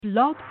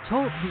Blog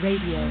Talk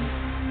Radio.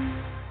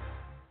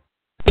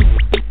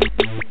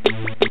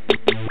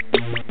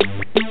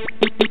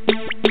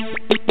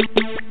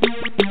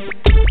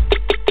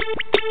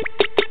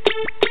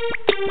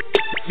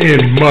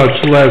 In much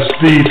less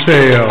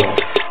detail,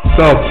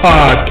 the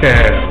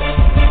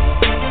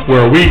podcast,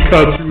 where we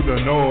cut through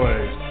the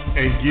noise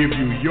and give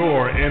you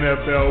your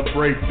NFL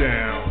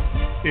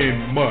breakdown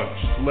in much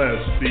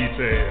less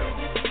detail.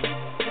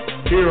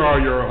 Here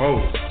are your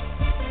hosts,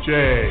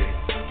 Jay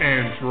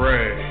and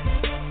Dre.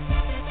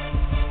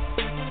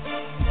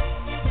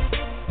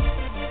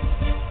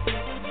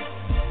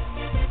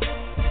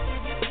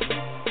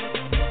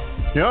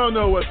 Y'all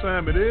know what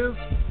time it is.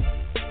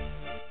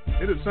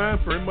 It is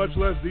time for In Much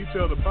Less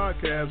Detail, the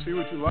podcast, here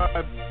with you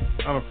live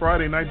on a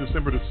Friday night,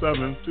 December the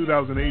 7th,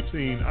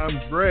 2018.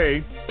 I'm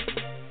Dre.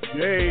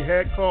 Jay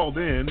had called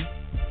in,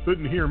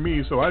 couldn't hear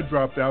me, so I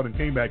dropped out and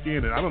came back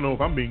in, and I don't know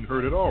if I'm being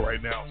heard at all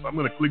right now, so I'm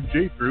going to click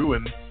Jay through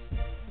and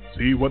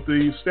see what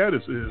the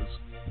status is.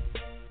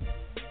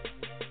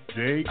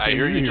 Jay, I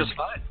hear you just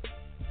fine.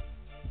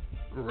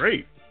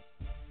 Great.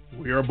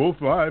 We are both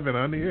live and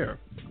on the air.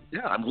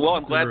 Yeah, I'm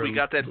glad we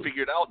got that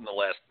figured out in the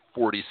last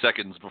 40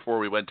 seconds before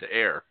we went to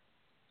air.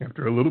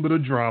 After a little bit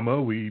of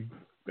drama,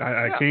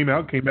 I came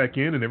back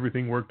in, and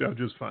everything worked out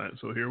just fine.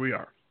 So here we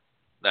are.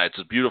 It's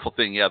a beautiful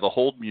thing. Yeah, the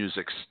hold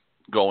music's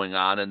going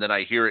on, and then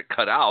I hear it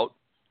cut out,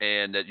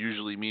 and that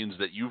usually means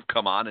that you've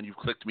come on and you've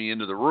clicked me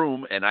into the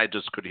room, and I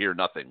just could hear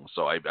nothing.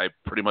 So I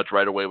pretty much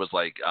right away was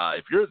like,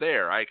 if you're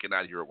there, I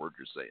cannot hear a word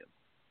you're saying.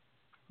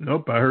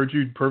 Nope, I heard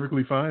you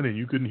perfectly fine, and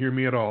you couldn't hear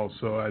me at all.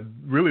 So it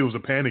was a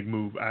panic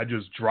move. I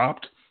just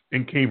dropped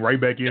and came right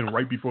back in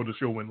right before the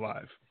show went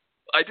live.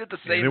 I did the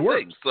same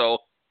thing. So,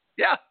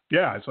 yeah.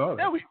 Yeah, I saw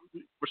that. Yeah, we're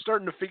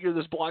starting to figure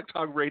this Blog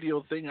Talk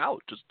Radio thing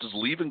out. Just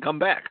leave and come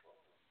back.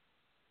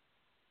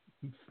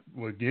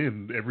 Well,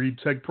 again, every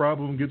tech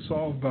problem gets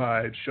solved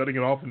by shutting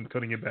it off and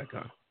cutting it back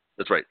on.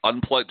 That's right.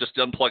 Just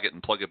unplug it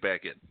and plug it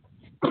back in.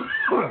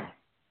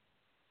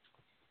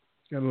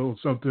 Got a little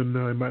something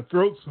in my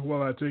throat, so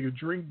while I take a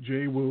drink,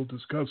 Jay will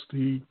discuss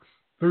the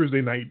Thursday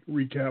night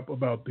recap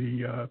about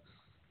the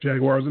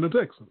Jaguars and the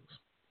Texans.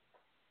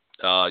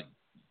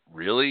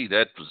 Really?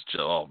 That was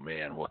oh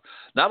man, well,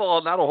 not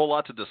a whole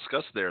lot to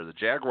discuss there. The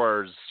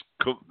Jaguars,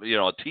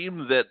 a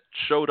team that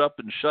showed up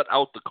and shut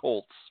out the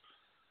Colts.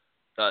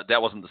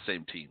 That wasn't the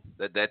same team.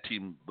 That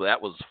team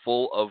that was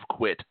full of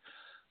quit.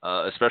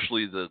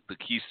 Especially the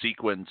key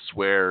sequence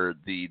where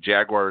the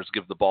Jaguars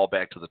give the ball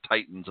back to the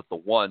Titans at the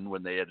 1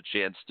 when they had a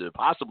chance to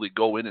possibly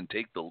go in and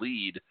take the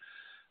lead.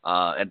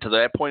 And to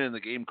that point in the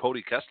game,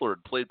 Cody Kessler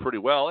had played pretty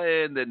well,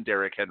 and then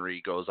Derrick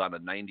Henry goes on a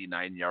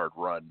 99-yard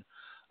run.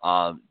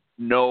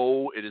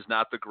 No, it is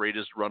not the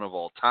greatest run of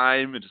all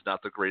time. It is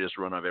not the greatest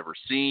run I've ever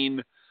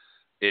seen.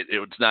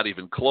 It's not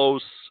even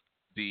close.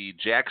 The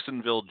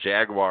Jacksonville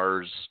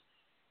Jaguars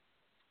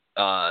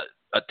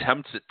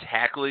attempts at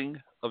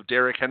tackling of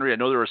Derrick Henry. I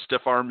know there were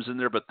stiff arms in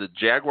there, but the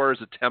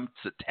Jaguars' attempts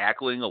at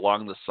tackling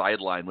along the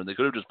sideline when they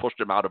could have just pushed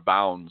him out of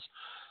bounds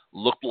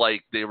looked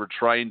like they were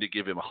trying to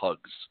give him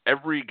hugs.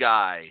 Every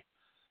guy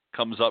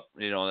comes up,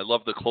 I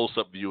love the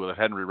close-up view of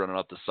Henry running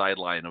up the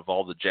sideline of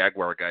all the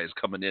Jaguar guys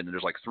coming in, and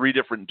there's like 3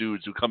 different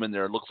dudes who come in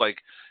there. It looks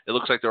like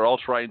they're all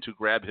trying to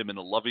grab him in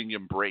a loving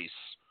embrace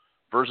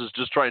versus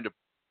just trying to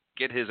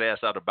get his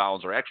ass out of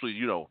bounds or actually,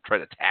 try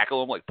to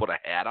tackle him, like put a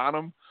hat on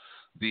him.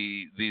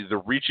 The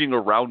reaching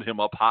around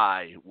him up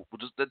high,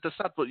 that's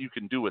not what you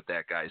can do with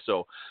that guy.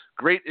 So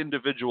great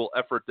individual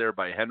effort there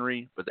by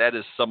Henry, but that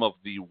is some of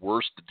the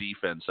worst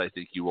defense I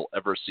think you will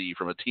ever see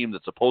from a team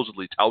that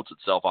supposedly touts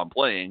itself on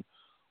playing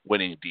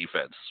winning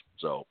defense.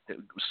 So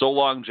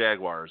long,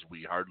 Jaguars.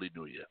 We hardly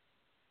knew you.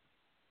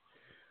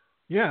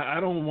 Yeah, I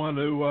don't want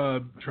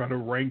to try to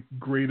rank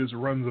greatest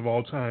runs of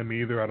all time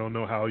either. I don't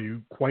know how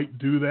you quite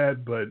do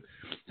that, but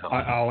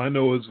all I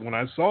know is when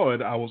I saw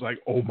it, I was like,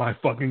 oh my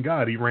fucking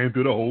God, he ran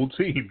through the whole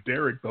team.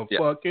 Derrick the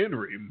fuck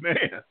Henry,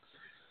 man.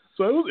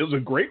 So it was a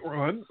great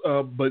run,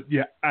 but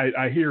yeah,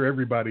 I hear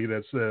everybody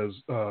that says,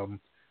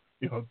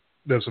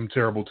 there's some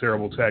terrible,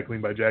 terrible tackling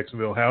by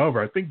Jacksonville.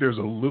 However, I think there's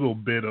a little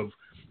bit of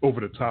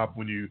over the top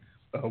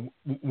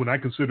when I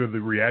consider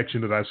the reaction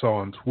that I saw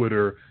on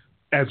Twitter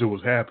as it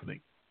was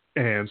happening.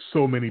 And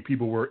so many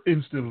people were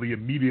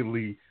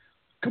immediately,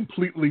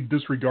 completely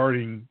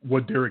disregarding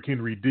what Derrick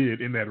Henry did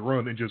in that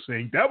run and just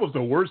saying, that was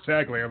the worst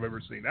tackling I've ever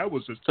seen. That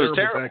was just terrible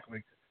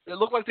tackling. It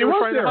looked like they were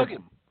trying to hug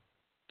him.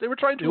 They were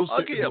trying to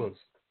hug him.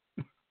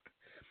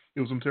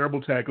 It was some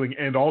terrible tackling.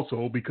 And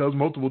also, because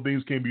multiple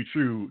things can be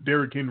true,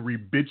 Derrick Henry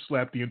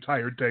bitch-slapped the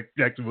entire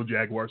Jacksonville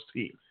Jaguars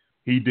team.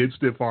 He did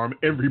stiff arm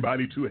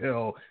everybody to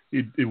hell.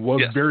 It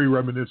was very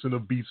reminiscent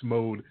of Beast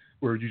Mode,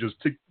 where you just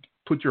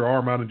put your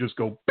arm out and just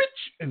go bitch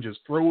and just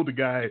throw the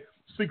guy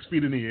 6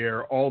 feet in the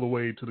air all the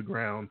way to the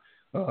ground.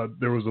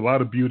 There was a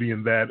lot of beauty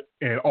in that,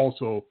 and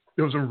also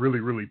there was some really,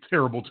 really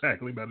terrible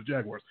tackling by the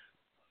Jaguars.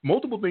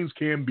 Multiple things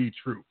can be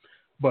true,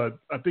 but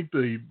I think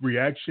the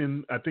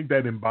reaction,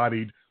 that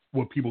embodied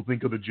what people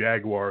think of the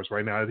Jaguars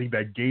right now. I think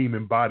that game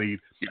embodied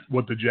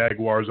what the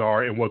Jaguars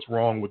are and what's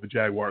wrong with the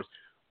Jaguars.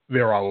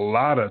 there are a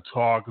lot of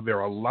talk, there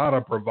are a lot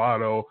of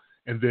bravado,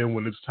 and then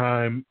when it's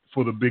time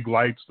for the big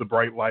lights, the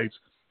bright lights,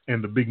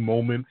 and the big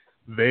moment,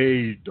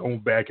 they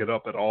don't back it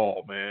up at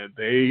all, man.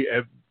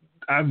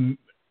 I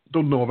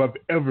don't know if I've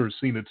ever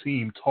seen a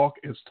team talk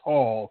as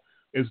tall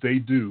as they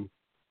do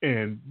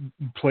and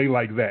play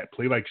like that,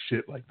 play like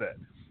shit like that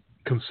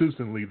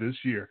consistently this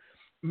year.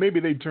 Maybe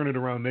they turn it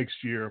around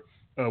next year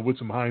with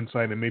some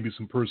hindsight and maybe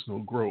some personal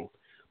growth.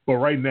 But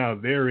right now,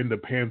 they're in the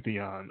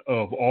pantheon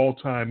of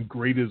all-time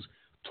greatest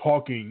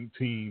talking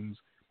teams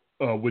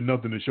with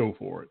nothing to show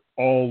for it.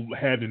 All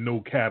had and no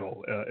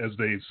cattle, as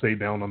they say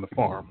down on the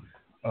farm.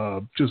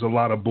 Just a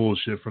lot of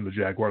bullshit from the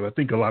Jaguars. I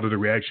think a lot of the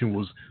reaction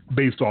was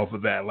based off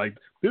of that. Like,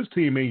 this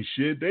team ain't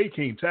shit. They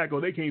can't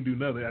tackle. They can't do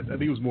nothing. I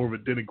think it was more of a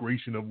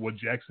denigration of what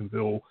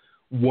Jacksonville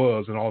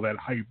was and all that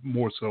hype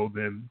more so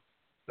than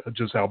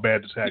just how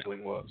bad the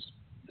tackling was.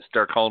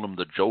 Start calling them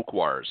the Joke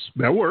Wars.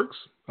 That works.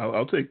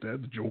 I'll take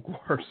that. The Joke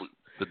Wars.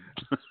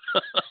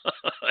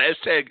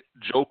 Hashtag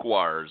Joke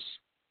Wars.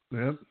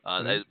 Yeah.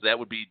 That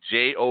would be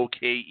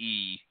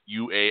JOKEUARS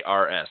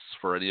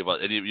for any of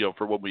us.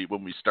 For when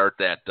we start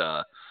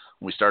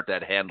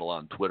that handle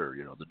on Twitter.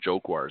 The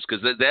Joke Wars,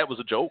 because that was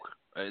a joke.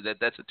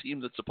 That's a team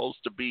that's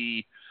supposed to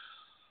be.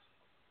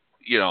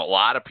 A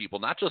lot of people,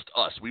 not just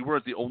us. We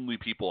weren't the only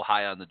people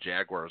high on the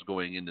Jaguars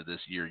going into this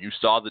year. You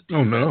saw the defense.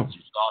 Oh, no.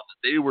 You saw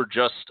that they were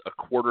just a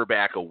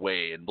quarterback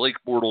away, and Blake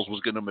Bortles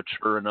was going to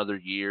mature another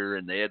year,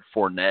 and they had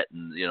Fournette,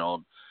 and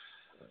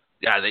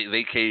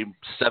they came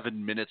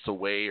 7 minutes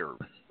away, or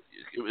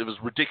it was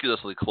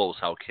ridiculously close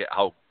how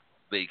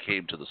they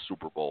came to the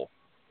Super Bowl,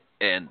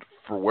 and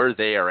for where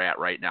they are at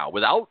right now,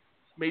 without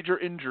major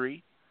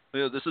injury.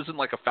 This isn't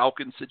like a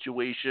Falcons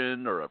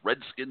situation or a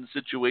Redskins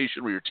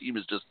situation where your team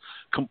is just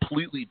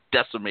completely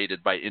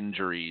decimated by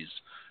injuries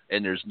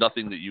and there's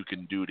nothing that you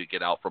can do to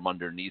get out from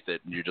underneath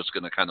it, and you're just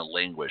going to kind of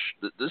languish.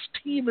 This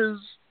team is,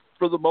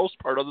 for the most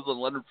part, other than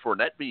Leonard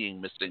Fournette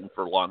being missing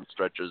for long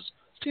stretches,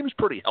 this team is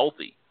pretty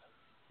healthy.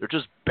 They're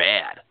just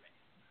bad.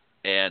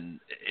 And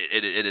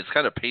it is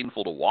kind of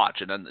painful to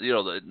watch. And then,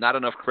 not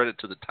enough credit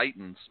to the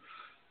Titans,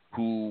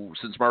 who,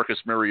 since Marcus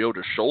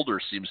Mariota's shoulder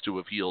seems to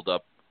have healed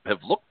up, have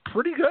looked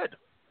pretty good.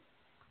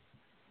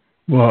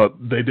 Well,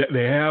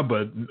 they have,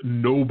 but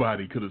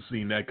nobody could have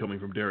seen that coming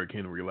from Derrick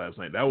Henry last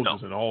night. That was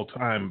just an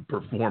all-time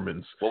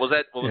performance. What was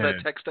that? What was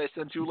that text I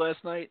sent you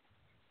last night?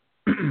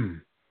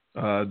 Something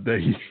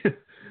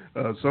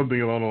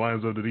along the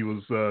lines of that he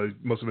was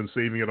must have been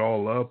saving it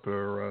all up,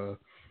 or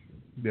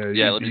let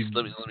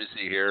me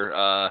see here.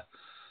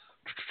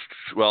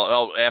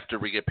 After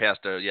we get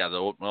past got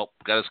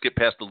to skip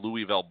past the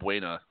Louis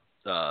Valbuena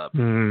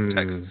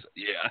text.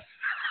 Yeah.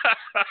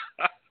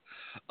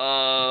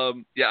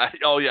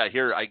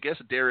 Here, I guess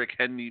Derrick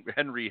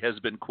Henry has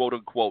been quote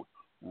unquote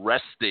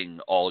resting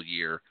all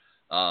year.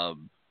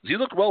 He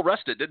looked well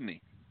rested, didn't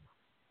he?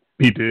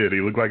 He did.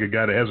 He looked like a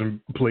guy that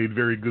hasn't played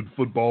very good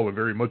football or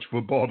very much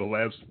football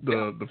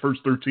the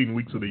first 13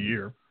 weeks of the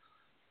year.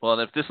 Well,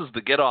 and if this is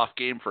the get-off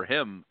game for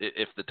him,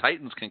 if the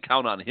Titans can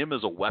count on him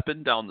as a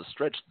weapon down the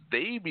stretch,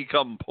 they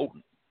become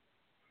potent.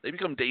 They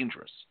become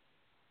dangerous.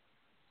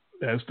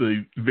 That's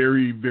the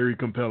very, very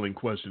compelling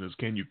question: is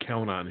can you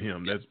count on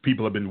him? That's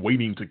people have been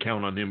waiting to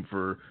count on him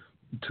for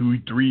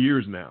 2-3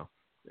 years now,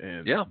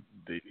 and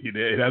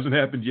it hasn't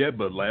happened yet.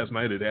 But last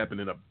night it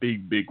happened in a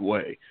big, big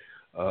way.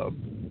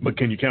 But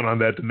can you count on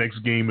that the next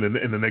game and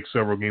in the next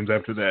several games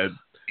after that?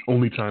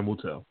 Only time will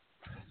tell.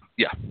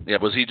 Yeah.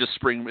 Was he just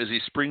is he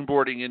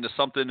springboarding into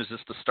something? Is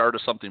this the start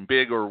of something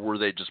big, or were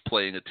they just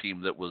playing a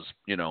team that was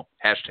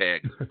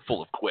hashtag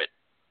full of quit?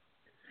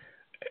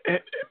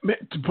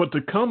 But to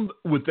come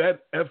with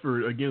that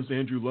effort against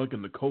Andrew Luck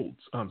and the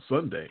Colts on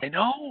Sunday, I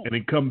know, and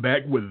then come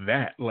back with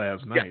that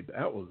last night,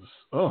 that was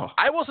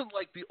I wasn't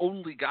like the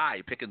only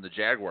guy picking the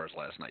Jaguars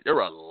last night. There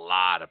were a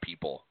lot of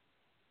people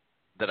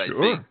that I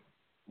think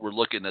were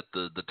looking at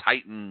the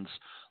Titans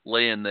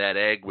laying that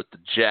egg with the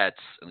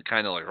Jets and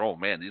kind of like, oh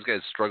man, these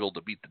guys struggled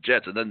to beat the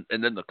Jets, and then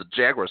the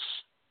Jaguars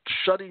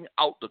shutting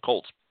out the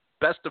Colts,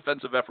 best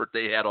defensive effort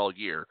they had all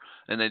year,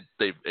 and then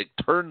they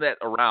turned that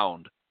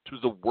around to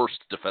the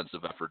worst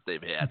defensive effort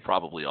they've had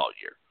probably all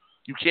year.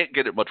 You can't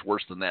get it much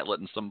worse than that,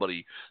 letting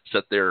somebody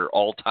set their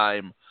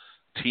all-time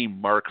team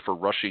mark for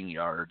rushing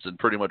yards and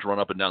pretty much run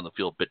up and down the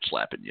field bitch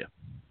slapping you.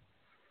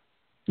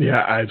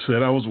 Yeah, I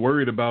said I was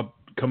worried about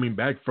coming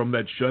back from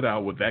that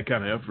shutout with that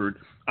kind of effort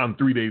on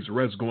 3 days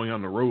rest, going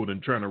on the road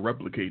and trying to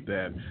replicate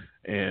that.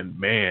 And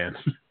man,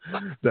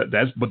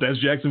 that's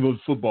Jacksonville's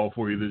football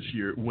for you this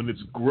year. When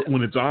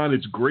it's on,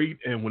 it's great,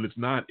 and when it's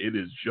not, it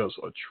is just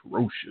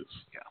atrocious.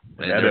 Yeah,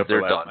 and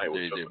they're done.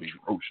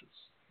 Atrocious.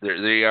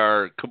 They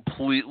are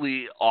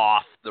completely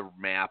off the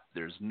map.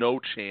 There's no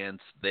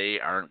chance they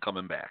aren't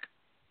coming back.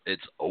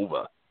 It's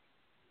over.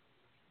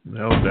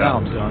 No doubt. Now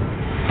I'm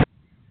done.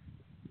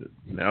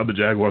 Now the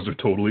Jaguars are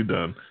totally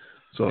done.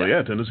 So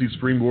Tennessee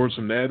springboards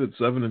from that at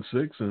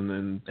 7-6, and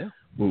then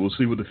we'll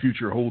see what the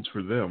future holds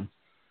for them.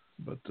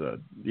 But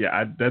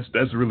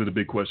that's really the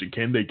big question.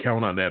 Can they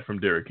count on that from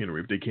Derrick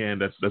Henry? If they can,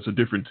 that's a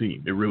different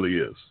team. It really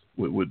is.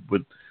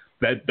 With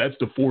that's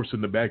the force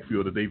in the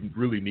backfield that they've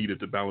really needed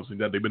to balance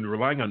things out. They've been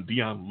relying on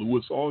Dion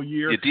Lewis all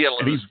year. Yeah,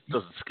 Dion Lewis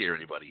doesn't scare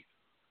anybody.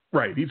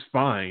 Right, he's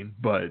fine,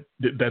 but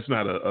that's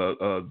not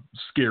a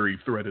scary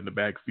threat in the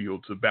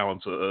backfield to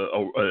balance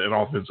an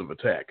offensive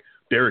attack.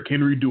 Derrick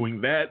Henry doing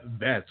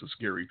that's a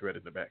scary threat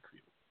in the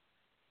backfield.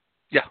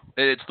 Yeah,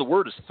 it's the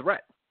word is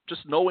threat.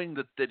 Just knowing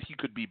that he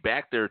could be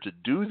back there to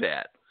do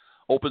that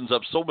opens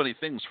up so many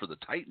things for the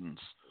Titans.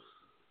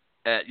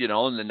 And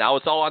then now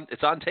it's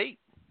on tape.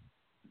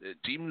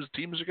 Teams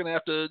are going to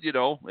have to,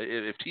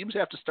 if teams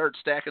have to start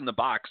stacking the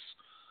box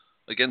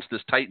against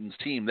this Titans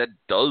team, that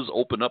does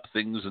open up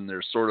things in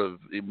their sort of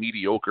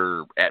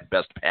mediocre at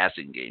best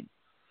passing game.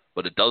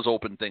 But it does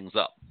open things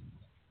up.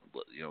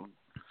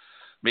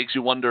 Makes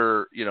you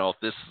wonder, if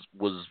this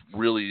was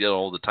really,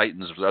 the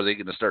Titans, are they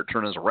going to start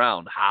turning this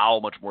around? How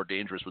much more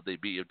dangerous would they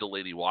be if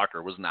Delaney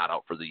Walker was not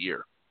out for the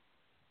year?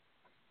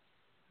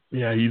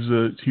 Yeah, he's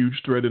a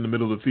huge threat in the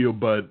middle of the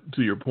field, but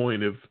to your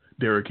point, if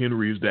Derrick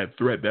Henry is that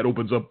threat, that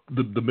opens up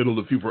the middle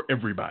of the field for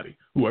everybody.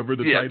 Whoever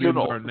the tight ends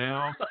are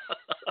now.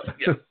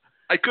 Yeah.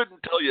 I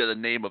couldn't tell you the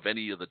name of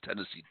any of the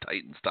Tennessee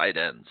Titans tight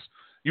ends.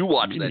 You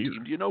watch that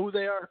team. Do you know who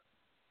they are?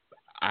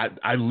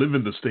 I live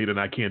in the state, and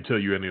I can't tell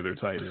you any of their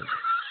tight ends.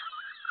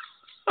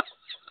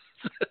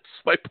 That's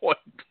my point.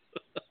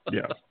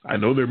 Yeah, I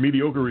know their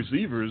mediocre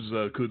receivers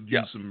could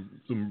use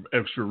some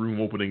extra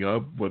room opening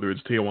up, whether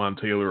it's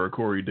Taylon Taylor or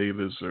Corey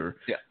Davis or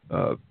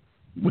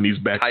when he's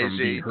back from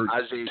being hurt.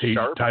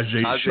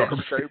 Tajay Sharp.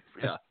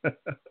 Yeah.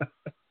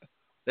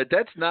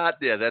 That's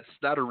not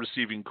a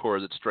receiving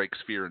core that strikes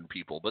fear in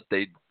people, but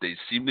they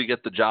seem to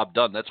get the job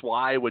done. That's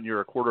why when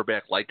you're a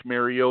quarterback like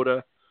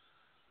Mariota,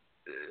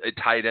 a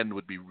tight end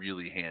would be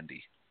really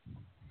handy.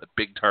 A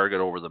big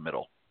target over the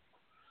middle.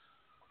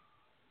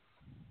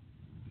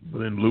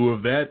 But in lieu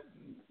of that,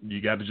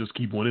 you got to just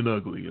keep winning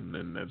ugly, and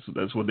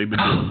that's what they've been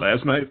doing.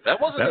 Last night,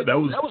 that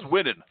was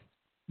winning.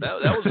 That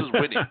was just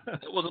winning.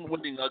 That wasn't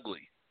winning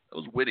ugly. That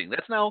was winning.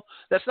 That's now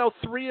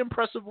 3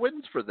 impressive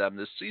wins for them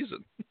this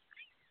season.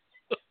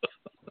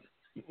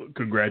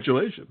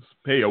 Congratulations!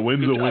 Hey, a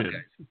win's a win.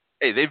 Guys.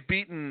 Hey, they've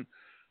beaten.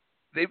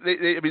 They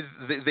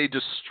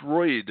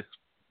destroyed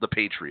the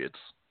Patriots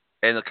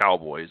and the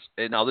Cowboys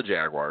and now the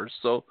Jaguars.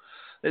 So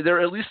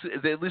they're at least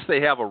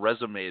they have a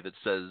resume that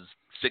says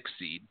 6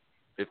 seed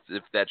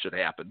if that should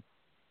happen.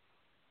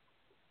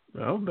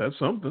 Well, that's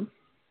something.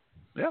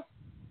 Yeah,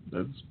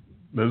 that's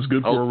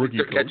good for a rookie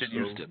coach. They're catching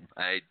Houston.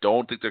 I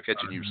don't think they're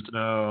catching Houston.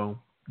 No,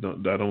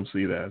 I don't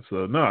see that.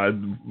 So no,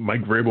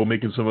 Mike Vrabel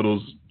making some of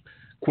those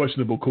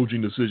questionable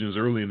coaching decisions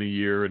early in the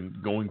year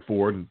and going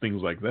forward and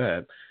things like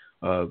that.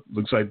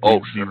 Looks like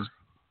he's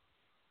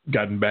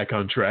gotten back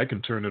on track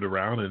and turned it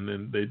around,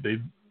 and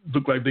they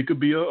look like they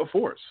could be a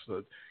force.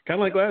 Kind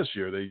of like last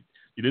year.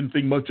 You didn't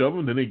think much of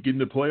them, then they get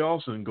into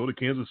playoffs and go to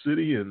Kansas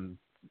City and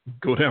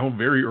go down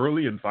very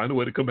early and find a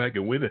way to come back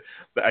and win it.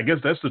 I guess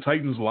that's the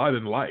Titans' lot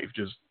in life.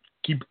 Just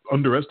keep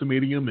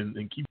underestimating them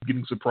and keep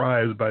getting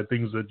surprised by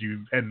things that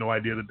you had no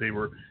idea that they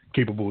were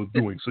capable of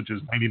doing, such as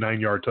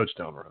 99-yard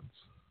touchdown runs.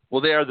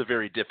 Well, they are the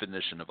very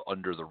definition of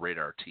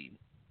under-the-radar team.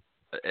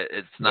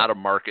 It's not a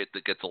market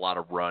that gets a lot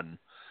of run.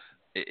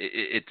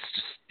 It's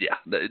just,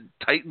 the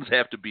Titans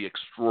have to be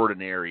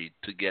extraordinary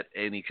to get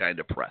any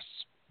kind of press.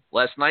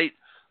 Last night,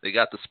 they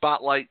got the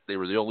spotlight. They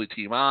were the only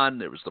team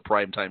on. It was the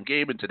primetime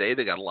game, and today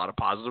they got a lot of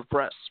positive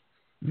press.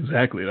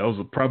 Exactly. That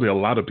was probably a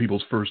lot of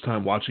people's first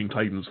time watching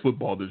Titans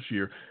football this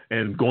year.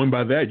 And going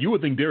by that, you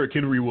would think Derrick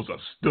Henry was a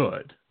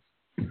stud.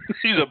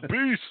 He's a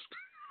beast.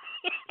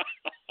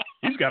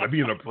 He's got to be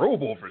in a Pro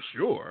Bowl for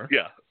sure.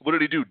 Yeah. What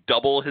did he do?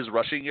 Double his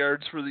rushing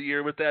yards for the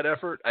year with that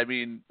effort? I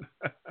mean,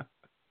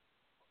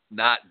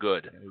 not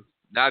good.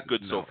 Not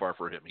good so far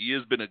for him. He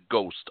has been a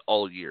ghost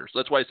all year. So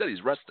that's why I said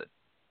he's rested.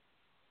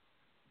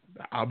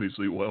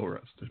 Obviously well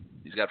rested.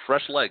 He's got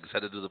fresh legs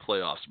headed to the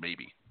playoffs,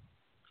 maybe.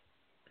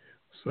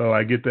 So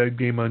I get that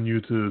game on you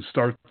to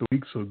start the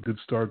week, so good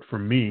start for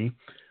me.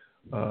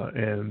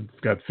 And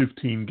got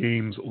 15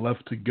 games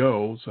left to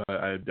go, so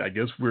I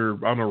guess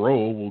we're on a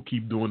roll. We'll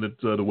keep doing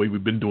it the way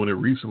we've been doing it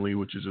recently,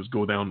 which is just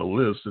go down the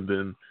list and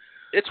then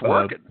it's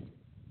working.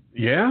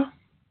 Yeah,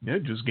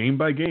 just game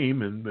by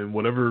game, and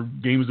whatever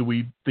games that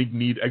we think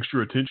need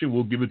extra attention,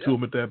 we'll give it to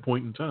them at that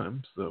point in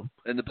time. So,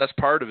 and the best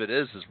part of it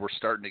is we're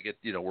starting to get,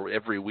 we're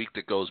every week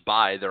that goes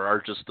by, there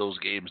are just those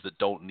games that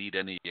don't need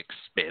any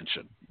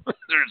expansion.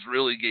 There's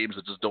really games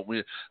that just don't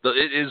need.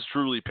 It is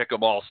truly pick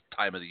 'em all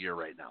time of the year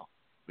right now.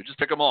 We just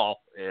pick them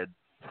all, and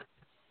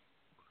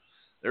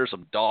there's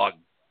some dog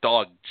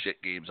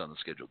shit games on the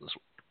schedule this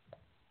week.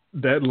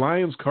 That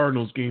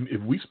Lions-Cardinals game,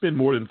 if we spend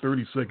more than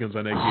 30 seconds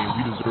on that game,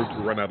 we deserve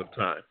to run out of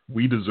time.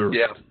 We deserve it.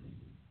 Yeah,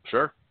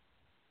 sure.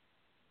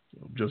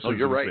 Just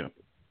you're right.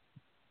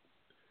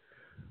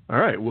 All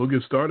right, we'll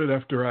get started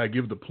after I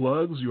give the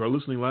plugs. You are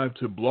listening live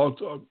to Blog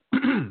Talk,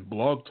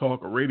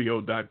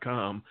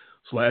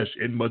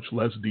 blogtalkradio.com/in much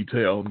less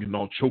detail. I'm getting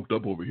all choked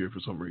up over here for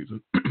some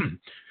reason.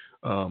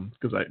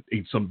 Because I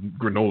ate some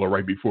granola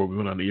right before we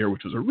went on the air,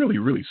 which is a really,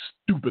 really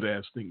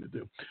stupid-ass thing to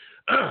do.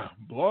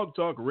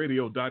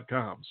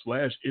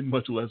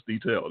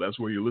 blogtalkradio.com/in-much-less-detail. That's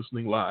where you're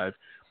listening live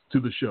to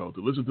the show.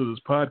 To listen to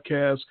this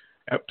podcast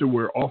after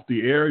we're off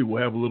the air,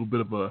 we'll have a little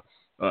bit of a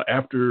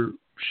after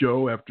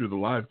show after the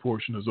live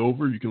portion is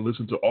over. You can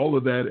listen to all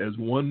of that as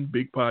one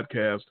big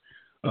podcast.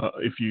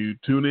 If you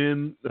tune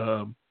in,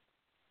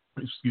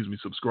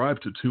 subscribe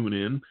to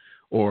TuneIn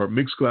or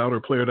Mixcloud or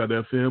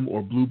Player.fm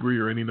or Blueberry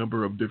or any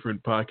number of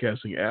different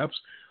podcasting apps.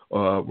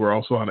 We're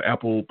also on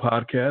Apple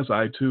Podcasts,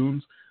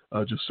 iTunes.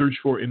 Just search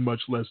for In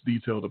Much Less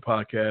Detail, the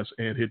podcast,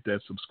 and hit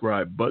that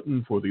subscribe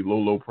button for the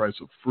low price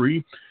of free.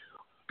 You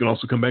can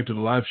also come back to the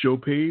live show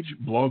page,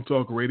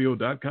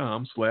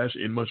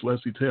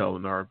 blogtalkradio.com/in-much-less-detail,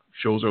 and our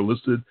shows are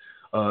listed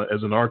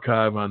as an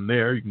archive on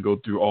there. You can go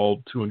through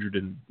all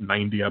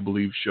 290, I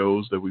believe,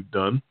 shows that we've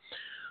done.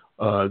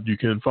 You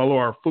can follow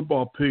our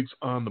football picks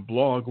on the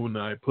blog when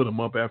I put them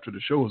up after the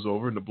show is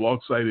over, and the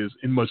blog site is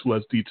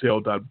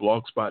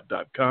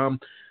inmuchlessdetail.blogspot.com.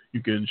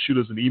 You can shoot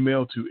us an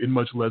email to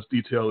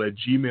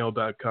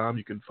inmuchlessdetail@gmail.com.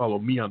 You can follow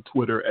me on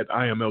Twitter at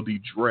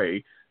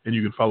IMLDDre, and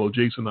you can follow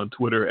Jason on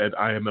Twitter at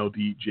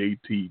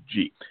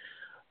IMLDJTG.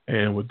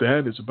 And with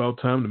that, it's about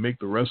time to make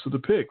the rest of the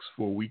picks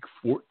for Week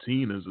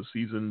 14 as the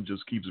season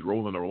just keeps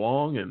rolling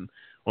along, and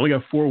only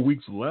got 4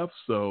 weeks left,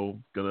 so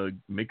gonna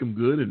make them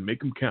good and make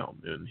them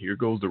count. And here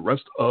goes the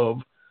rest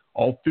of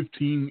all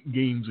 15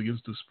 games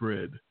against the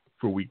spread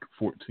for Week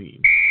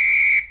 14.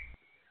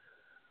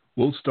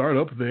 We'll start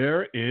up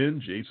there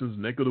in Jason's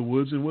neck of the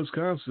woods in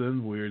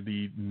Wisconsin, where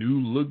the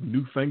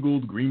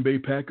newfangled Green Bay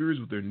Packers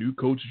with their new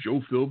coach,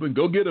 Joe Philbin.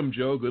 Go get them,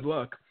 Joe. Good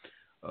luck.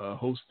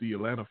 Host the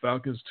Atlanta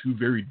Falcons, two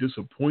very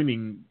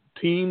disappointing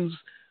teams.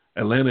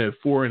 Atlanta at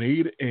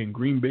 4-8 and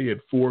Green Bay at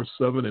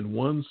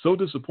 4-7-1. So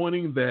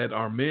disappointing that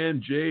our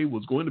man Jay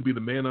was going to be the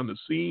man on the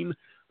scene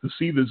to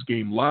see this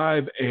game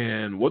live.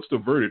 And what's the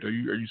verdict? Are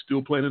you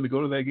still planning to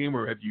go to that game,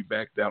 or have you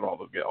backed out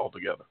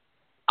altogether?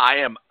 I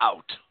am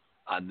out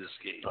on this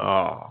game.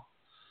 Oh.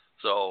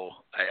 So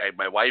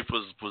my wife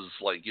was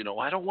like,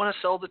 I don't want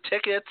to sell the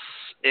tickets,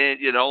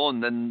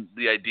 and then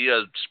the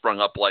idea sprung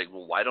up like,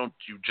 well, why don't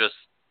you just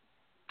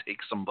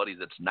take somebody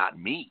that's not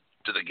me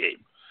to the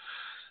game?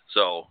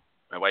 So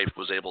my wife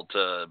was able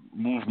to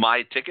move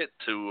my ticket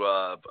to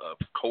a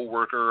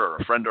coworker or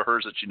a friend of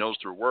hers that she knows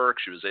through work.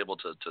 She was able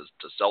to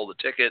sell the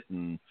ticket,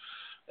 and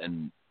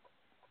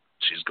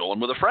she's going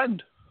with a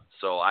friend.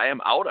 So I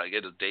am out. I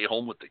get a day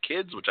home with the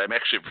kids, which I'm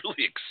actually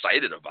really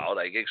excited about.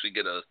 I actually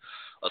get a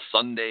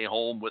Sunday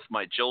home with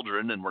my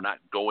children, and we're not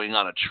going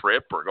on a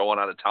trip or going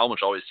out of town,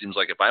 which always seems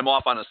like if I'm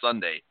off on a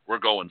Sunday, we're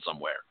going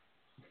somewhere.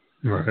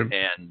 Right.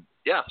 And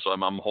yeah, so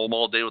I'm home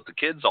all day with the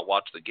kids. I'll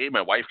watch the game. My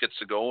wife gets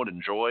to go and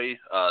enjoy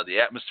the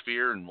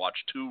atmosphere and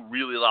watch two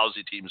really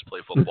lousy teams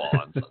play football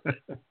on Sunday.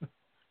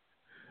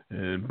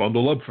 And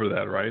bundle up for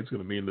that, right? It's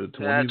going to be in the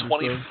 20s.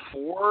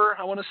 24,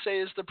 I want to say,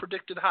 is the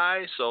predicted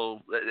high.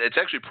 So it's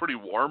actually pretty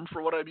warm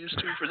for what I'm used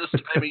to for this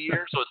time of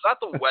year. So it's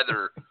not the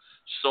weather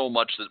so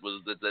much that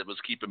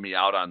was keeping me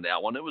out on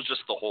that one. It was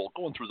just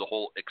going through the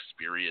whole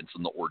experience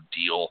and the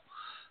ordeal.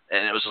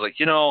 And it was like,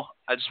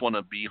 I just want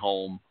to be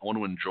home. I want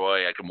to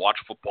enjoy. I can watch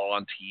football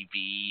on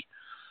TV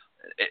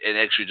and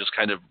actually just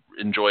kind of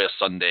enjoy a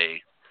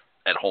Sunday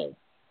at home,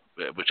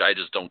 which I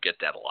just don't get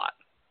that a lot.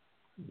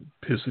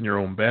 Piss in your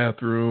own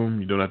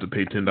bathroom. You don't have to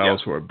pay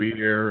 $10 for a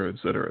beer, et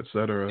cetera, et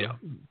cetera. Yeah.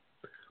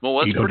 Well,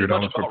 that's pretty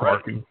much $800 for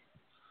parking.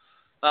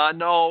 Right.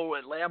 No,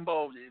 at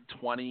Lambeau,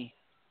 20.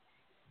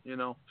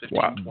 15,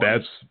 wow, 20.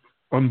 That's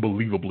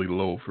unbelievably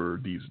low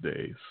for these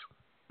days.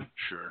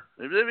 Sure.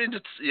 I mean,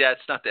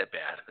 it's not that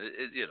bad.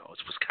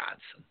 It's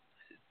Wisconsin.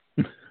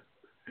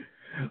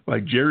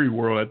 Like Jerry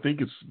World, I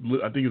think it's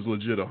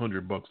legit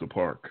 $100 to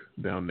park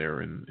down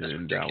there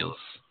in Dallas.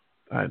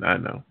 I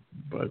know,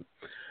 but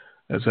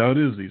that's how it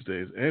is these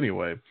days.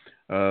 Anyway,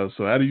 so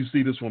how do you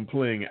see this one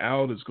playing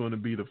out? It's going to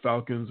be the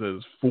Falcons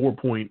as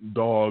 4-point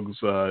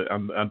dogs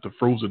on the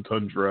frozen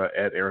tundra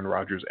at Aaron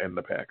Rodgers and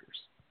the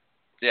Packers.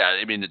 Yeah,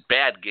 I mean, it's a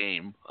bad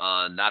game.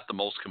 Not the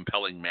most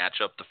compelling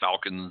matchup. The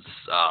Falcons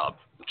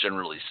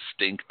generally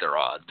stink.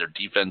 Their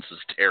defense is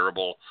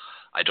terrible.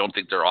 I don't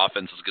think their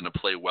offense is going to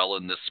play well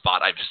in this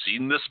spot. I've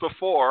seen this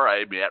before.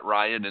 I met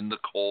Ryan in the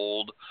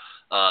cold.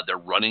 Their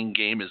running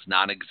game is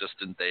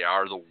non-existent. They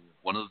are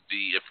one of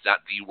the, if not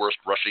the worst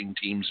rushing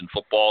teams in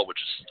football, which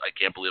is, I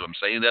can't believe I'm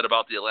saying that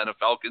about the Atlanta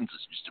Falcons.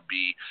 This used to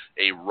be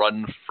a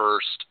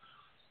run-first,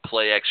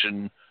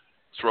 play-action,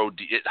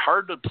 it's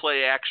hard to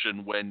play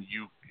action when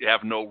you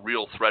have no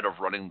real threat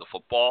of running the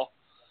football.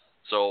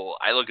 So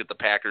I look at the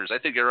Packers. I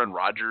think Aaron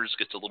Rodgers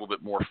gets a little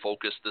bit more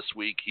focused this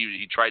week.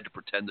 He tried to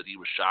pretend that he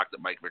was shocked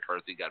that Mike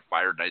McCarthy got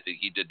fired, and I think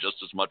he did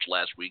just as much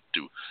last week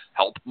to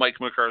help Mike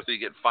McCarthy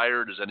get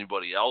fired as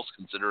anybody else,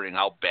 considering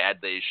how bad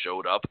they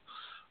showed up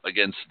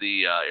against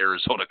the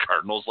Arizona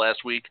Cardinals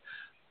last week.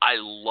 I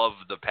love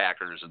the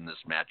Packers in this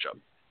matchup.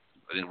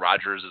 I think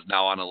Rodgers is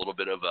now on a little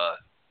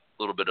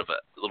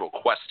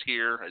quest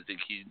here. I think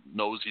he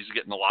knows he's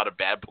getting a lot of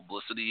bad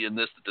publicity in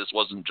this, that this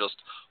wasn't just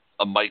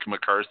a Mike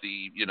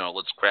McCarthy,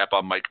 let's crap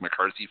on Mike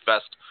McCarthy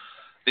fest.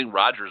 I think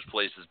Rodgers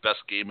plays his best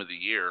game of the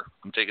year.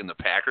 I'm taking the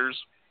Packers.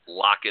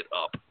 Lock it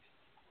up.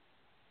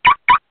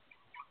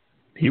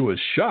 He was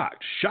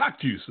shocked.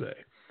 Shocked, you say?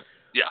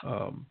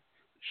 Yeah.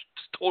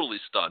 Totally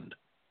stunned.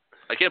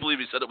 I can't believe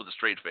he said it with a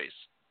straight face.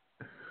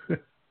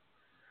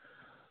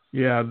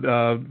 Yeah,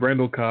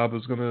 Randall Cobb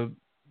is going to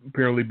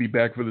apparently be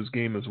back for this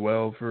game as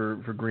well for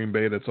Green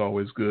Bay. That's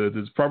always good.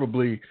 It's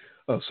probably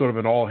sort of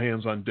an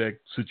all-hands-on-deck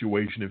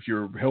situation. If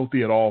you're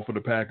healthy at all for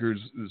the Packers,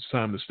 it's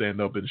time to stand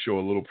up and show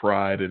a little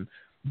pride and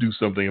do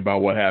something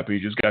about what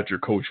happened. You just got your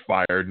coach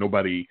fired.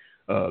 Nobody,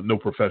 no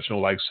professional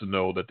likes to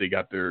know that they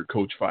got their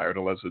coach fired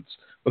unless it's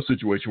a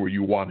situation where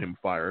you want him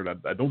fired.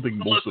 I don't think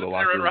most of the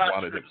locker room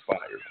wanted him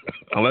fired,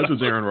 unless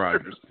it's Aaron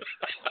Rodgers.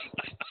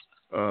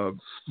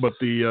 But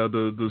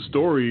the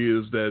story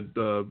is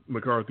that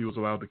McCarthy was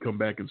allowed to come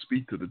back and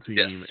speak to the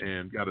team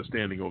and got a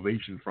standing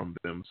ovation from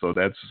them. So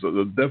that's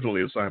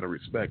definitely a sign of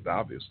respect,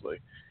 obviously.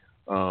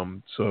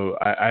 So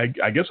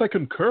I guess I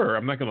concur.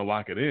 I'm not going to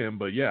lock it in,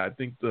 but yeah, I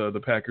think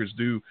the Packers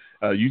do.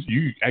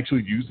 You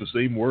actually used the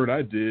same word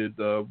I did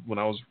when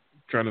I was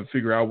trying to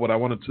figure out what I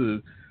wanted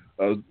to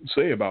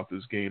say about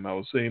this game. I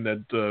was saying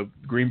that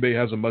Green Bay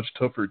has a much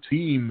tougher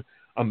team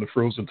on the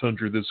frozen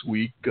tundra this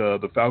week.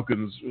 The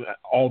Falcons,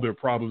 all their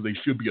problems, they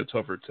should be a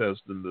tougher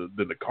test than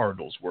the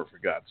Cardinals were, for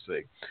God's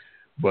sake.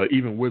 But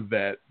even with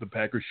that, the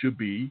Packers should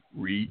be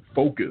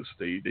refocused.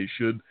 They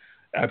should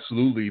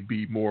absolutely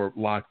be more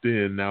locked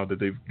in now that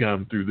they've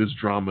gone through this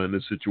drama and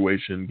this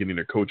situation, getting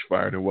their coach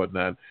fired and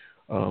whatnot.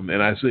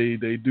 And I say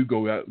they do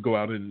go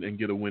out and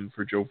get a win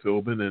for Joe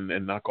Philbin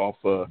and knock off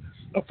a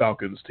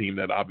Falcons team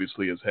that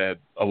obviously has had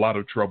a lot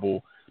of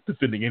trouble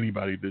defending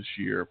anybody this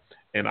year.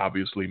 And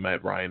obviously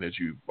Matt Ryan, as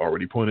you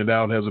already pointed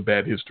out, has a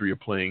bad history of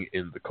playing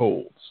in the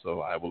cold. So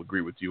I will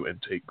agree with you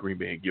and take Green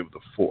Bay and give the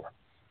 4.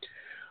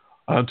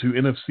 On to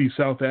NFC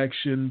South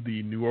action,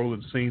 the New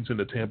Orleans Saints and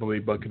the Tampa Bay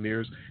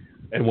Buccaneers.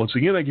 And once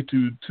again, I get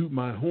to toot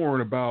my horn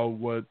about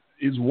what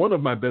is one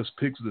of my best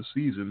picks this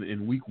season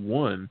in week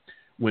 1,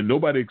 when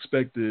nobody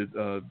expected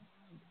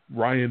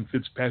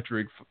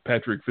Patrick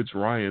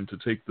Fitzryan to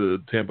take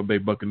the Tampa Bay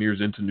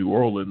Buccaneers into New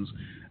Orleans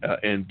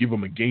and give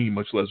them a game,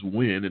 much less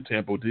win. And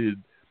Tampa did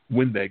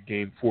win that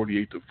game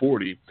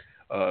 48-40.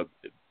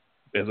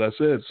 As I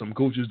said, some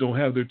coaches don't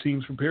have their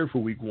teams prepared for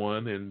week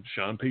 1, and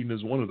Sean Payton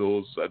is one of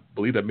those. I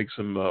believe that makes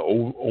him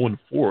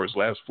 0-4 his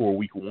last 4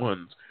 week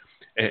 1s.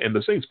 And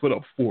the Saints put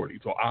up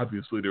 40, so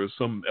obviously there was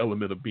some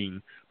element of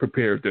being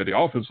prepared there. The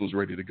offense was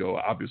ready to go.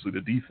 Obviously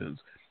the defense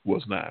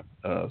was not.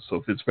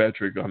 So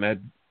Fitzpatrick on that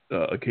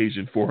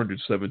occasion,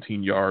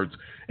 417 yards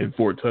and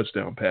 4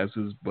 touchdown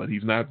passes, but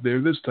he's not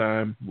there this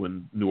time.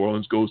 When New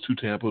Orleans goes to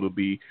Tampa, it'll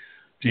be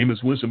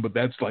Jameis Winston, but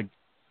that's like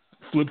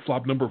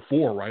flip-flop number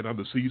 4, right, on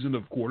the season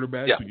of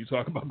quarterbacks. Yeah. When you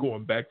talk about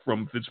going back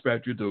from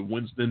Fitzpatrick to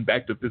Winston,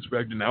 back to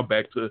Fitzpatrick, now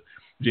back to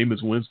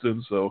Jameis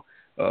Winston. So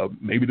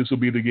maybe this will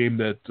be the game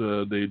that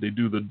they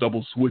do the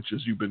double switch,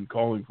 as you've been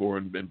calling for,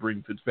 and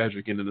bring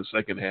Fitzpatrick into the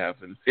second half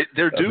and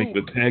make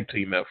the tag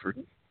team effort.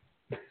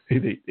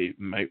 They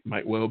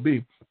might well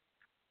be.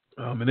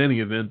 In any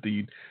event,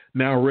 the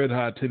now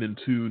red-hot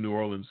 10-2 New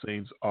Orleans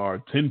Saints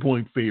are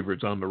 10-point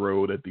favorites on the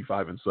road at the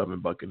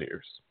 5-7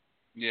 Buccaneers.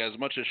 Yeah, as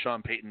much as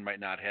Sean Payton might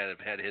not have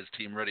had his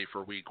team ready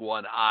for week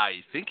 1,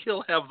 I think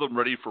he'll have them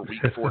ready for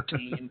week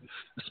 14,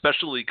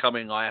 especially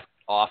coming off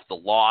the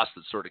loss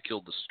that sort of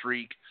killed the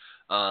streak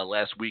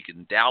last week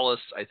in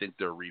Dallas. I think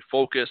they're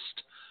refocused.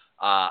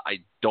 I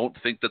don't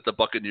think that the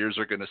Buccaneers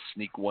are going to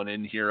sneak one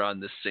in here on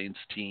this Saints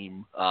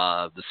team.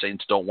 The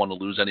Saints don't want to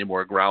lose any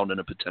more ground in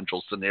a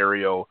potential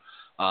scenario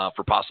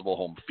for possible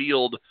home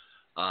field.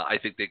 I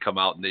think they come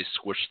out and they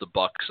squish the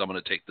Bucs. I'm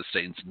going to take the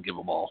Saints and give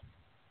them all.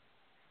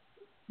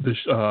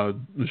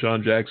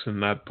 Deshaun Jackson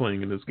not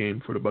playing in this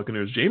game for the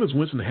Buccaneers. Jameis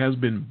Winston has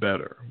been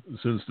better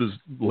since this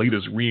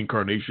latest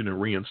reincarnation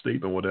and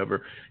reinstatement,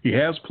 whatever. He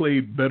has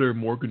played better,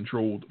 more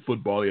controlled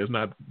football. He has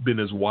not been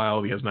as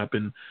wild. He has not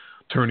been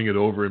turning it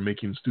over and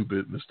making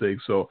stupid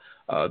mistakes. So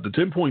the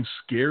 10 points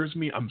scares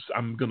me.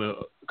 I'm going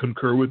to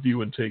concur with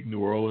you and take New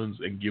Orleans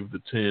and give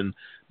the 10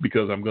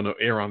 because I'm going to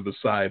err on the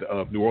side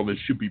of New Orleans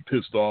should be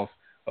pissed off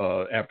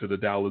after the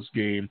Dallas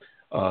game.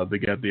 They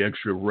got the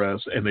extra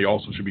rest, and they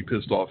also should be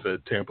pissed off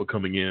at Tampa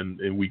coming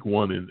in week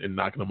 1 and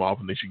knocking them off,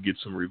 and they should get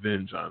some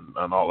revenge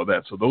on all of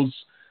that. So those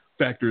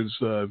factors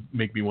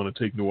make me want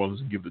to take New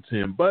Orleans and give the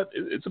 10, but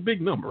it's a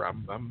big number.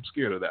 I'm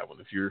scared of that one.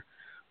 If you're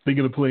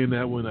thinking of playing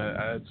that one,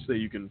 I'd say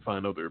you can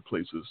find other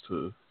places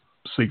to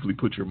safely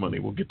put your money.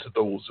 We'll get to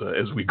those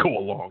as we go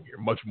along here,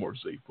 much more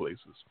safe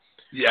places.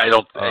 Yeah,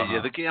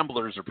 the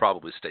gamblers are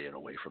probably staying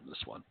away from this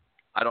one.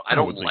 I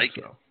don't like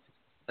it.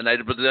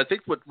 But I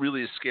think what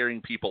really is scaring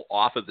people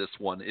off of this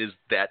one is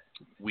that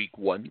week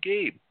 1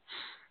 game.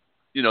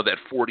 You know, that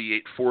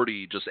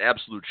 48-40 just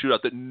absolute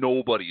shootout that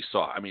nobody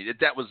saw.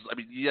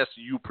 Yes,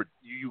 you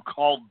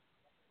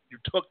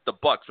took the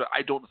Bucs, but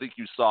I don't think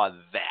you saw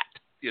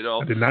that. You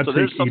know, I did not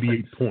take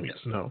 88 points.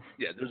 No.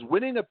 Yeah, there's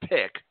winning a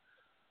pick,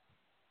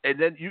 and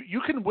then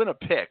you can win a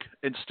pick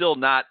and still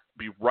not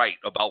be right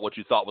about what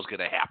you thought was going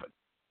to happen.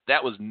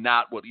 That was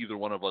not what either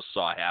one of us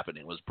saw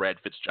happening. Was Brad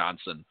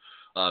Fitzjohnson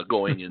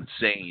going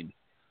insane,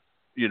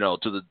 you know,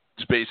 to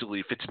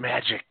basically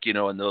Fitzmagic,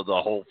 and the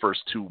whole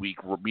first 2-week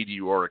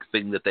meteoric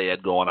thing that they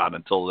had going on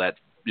until that,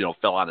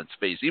 fell on its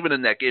face. Even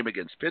in that game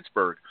against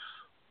Pittsburgh,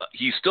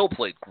 he still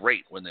played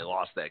great when they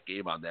lost that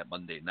game on that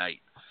Monday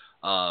night.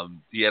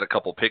 He had a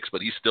couple picks,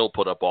 but he still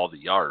put up all the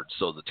yards.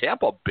 So the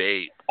Tampa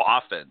Bay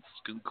offense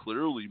can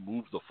clearly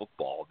move the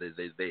football.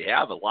 They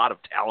have a lot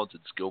of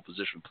talented skill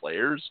position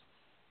players,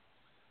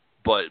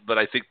 but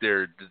I think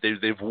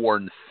they've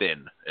worn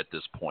thin at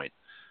this point.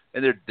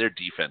 And their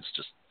defense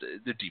is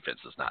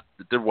not.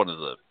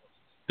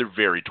 They're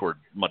very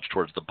much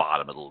towards the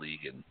bottom of the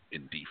league in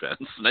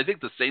defense. And I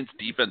think the Saints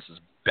defense is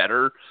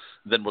better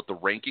than what the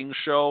rankings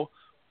show,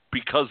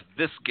 because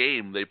this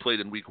game they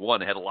played in week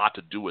 1 had a lot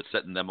to do with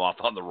setting them off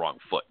on the wrong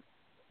foot.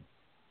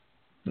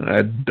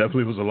 That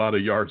definitely was a lot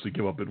of yards to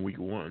give up in week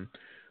 1.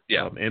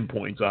 Yeah. And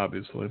points,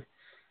 obviously.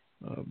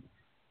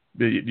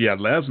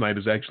 Last night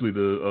is actually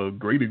a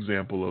great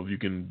example of you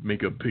can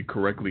make a pick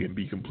correctly and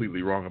be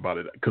completely wrong about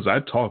it. Because I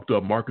talked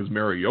up Marcus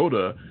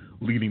Mariota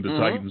leading the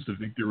Titans to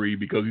victory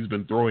because he's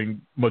been throwing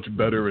much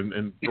better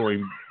and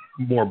throwing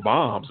more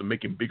bombs and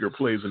making bigger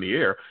plays in the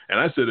air. And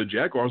I said the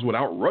Jaguars would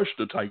outrush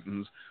the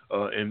Titans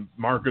and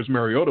Marcus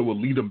Mariota would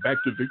lead them back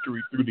to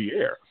victory through the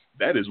air.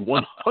 That is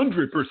 100%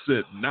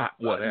 not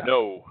what happened.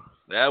 No,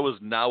 that was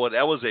not what.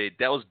 That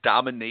was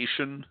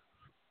domination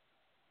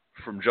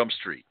from Jump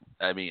Street.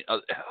 I mean,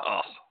 we're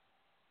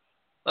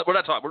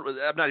not talking.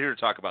 I'm not here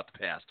to talk about the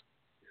past.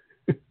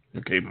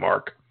 Okay,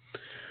 Mark.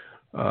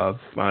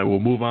 Fine. We'll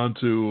move on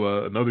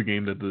to another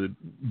game that the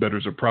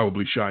bettors are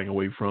probably shying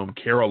away from: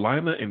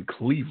 Carolina and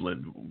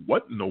Cleveland.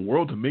 What in the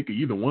world to make of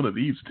either one of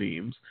these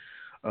teams?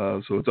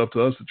 So it's up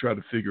to us to try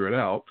to figure it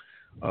out.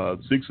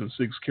 6-6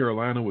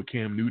 Carolina with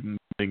Cam Newton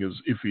being as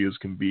iffy as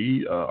can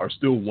be are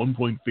still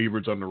 1-point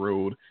favorites on the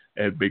road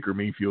at Baker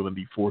Mayfield and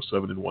the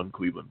 4-7-1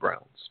 Cleveland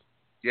Browns.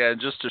 Yeah,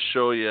 and just to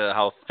show you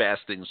how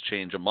fast things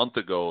change, a month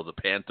ago the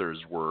Panthers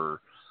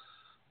were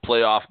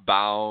playoff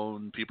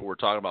bound. People were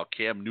talking about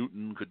Cam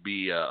Newton could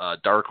be a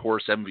dark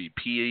horse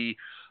MVP.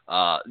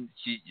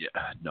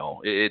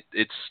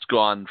 It's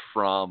gone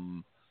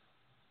from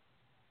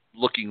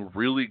looking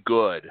really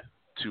good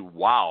to,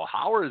 wow,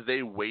 how are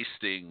they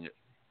wasting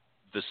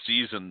the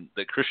season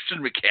that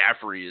Christian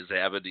McCaffrey is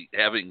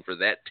having for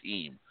that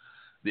team?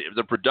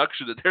 The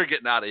production that they're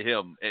getting out of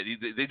him, and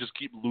they just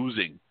keep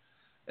losing.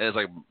 And it's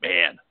like,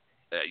 man,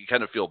 you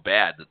kind of feel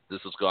bad that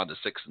this has gone to 6-6,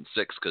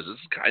 because this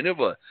is kind of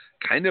a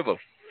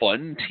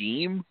fun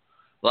team.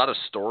 A lot of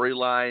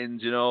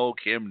storylines,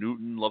 Cam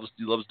Newton loves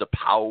to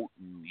pout,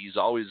 and he's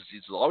always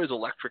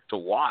electric to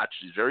watch.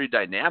 He's very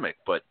dynamic,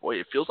 but boy,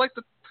 it feels like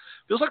the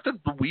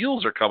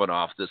wheels are coming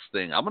off this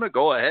thing. I'm going to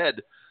go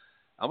ahead.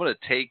 I'm going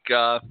to take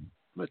the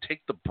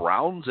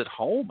Browns at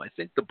home. I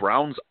think the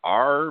Browns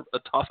are a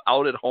tough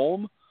out at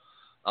home.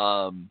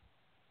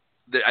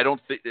 I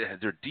don't think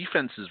their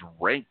defense is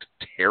ranked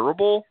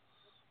terrible,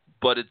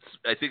 but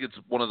I think it's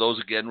one of those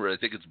again where I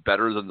think it's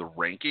better than the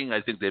ranking. I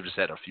think they've just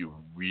had a few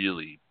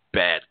really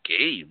bad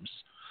games,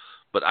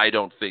 but I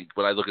don't think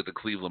when I look at the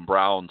Cleveland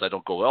Browns, I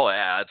don't go,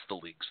 that's the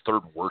league's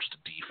third worst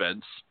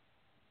defense.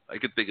 I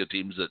could think of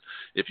teams that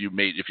if you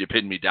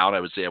pinned me down, I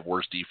would say have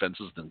worse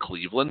defenses than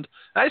Cleveland.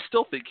 I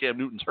still think Cam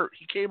Newton's hurt.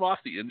 He came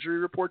off the injury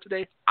report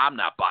today. I'm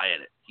not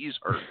buying it. He's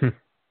hurt.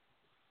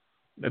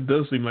 That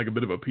does seem like a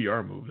bit of a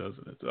PR move,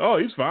 doesn't it? Oh,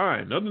 he's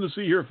fine. Nothing to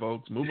see here,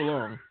 folks. Move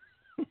along.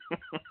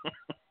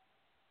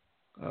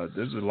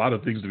 There's a lot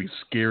of things to be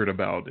scared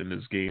about in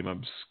this game.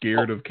 I'm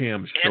scared of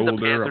Cam's shoulder. And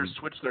the Panthers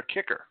switched their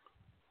kicker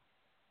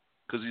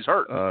because he's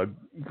hurt.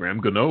 Graham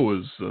Gano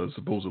is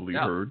supposedly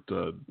hurt.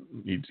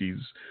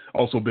 He's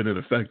also been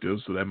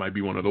ineffective, so that might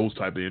be one of those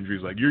type of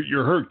injuries. Like,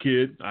 you're hurt,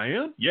 kid. I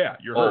am? Yeah,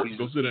 you're hurt.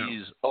 Go sit down.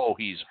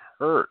 He's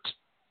hurt.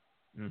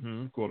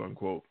 Quote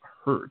unquote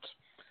hurt.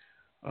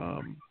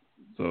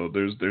 So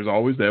there's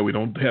always that. We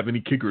don't have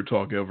any kicker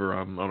talk ever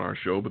on our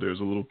show, but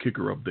there's a little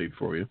kicker update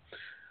for you.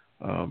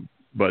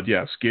 But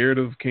yeah, scared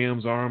of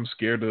Cam's arm,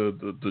 scared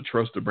to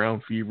trust the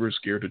Brown Fever,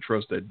 scared to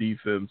trust that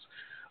defense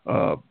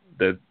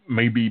that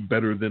may be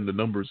better than the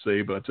numbers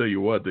say. But I tell you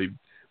what, they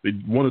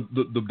wanted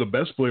the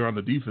best player on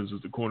the defense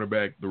is the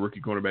rookie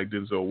cornerback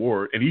Denzel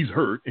Ward, and he's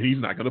hurt and he's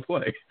not going to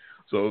play.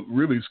 So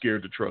really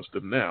scared to trust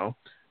him now.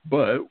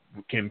 But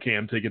can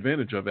Cam take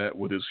advantage of that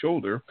with his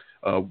shoulder?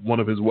 One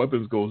of his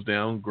weapons goes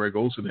down. Greg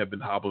Olsen had been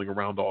hobbling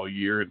around all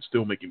year and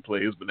still making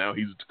plays, but now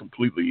he's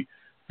completely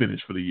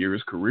finished for the year.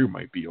 His career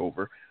might be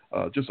over.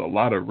 Just a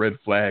lot of red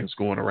flags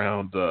going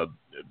around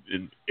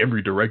in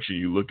every direction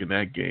you look in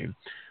that game.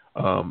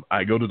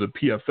 I go to the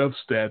PFF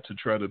stat to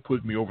try to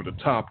put me over the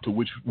top to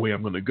which way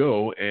I'm going to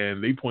go,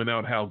 and they point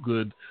out how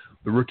good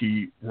the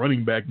rookie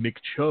running back Nick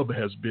Chubb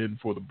has been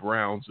for the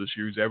Browns this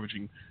year. He's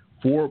averaging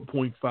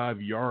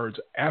 4.5 yards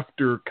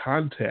after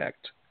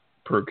contact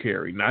per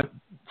carry, not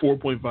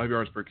 4.5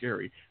 yards per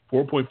carry,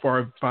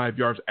 4.5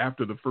 yards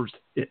after the first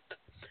hit.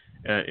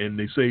 And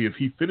they say if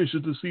he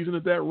finishes the season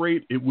at that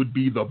rate, it would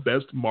be the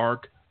best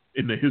mark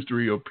in the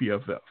history of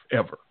PFF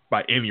ever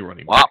by any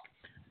running back. Wow.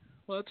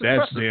 Well,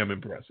 that's damn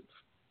impressive.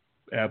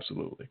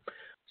 Absolutely.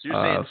 So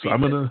you're saying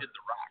I'm gonna hit the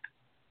rock?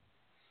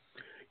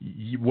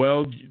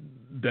 Well,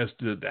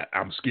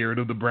 I'm scared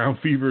of the brown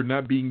fever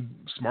not being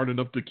smart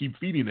enough to keep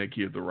feeding that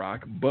kid the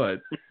rock.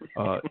 But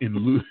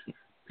in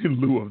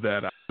lieu of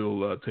that, I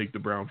will take the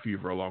brown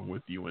fever along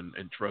with you and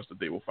trust that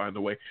they will find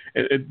a way.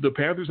 And the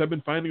Panthers have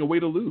been finding a way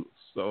to lose,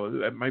 so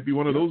that might be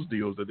one of those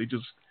deals that they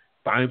just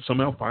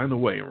somehow find a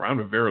way. And Ron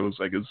Rivera looks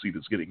like his seat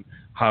is getting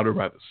hotter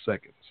by the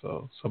second,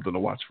 so something to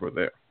watch for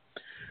there.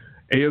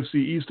 AFC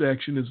East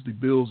action is the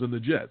Bills and the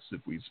Jets.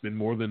 If we spend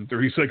more than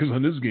 30 seconds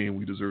on this game,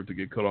 we deserve to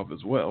get cut off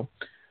as well.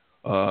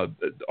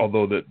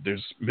 Although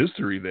there's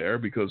mystery there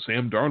because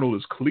Sam Darnold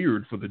is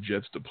cleared for the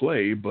Jets to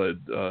play, but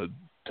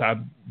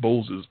Todd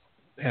Bowles is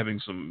having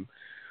some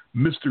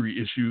mystery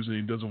issues and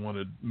he doesn't want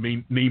to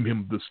name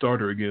him the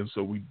starter again.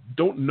 So we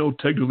don't know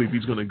technically if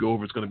he's going to go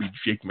or it's going to be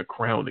Jake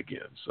McCrown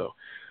again. So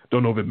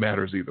don't know if it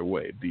matters either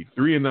way. The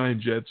 3-9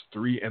 Jets,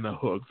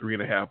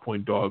 3.5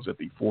 point dogs at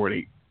the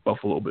 4-8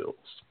 Buffalo Bills.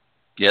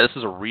 Yeah, this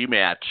is a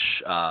rematch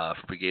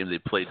from a game they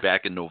played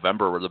back in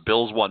November where the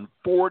Bills won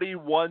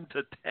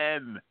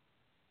 41-10.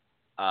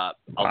 I'll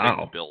take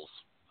the Bills.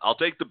 I'll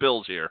take the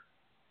Bills here.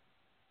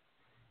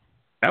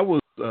 That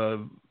was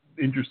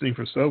interesting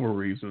for several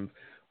reasons.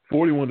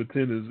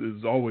 41-10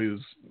 is always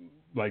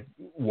like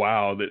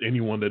wow that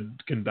anyone that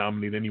can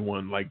dominate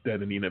anyone like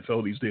that in the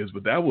NFL these days.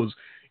 But that was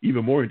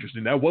even more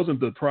interesting. That wasn't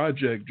the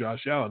project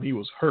Josh Allen. He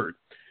was hurt,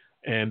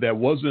 and that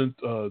wasn't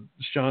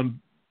Sean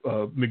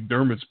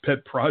McDermott's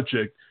pet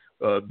project,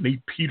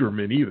 Nate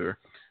Peterman either,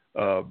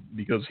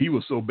 because he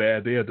was so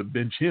bad they had to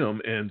bench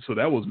him, and so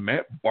that was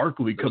Matt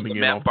Barkley coming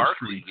in off the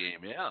street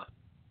game, yeah,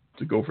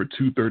 to go for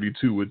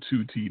 232 with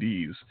 2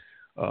 TDs,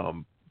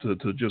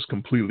 to just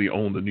completely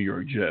own the New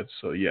York Jets.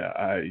 So yeah,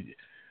 I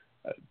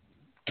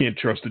can't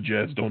trust the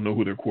Jets. Don't know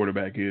who their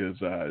quarterback is.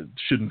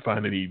 Shouldn't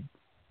find any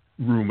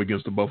room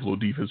against the Buffalo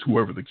defense,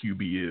 whoever the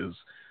QB is.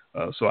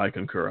 So I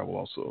concur. I will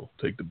also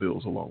take the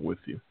Bills along with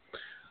you.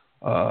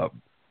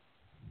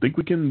 Think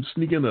we can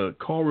sneak in a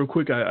call real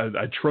quick?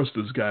 I trust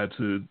this guy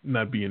to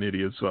not be an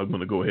idiot, so I'm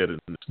going to go ahead and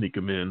sneak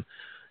him in.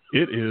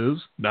 It is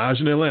Naj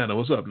in Atlanta.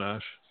 What's up,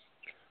 Naj?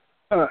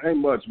 Ain't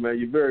much, man.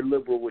 You're very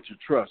liberal with your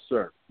trust,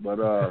 sir.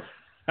 But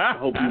I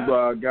hope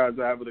you guys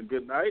are having a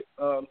good night.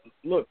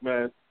 Look,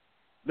 man,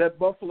 that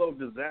Buffalo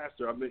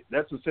disaster, I mean,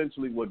 that's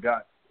essentially what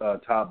got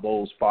Todd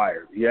Bowles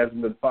fired. He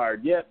hasn't been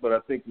fired yet, but I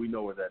think we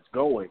know where that's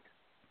going.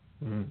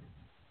 Mm-hmm.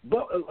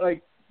 But,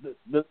 like,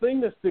 the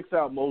thing that sticks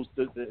out most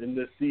in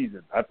this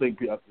season, I think,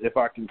 if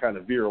I can kind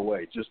of veer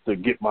away just to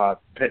get my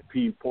pet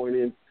peeve point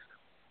in,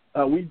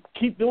 we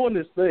keep doing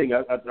this thing.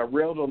 I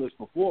railed on this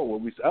before where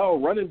we say, oh,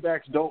 running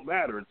backs don't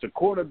matter. It's a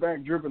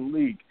quarterback-driven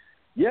league.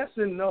 Yes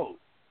and no,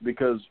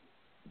 because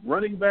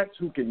running backs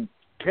who can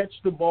catch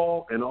the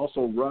ball and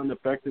also run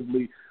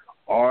effectively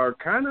are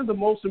kind of the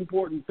most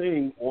important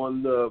thing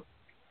on the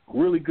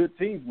really good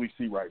teams we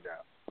see right now.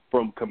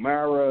 From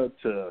Kamara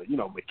to,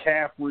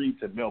 McCaffrey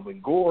to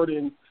Melvin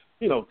Gordon,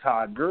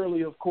 Todd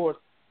Gurley, of course.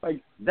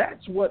 Like,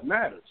 that's what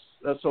matters.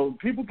 So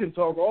people can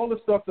talk all the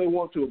stuff they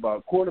want to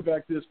about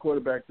quarterback this,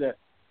 quarterback that.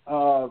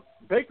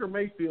 Baker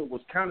Mayfield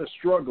was kind of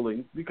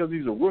struggling because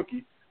he's a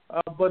rookie.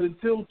 But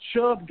until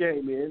Chubb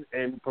came in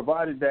and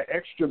provided that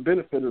extra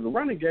benefit of the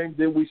running game,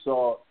 then we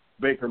saw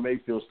Baker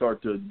Mayfield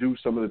start to do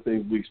some of the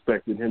things we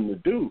expected him to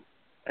do.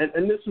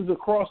 And this is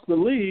across the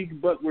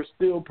league, but we're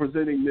still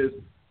presenting this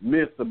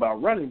myth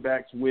about running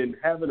backs when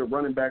having a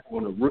running back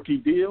on a rookie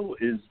deal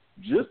is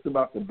just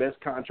about the best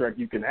contract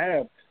you can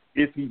have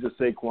if he's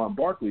a Saquon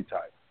Barkley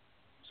type.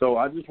 So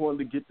I just wanted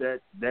to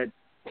get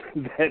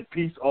that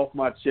piece off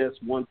my chest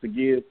once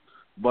again.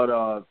 But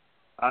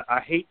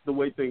I hate the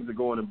way things are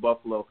going in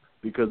Buffalo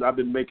because I've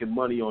been making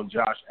money on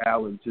Josh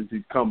Allen since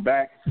he's come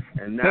back,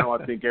 and now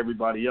I think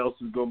everybody else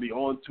is going to be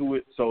on to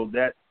it. So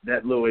that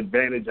little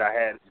advantage I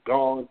had is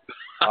gone.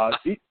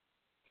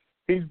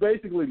 He's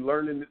basically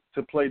learning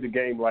to play the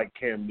game like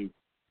Cam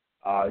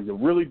Newton. He's a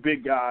really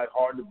big guy,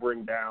 hard to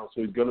bring down,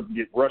 so he's going to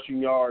get rushing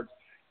yards.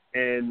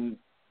 And,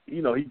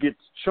 he gets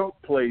chunk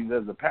plays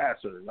as a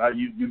passer.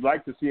 You'd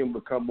like to see him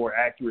become more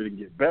accurate and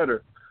get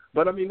better.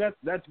 But, I mean,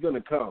 that's going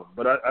to come.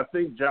 But I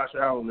think Josh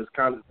Allen is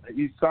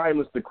he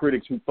silenced the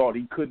critics who thought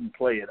he couldn't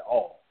play at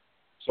all.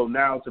 So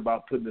now it's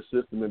about putting the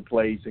system in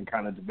place and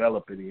kind of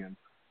developing him.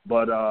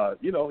 But,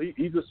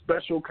 he's a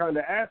special kind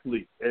of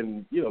athlete.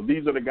 And,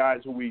 these are the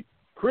guys who we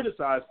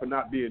criticize for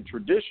not being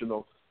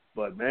traditional.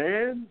 But,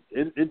 man,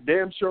 it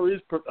damn sure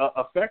is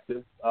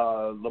effective.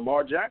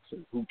 Lamar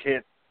Jackson, who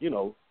can't,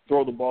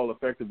 throw the ball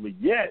effectively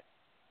yet,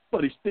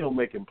 but he's still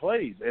making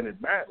plays, and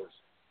it matters.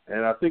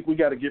 And I think we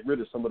got to get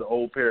rid of some of the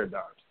old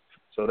paradigms.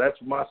 So that's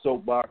my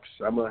soapbox.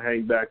 I'm going to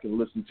hang back and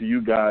listen to you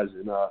guys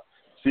and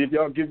see if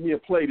y'all give me a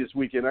play this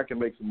weekend. I can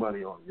make some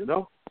money on it,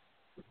 All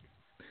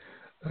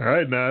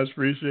right, Nas,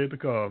 appreciate the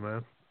call,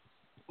 man.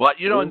 Well,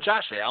 and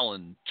Josh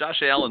Allen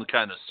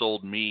kind of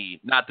sold me,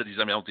 not that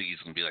I don't think he's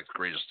going to be like the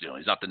greatest,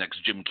 he's not the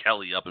next Jim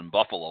Kelly up in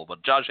Buffalo,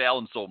 but Josh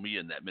Allen sold me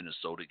in that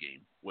Minnesota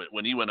game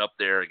when he went up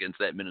there against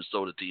that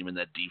Minnesota team and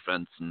that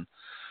defense. And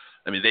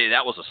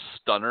that was a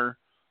stunner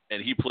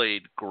and he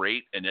played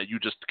great. And you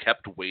just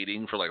kept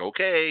waiting for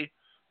okay,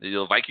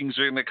 The Vikings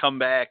are going to come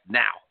back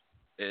now.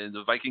 And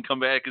the Viking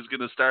comeback is going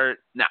to start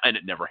now. And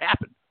it never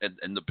happened.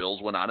 And the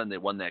Bills went on and they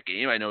won that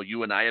game. I know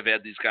you and I have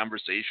had these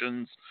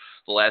conversations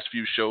the last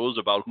few shows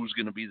about who's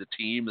going to be the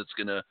team that's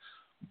going to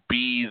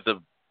be the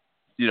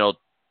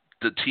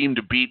team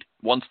to beat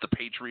once the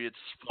Patriots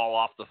fall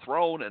off the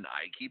throne. And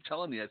I keep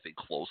telling you, I think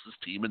closest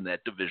team in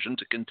that division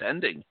to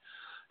contending.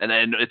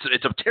 And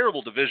it's a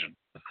terrible division.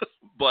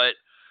 But,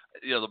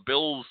 the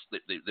Bills,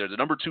 they're the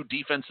number 2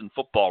 defense in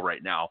football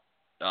right now,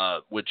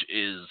 which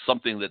is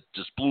something that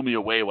just blew me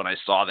away when I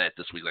saw that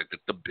this week. Like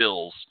the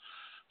Bills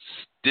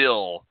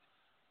still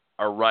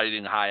are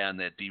riding high on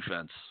that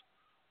defense.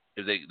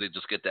 If they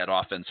just get that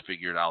offense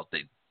figured out,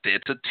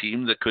 it's a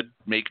team that could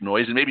make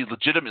noise and maybe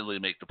legitimately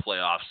make the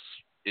playoffs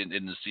in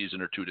the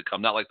season or two to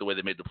come. Not like the way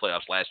they made the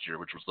playoffs last year,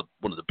 which was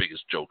one of the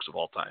biggest jokes of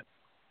all time.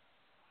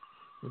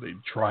 Well, they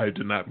tried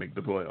to not make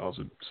the playoffs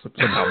and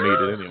somehow made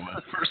it anyway.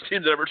 First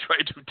team that ever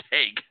tried to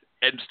tank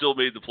and still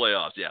made the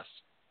playoffs, yes.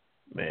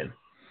 Man.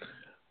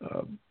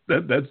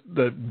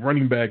 That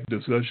running back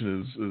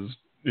discussion is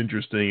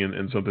interesting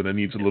and something that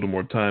needs a little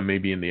more time,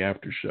 maybe in the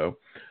after show.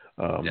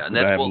 But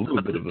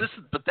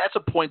that's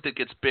a point that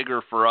gets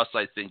bigger for us,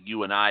 I think,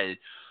 you and I,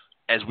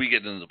 as we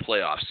get into the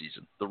playoff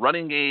season. The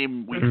running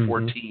game, week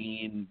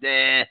 14,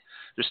 there's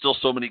still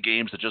so many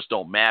games that just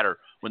don't matter.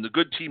 When the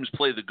good teams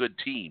play the good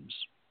teams,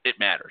 it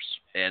matters,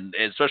 and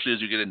especially as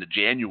you get into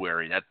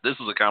January. This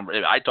is a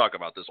conversation. I talk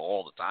about this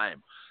all the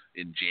time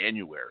in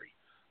January.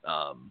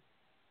 When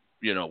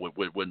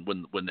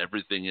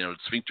everything,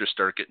 sphincters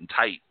start getting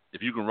tight,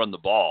 if you can run the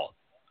ball,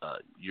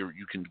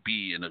 you can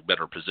be in a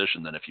better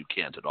position than if you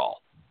can't at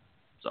all.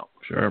 So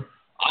sure.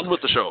 On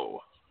with the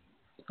show.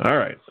 All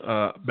right.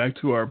 Back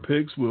to our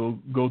picks. We'll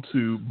go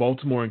to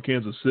Baltimore and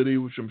Kansas City,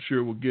 which I'm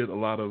sure will get a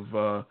lot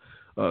of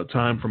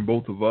time from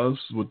both of us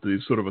with the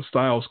sort of a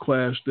styles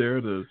clash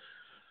there.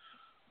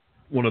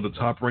 One of the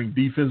top-ranked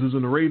defenses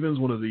in the Ravens,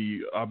 one of the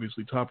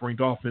obviously top-ranked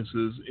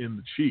offenses in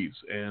the Chiefs,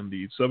 and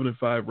the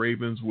 7-5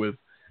 Ravens with,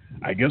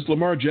 I guess,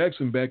 Lamar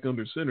Jackson back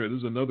under center. This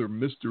is another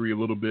mystery a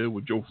little bit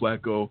with Joe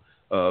Flacco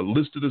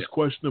listed as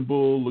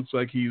questionable. Looks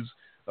like he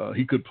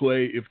could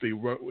play if they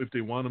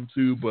want him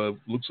to, but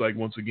looks like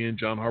once again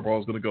John Harbaugh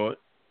is going to go,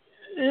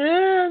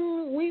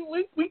 and we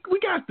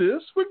got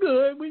this. We're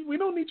good. We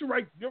don't need to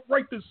write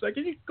this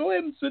second. You go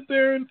ahead and sit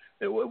there, and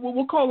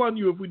we'll call on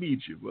you if we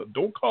need you. But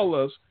don't call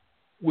us.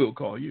 We'll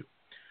call you.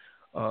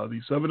 The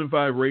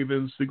 7-5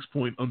 Ravens,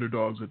 6-point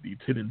underdogs at the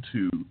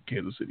 10-2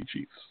 Kansas City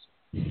Chiefs.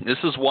 This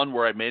is one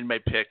where I made my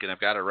pick, and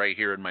I've got it right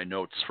here in my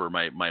notes for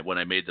my when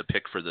I made the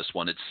pick for this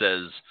one. It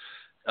says,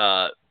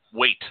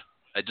 wait.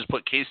 I just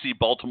put KC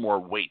Baltimore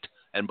wait.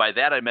 And by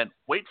that I meant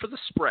wait for the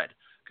spread,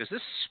 because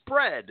this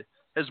spread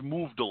has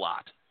moved a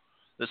lot.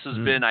 This has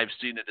been, I've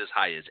seen it as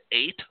high as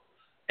 8,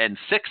 and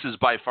 6 is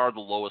by far the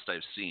lowest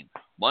I've seen.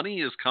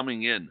 Money is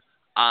coming in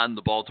on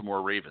the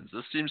Baltimore Ravens.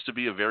 This seems to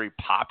be a very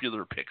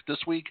popular pick this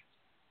week.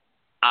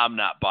 I'm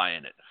not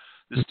buying it.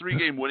 This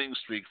 3-game winning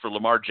streak for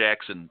Lamar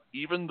Jackson,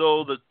 even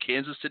though the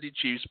Kansas City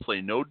Chiefs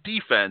play no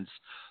defense,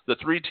 the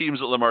 3 teams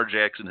that Lamar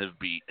Jackson has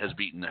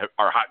beaten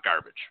are hot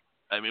garbage.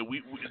 I mean,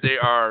 they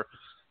are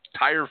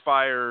tire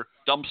fire,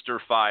 dumpster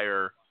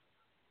fire,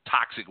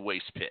 toxic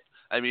waste pit.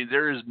 I mean,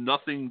 there is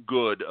nothing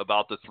good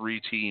about the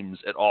 3 teams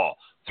at all.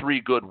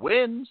 3 good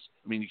wins.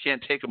 I mean, you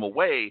can't take them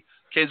away.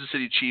 Kansas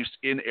City Chiefs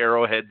in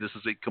Arrowhead, this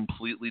is a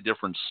completely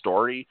different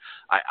story.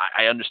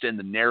 I understand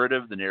the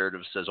narrative. The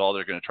narrative says,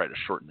 they're going to try to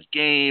shorten the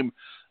game.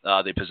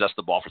 They possess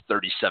the ball for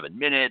 37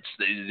 minutes.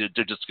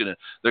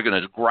 They're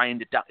going to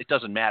grind it down. It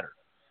doesn't matter,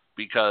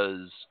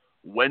 because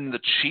when the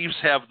Chiefs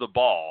have the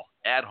ball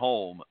at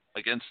home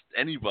against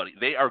anybody,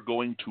 they are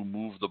going to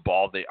move the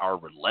ball. They are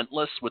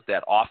relentless with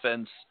that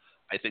offense.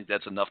 I think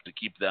that's enough to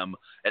keep them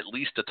at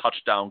least a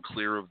touchdown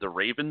clear of the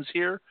Ravens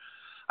here.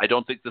 I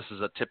don't think this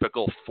is a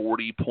typical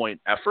 40-point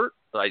effort.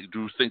 I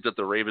do think that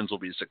the Ravens will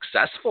be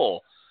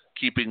successful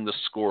keeping the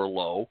score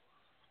low,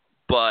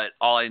 but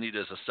all I need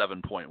is a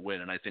 7-point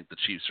win, and I think the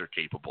Chiefs are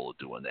capable of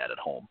doing that at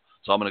home.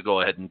 So I'm going to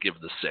go ahead and give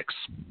the 6.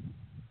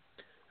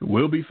 It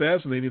will be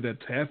fascinating,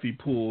 that taffy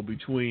pull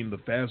between the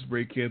fast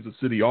break Kansas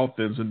City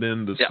offense and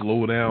then the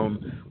slow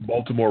down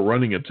Baltimore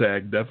running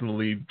attack,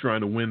 definitely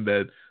trying to win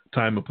that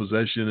time of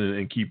possession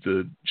and keep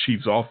the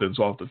Chiefs offense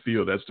off the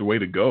field. That's the way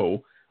to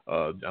go.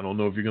 I don't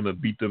know if you're going to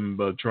beat them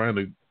trying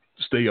to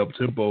stay up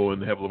tempo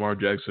and have Lamar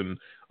Jackson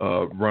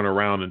run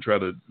around and try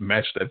to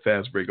match that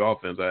fast break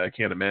offense. I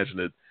can't imagine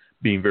it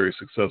being very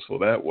successful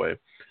that way.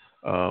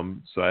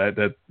 So I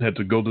had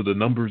to go to the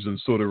numbers and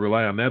sort of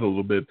rely on that a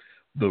little bit.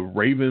 The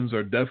Ravens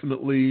are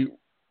definitely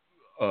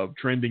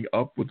trending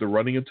up with the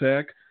running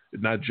attack,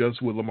 not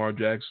just with Lamar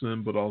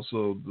Jackson, but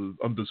also the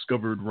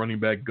undiscovered running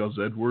back Gus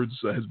Edwards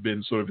has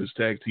been sort of his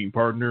tag team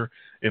partner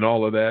in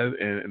all of that,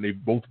 and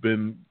they've both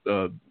been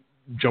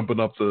jumping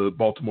up the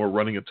Baltimore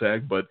running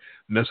attack, but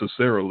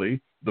necessarily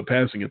the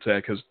passing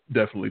attack has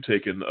definitely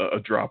taken a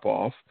drop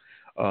off.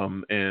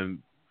 And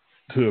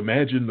to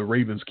imagine the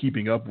Ravens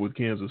keeping up with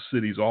Kansas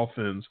City's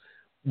offense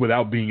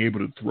without being able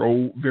to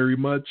throw very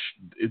much,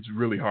 it's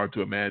really hard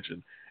to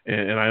imagine.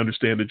 And I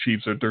understand the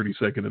Chiefs are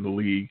 32nd in the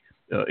league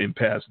in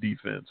pass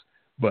defense,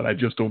 but I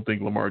just don't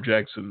think Lamar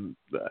Jackson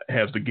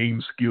has the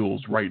game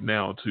skills right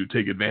now to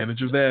take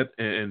advantage of that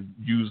and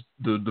use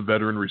the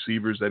veteran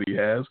receivers that he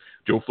has.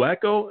 Joe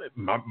Flacco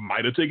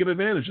might have taken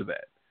advantage of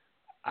that.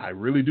 I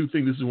really do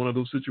think this is one of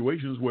those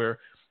situations where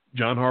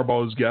John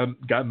Harbaugh has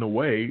gotten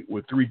away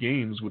with 3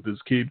 games with this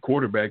kid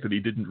quarterback that he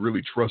didn't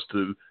really trust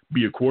to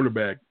be a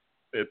quarterback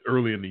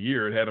early in the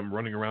year. It had him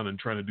running around and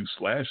trying to do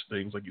slash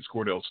things like he's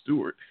Cordell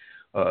Stewart.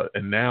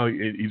 And now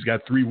he's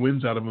got 3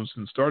 wins out of him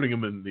since starting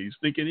him, and he's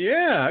thinking,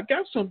 yeah, I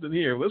got something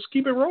here. Let's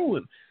keep it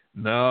rolling.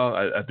 No,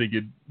 I think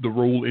the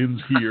roll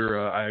ends here.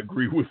 I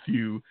agree with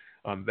you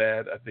on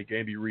that. I think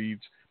Andy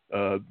Reid's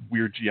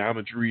weird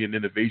geometry and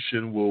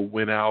innovation will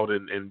win out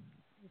and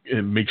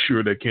make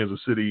sure that Kansas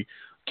City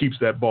keeps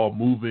that ball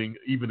moving,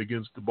 even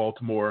against the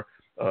Baltimore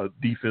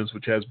defense,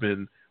 which has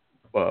been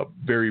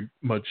very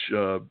much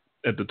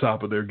at the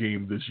top of their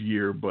game this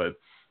year. But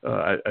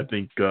I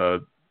think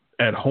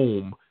at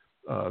home,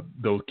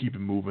 they'll keep it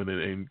moving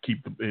and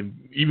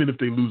even if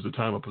they lose the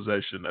time of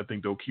possession, I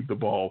think they'll keep the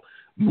ball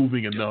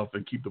moving enough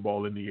and keep the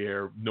ball in the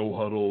air, no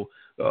huddle.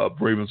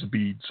 Ravens will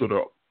be sort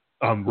of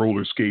on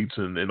roller skates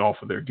and off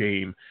of their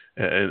game,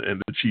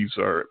 and the Chiefs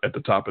are at the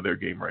top of their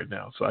game right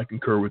now. So I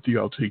concur with you.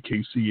 I'll take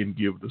KC and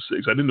give the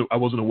 6. I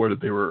wasn't aware that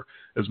they were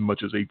as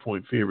much as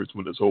 8-point favorites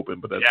when it's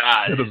open, but that's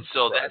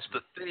the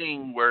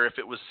thing where if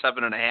it was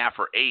 7.5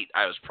 or 8,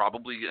 I was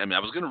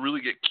going to really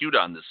get cute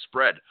on this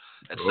spread.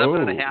 At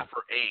 7.5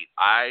 or 8,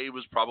 I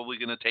was probably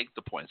going to take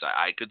the points.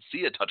 I could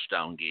see a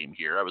touchdown game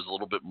here. I was a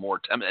little bit more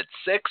tempted. At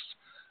 6,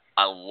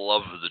 I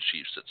love the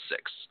Chiefs at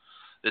 6.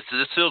 This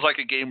feels like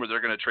a game where they're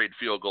going to trade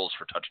field goals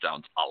for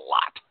touchdowns a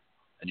lot,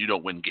 and you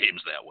don't win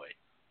games that way.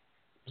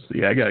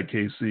 See, I got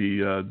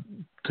KC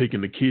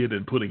taking the kid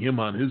and putting him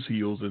on his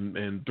heels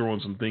and throwing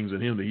some things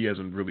at him that he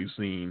hasn't really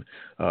seen,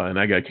 and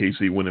I got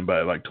KC winning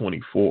by like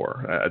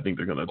 24. I think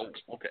they're going to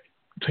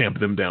tamp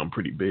them down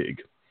pretty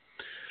big.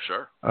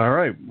 Sure. All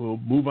right, we'll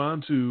move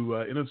on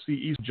to NFC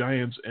East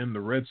Giants and the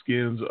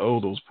Redskins. Oh,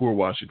 those poor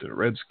Washington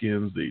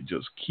Redskins. They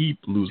just keep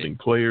losing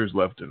players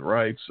left and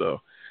right,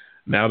 so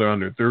now they're on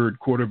their 3rd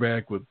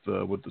quarterback with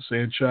the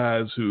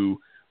Sanchez, who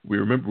we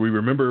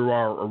remember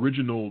our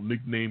original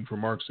nickname for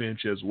Mark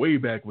Sanchez way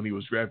back when he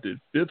was drafted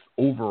 5th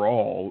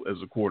overall as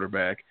a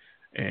quarterback,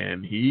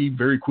 and he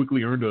very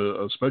quickly earned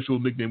a special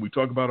nickname. We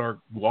talk about our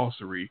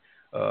glossary,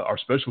 our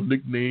special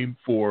nickname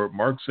for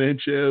Mark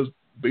Sanchez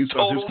based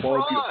on his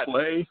quality of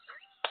play.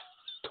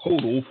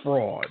 Total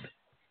fraud.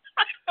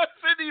 I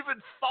haven't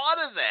even thought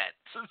of that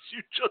since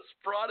you just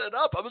brought it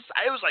up. I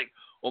was like,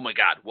 oh my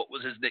God, what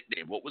was his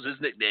nickname? What was his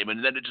nickname?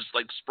 And then it just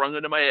like sprung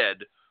into my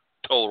head.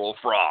 Total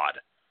fraud.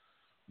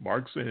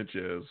 Mark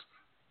Sanchez,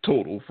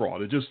 total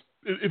fraud.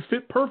 It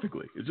fit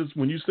perfectly. It's just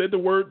when you said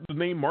the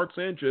name Mark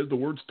Sanchez, the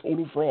words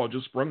total fraud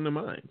just sprung to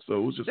mind. So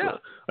it was just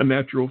a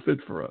natural fit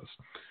for us.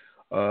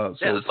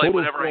 It's like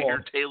whenever I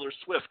hear Taylor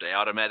Swift, I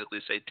automatically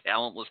say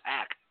talentless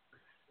hack.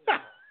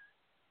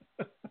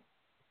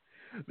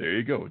 There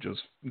you go. Just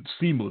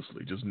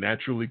seamlessly, just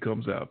naturally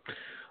comes out.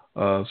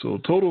 So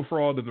total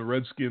fraud in the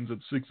Redskins at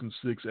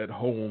 6-6 at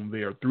home.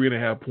 They are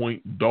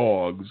 3.5-point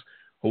dogs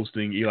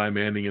hosting Eli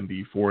Manning and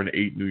the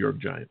 4-8 New York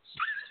Giants.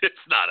 It's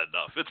not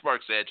enough. It's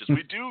Mark Sanchez.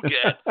 We do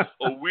get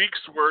a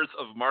week's worth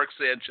of Mark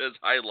Sanchez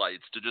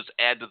highlights to just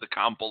add to the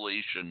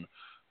compilation,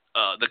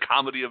 the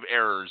comedy of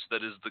errors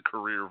that is the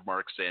career of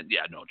Mark Sanchez.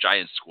 Yeah, no,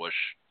 Giants squish.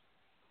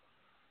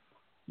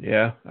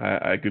 Yeah,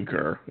 I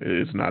concur.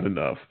 It's not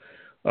enough.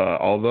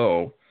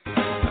 Although,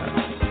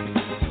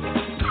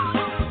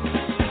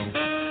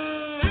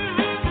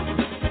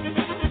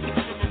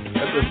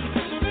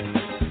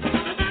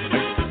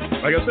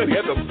 like I said, he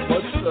had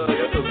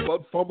the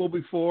butt fumble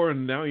before,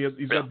 and now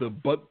he's got the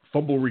butt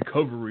fumble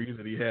recovery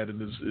that he had in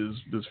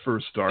his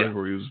first start,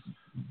 where he was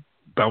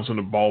bouncing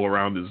the ball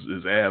around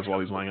his ass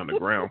while he's lying on the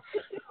ground.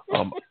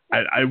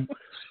 I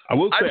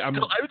will say I'm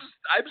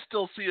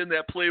still seeing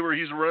that play where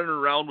he's running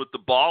around with the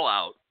ball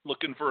out,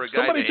 looking for a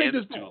guy to hand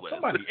it to.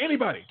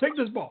 Anybody, take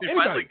this ball. He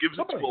finally gives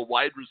it to a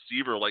wide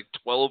receiver like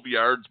 12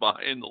 yards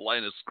behind the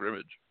line of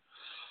scrimmage.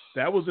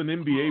 That was an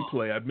NBA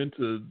play. I meant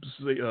to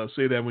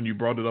say that when you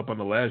brought it up on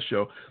the last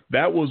show.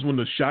 That was when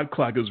the shot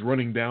clock is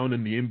running down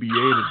in the NBA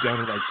and it's down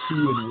to like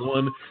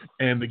 2-1,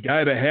 and the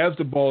guy that has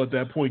the ball at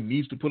that point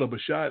needs to put up a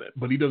shot,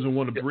 but he doesn't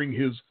want to bring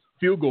his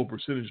field goal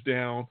percentage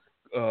down.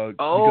 Because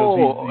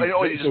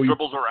he just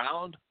dribbles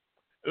around?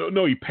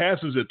 No, he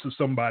passes it to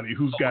somebody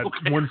who's got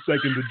 1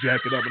 second to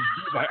jack it up. And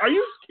he's like, are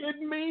you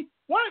kidding me?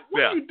 What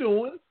are you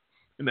doing?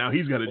 And now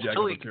he's got to jack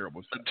up a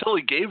terrible shot. Until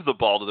he gave the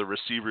ball to the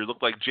receiver, he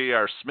looked like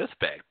J.R. Smith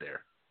back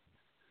there.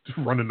 Just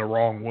running the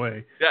wrong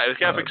way. Yeah, I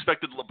kind of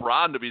expected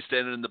LeBron to be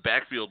standing in the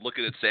backfield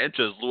looking at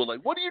Sanchez,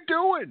 like, what are you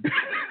doing?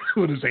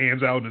 With his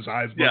hands out and his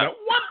eyes blown out.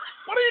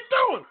 What are you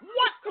doing?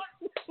 What?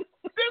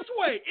 This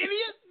way,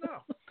 idiot!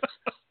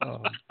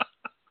 No.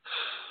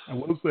 I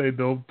will say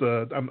don't.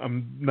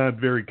 I'm not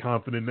very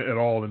confident at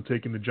all in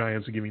taking the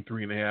Giants and giving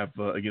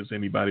 3.5 against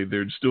anybody.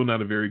 They're still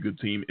not a very good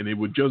team, and it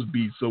would just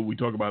be so. We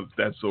talk about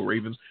that's so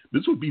Ravens.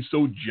 This would be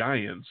so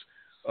Giants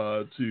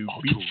to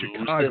beat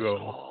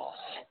Chicago.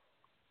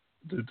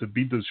 To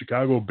beat the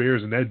Chicago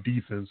Bears and that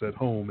defense at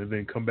home, and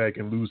then come back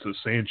and lose to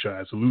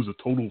Sanchez, to lose a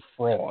total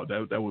fraud.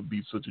 That would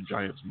be such a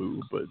Giants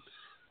move. But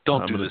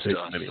don't I'm do going this to take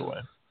to us them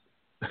anyway.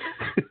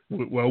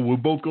 Well, we'll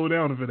both go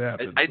down if it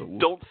happens. I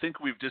don't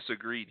think we've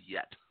disagreed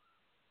yet.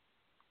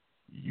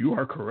 You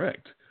are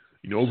correct.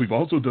 You know what we've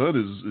also done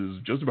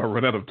is just about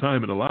run out of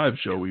time in a live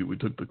show. We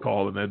took the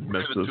call and that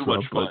messed us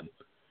up.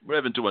 We're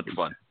having too much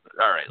fun.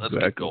 All right, let's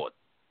get going.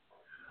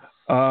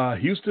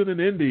 Houston and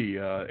Indy,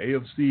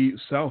 AFC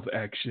South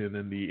action,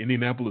 and the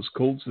Indianapolis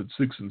Colts at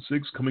 6-6,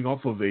 coming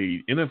off of a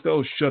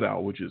NFL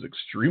shutout, which is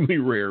extremely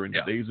rare in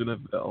today's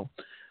NFL.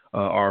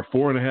 Are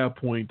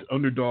 4.5-point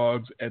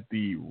underdogs at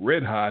the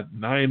red hot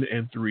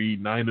 9-3,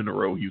 9 in a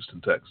row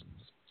Houston Texans.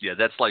 Yeah,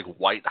 that's like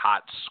white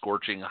hot,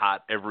 scorching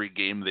hot. Every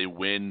game they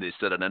win, they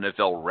set an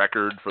NFL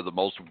record for the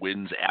most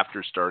wins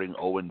after starting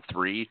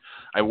 0-3.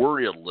 I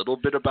worry a little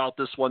bit about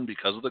this one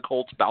because of the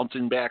Colts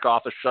bouncing back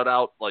off a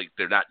shutout. Like,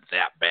 they're not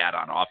that bad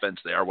on offense.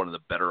 They are one of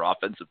the better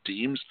offensive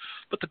teams.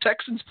 But the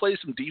Texans play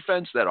some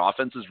defense. That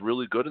offense is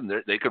really good, and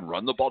they can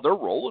run the ball. They're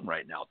rolling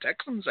right now.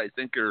 Texans, I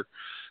think, are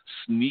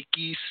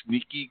sneaky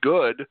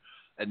good,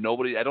 and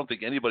I don't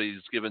think anybody's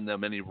given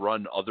them any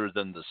run other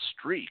than the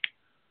streak.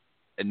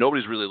 And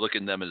nobody's really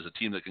looking at them as a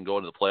team that can go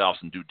into the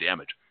playoffs and do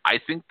damage. I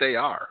think they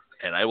are,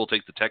 and I will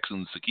take the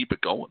Texans to keep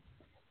it going.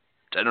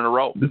 10 in a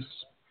row.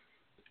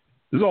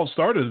 This all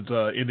started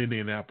in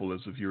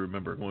Indianapolis, if you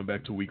remember, going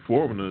back to week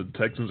 4 when the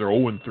Texans are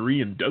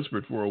 0-3 and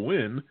desperate for a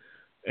win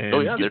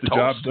and get the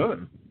job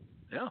done.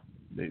 Yeah,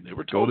 they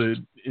were go toast.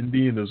 to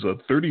Indy, and there's a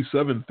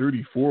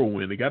 37-34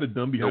 win. They got it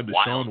done behind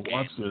Deshaun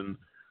Watson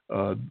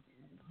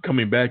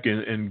coming back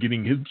and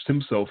getting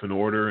himself in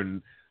order,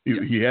 and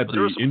he had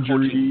the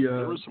injury.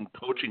 There was some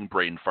coaching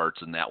brain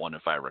farts in that one,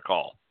 if I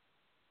recall.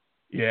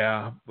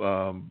 Yeah,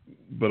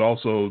 but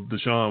also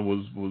Deshaun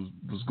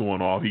was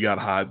going off. He got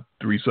hot,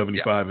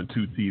 375 and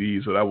 2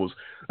 TDs. So that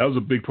was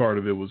a big part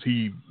of it. Was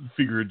he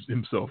figured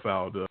himself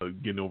out,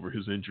 getting over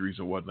his injuries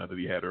and whatnot that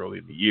he had early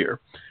in the year.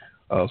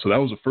 So that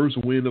was the first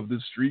win of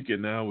this streak,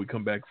 and now we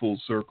come back full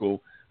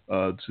circle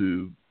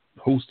to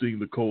hosting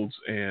the Colts.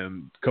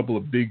 And a couple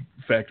of big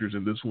factors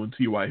in this one.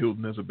 T.Y.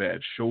 Hilton has a bad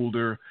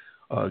shoulder.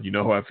 You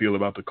know how I feel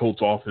about the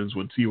Colts offense.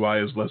 When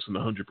T.Y. is less than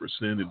 100%,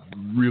 it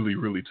really,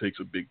 really takes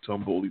a big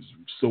tumble. He's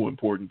so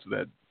important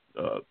to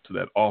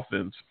that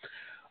offense.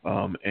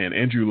 And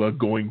Andrew Luck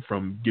going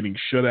from getting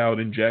shut out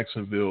in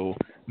Jacksonville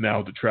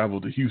now to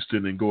travel to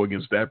Houston and go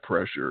against that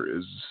pressure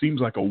seems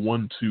like a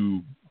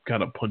 1-2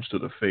 kind of punch to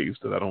the face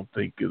that I don't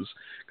think is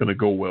going to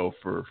go well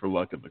for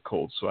Luck and the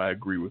Colts. So I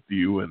agree with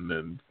you, and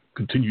then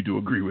continue to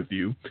agree with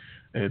you,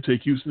 and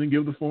take Houston and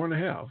give the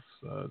 4.5.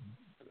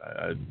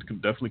 I can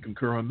definitely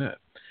concur on that.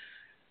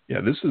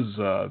 Yeah, this is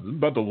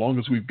about the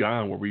longest we've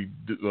gone where we've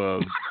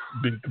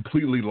been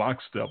completely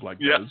lockstep like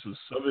that. This is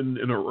 7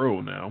 in a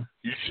row now.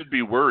 You should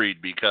be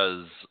worried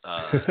because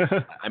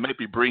I might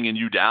be bringing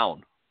you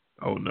down.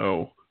 Oh,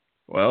 no.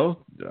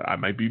 Well, I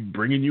might be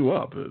bringing you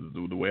up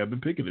the way I've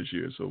been picking this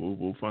year, so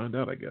we'll find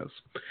out, I guess.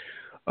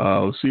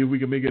 Let's see if we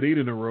can make it 8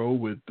 in a row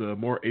with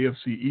more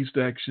AFC East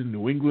action,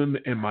 New England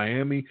and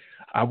Miami.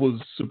 I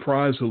was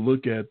surprised to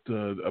look at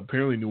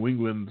apparently New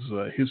England's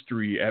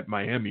history at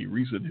Miami.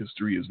 Recent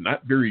history is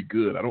not very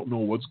good. I don't know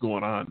what's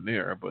going on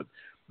there, but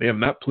they have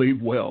not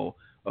played well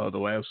the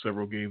last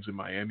several games in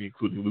Miami,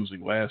 including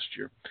losing last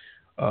year.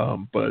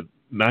 But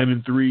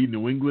 9-3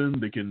 New England,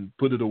 they can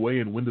put it away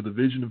and win the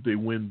division if they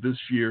win this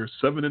year.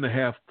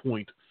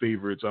 7.5-point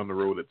favorites on the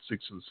road at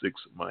 6-6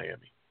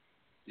 Miami.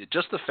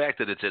 Just the fact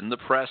that it's in the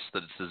press,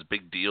 that it's this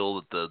big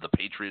deal, that the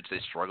Patriots, they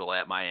struggle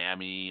at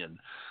Miami, and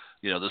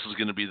this is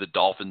going to be the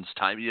Dolphins'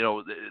 time.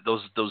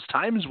 Those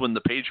times when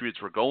the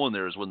Patriots were going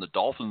there is when the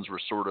Dolphins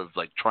were sort of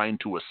like trying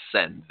to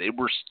ascend. They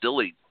were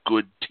still a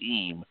good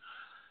team,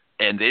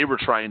 and they were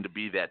trying to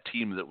be that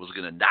team that was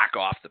going to knock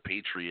off the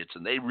Patriots,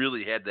 and they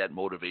really had that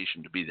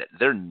motivation to be that.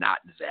 They're not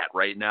that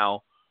right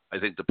now. I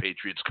think the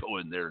Patriots go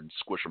in there and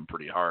squish them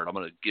pretty hard. I'm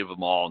going to give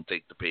them all and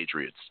take the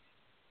Patriots.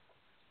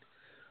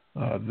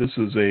 This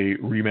is a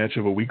rematch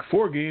of a Week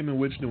 4 game in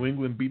which New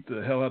England beat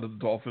the hell out of the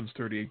Dolphins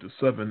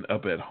 38-7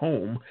 up at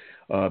home.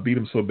 Beat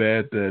them so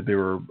bad that they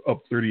were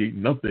up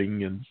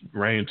 38-0, and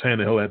Ryan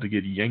Tannehill had to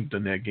get yanked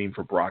in that game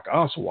for Brock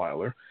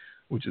Osweiler,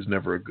 which is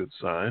never a good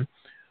sign.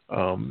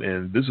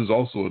 And this is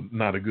also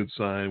not a good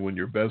sign when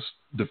your best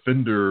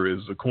defender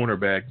is the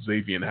cornerback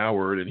Xavier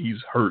Howard, and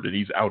he's hurt and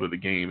he's out of the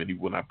game and he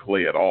will not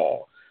play at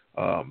all.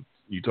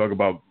 You talk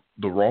about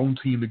the wrong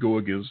team to go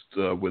against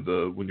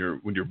when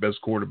your best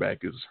quarterback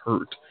is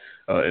hurt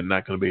and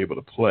not going to be able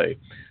to play.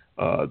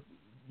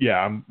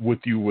 I'm with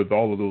you with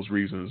all of those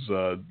reasons.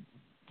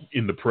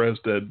 In the press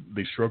that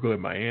they struggle at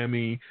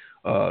Miami,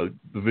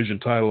 division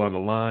title on the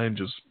line,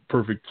 just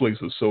perfect place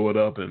to sew it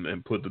up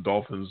and put the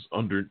Dolphins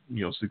under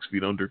 6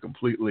 feet under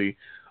completely.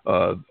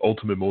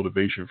 Ultimate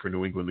motivation for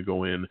New England to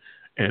go in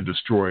and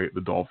destroy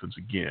the Dolphins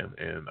again.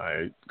 And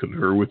I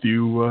concur with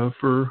you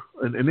for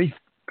an 8th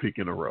pick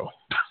in a row.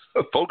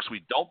 Folks,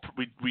 we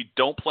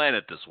don't plan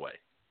it this way.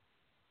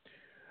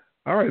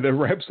 All right, that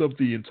wraps up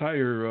the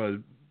entire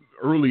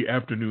early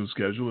afternoon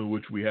schedule, in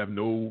which we have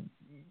no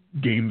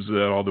games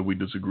at all that we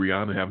disagree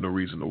on and have no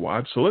reason to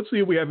watch. So let's see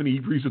if we have any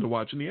reason to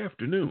watch in the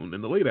afternoon,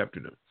 in the late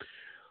afternoon.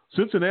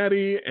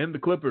 Cincinnati and the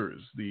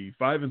Clippers. The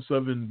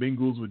 5-7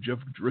 Bengals with Jeff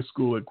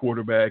Driscoll at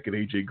quarterback, and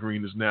AJ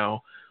Green is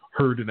now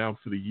hurt and out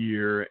for the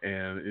year,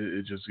 and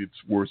it just gets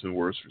worse and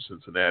worse for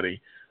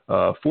Cincinnati.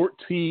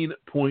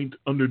 14-point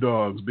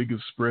underdogs,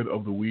 biggest spread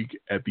of the week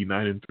at the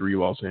 9-3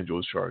 Los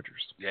Angeles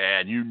Chargers. Yeah,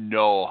 and you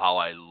know how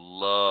I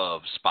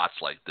love spots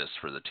like this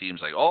for the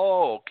teams. Like,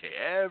 oh, okay,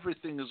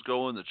 everything is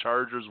going the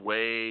Chargers'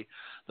 way.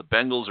 The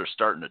Bengals are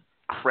starting to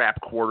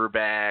crap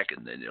quarterback,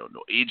 and then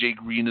AJ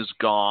Green is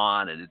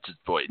gone, and it's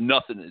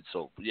nothing.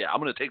 So yeah, I'm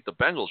going to take the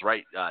Bengals,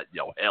 right?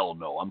 Hell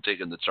no, I'm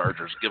taking the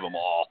Chargers. Give them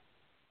all.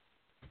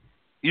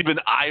 Even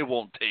I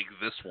won't take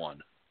this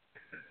one.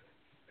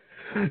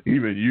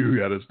 Even you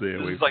got to stay away from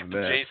that. This is like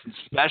the Jason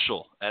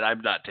special, and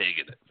I'm not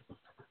taking it.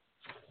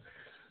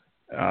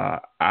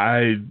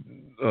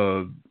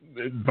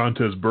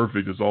 Vontaze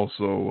Burfict is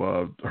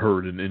also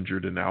hurt and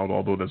injured and out,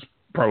 although that's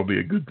probably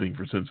a good thing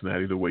for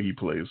Cincinnati, the way he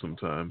plays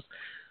sometimes.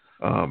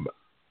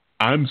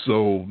 I'm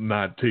so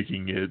not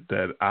taking it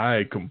that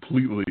I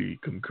completely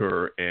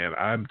concur, and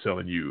I'm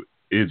telling you,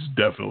 it's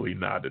definitely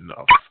not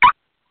enough.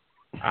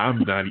 I'm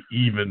not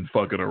even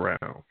fucking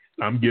around.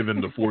 I'm giving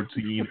the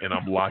 14, and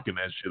I'm locking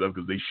that shit up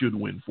because they should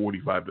win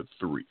 45-3.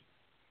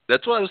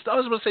 That's what I was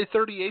going to say,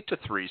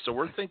 38-3. So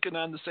we're thinking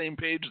on the same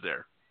page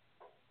there.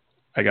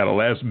 I got a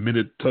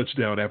last-minute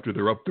touchdown after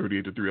they're up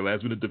 38-3. A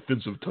last-minute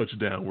defensive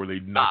touchdown where they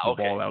knock the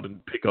ball out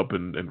and pick up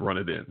and run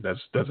it in. That's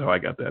how I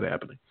got that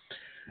happening.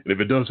 And if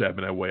it does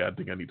happen that way, I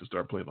think I need to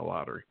start playing the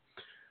lottery.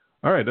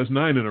 All right, that's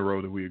 9 in a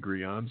row that we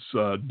agree on.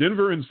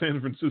 Denver and San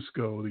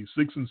Francisco, the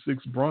 6-6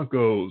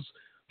 Broncos,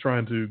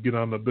 trying to get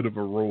on a bit of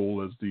a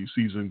roll as the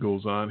season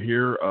goes on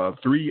here.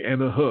 3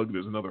 and a hook.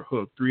 There's another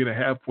hook.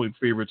 3.5-point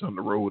favorites on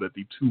the road at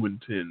the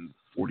 2-10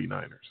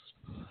 49ers.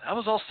 I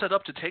was all set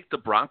up to take the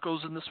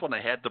Broncos in this one.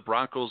 I had the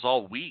Broncos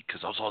all week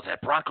because I was all,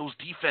 that Broncos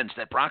defense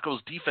is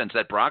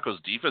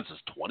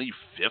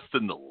 25th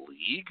in the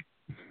league.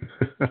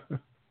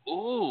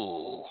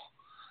 Ooh.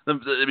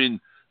 I mean,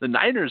 the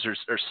Niners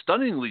are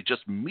stunningly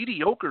just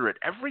mediocre at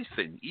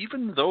everything.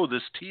 Even though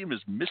this team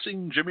is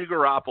missing Jimmy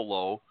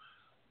Garoppolo,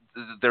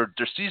 their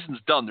season's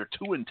done. They're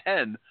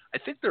 2-10. I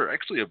think they're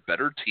actually a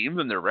better team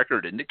than their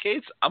record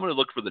indicates. I'm going to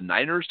look for the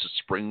Niners to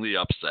spring the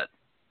upset.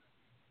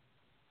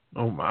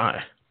 Oh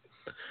my!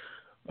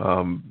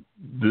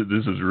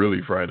 This is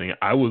really frightening.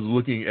 I was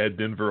looking at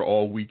Denver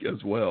all week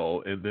as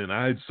well, and then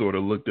I sort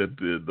of looked at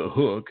the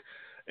hook,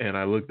 and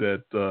I looked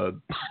at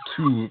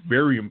 2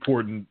 very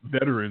important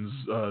veterans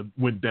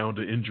went down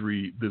to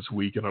injury this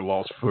week and are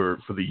lost for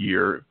the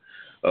year.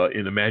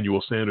 In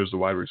Emmanuel Sanders, the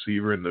wide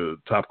receiver, and the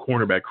top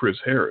cornerback, Chris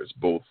Harris,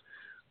 both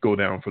go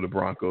down for the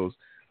Broncos.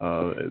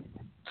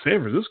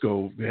 San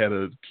Francisco had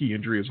a key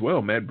injury as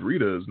well. Matt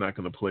Breida is not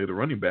going to play the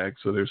running back,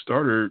 so their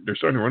starting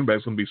running back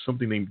is going to be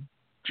something named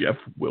Jeff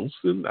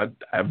Wilson. I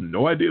have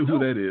no idea who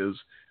that is.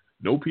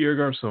 No Pierre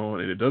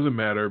Garçon, and it doesn't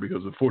matter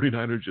because the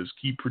 49ers just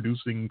keep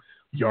producing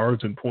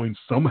yards and points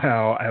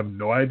somehow. I have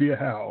no idea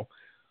how,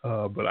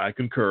 but I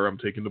concur. I'm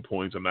taking the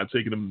points. I'm not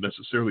taking them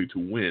necessarily to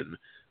win.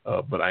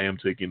 But I am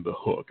taking the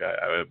hook.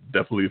 I'm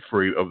definitely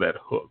afraid of that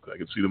hook. I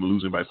can see them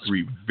losing by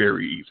 3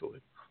 very easily.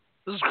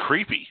 This is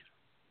creepy.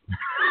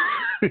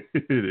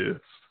 It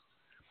is.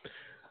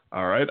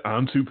 All right,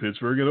 on to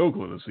Pittsburgh and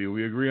Oakland. Let's see if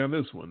we agree on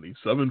this one. The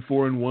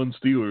 7-4-1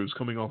 Steelers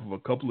coming off of a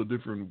couple of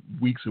different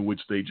weeks in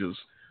which they just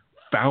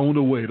found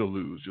a way to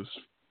lose, just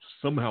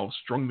somehow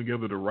strung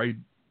together the right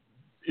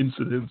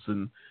incidents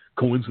and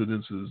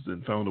coincidences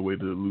and found a way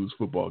to lose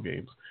football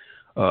games.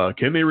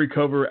 Can they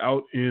recover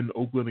out in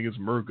Oakland against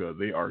Merca?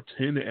 They are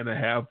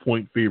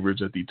 10.5-point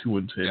favorites at the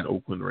 2-10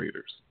 Oakland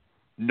Raiders.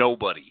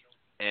 Nobody,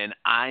 and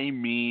I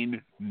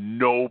mean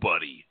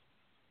nobody,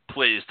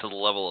 plays to the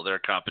level of their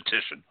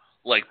competition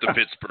like the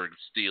Pittsburgh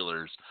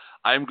Steelers.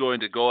 I'm going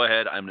to go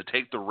ahead. I'm going to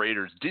take the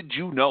Raiders. Did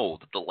you know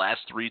that the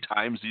last 3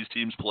 times these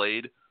teams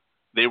played,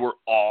 they were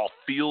all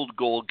field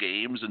goal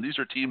games, and these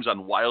are teams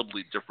on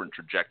wildly different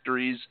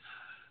trajectories.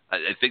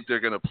 I think they're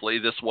going to play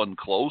this one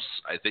close.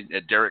 I think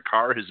that Derek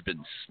Carr has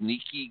been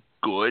sneaky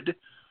good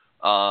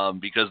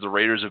because the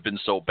Raiders have been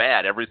so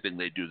bad. Everything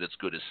they do that's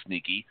good is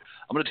sneaky.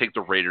 I'm going to take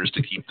the Raiders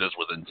to keep this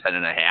within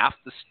 10.5.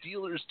 The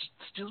Steelers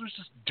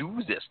just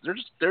do this.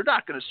 They're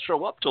not going to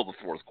show up till the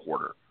fourth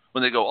quarter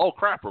when they go, oh,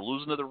 crap, we're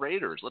losing to the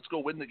Raiders. Let's go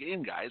win the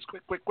game, guys.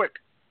 Quick.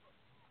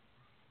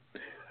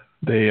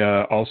 They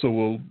also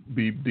will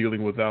be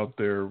dealing without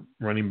their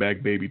running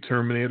back, Baby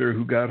Terminator,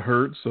 who got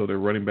hurt. So their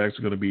running backs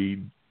are going to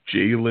be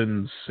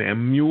Jalen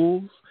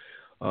Samuels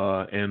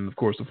and, of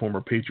course, the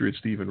former Patriot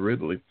Stephen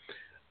Ridley.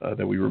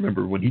 that we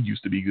remember when he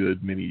used to be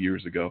good many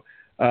years ago.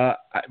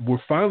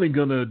 We're finally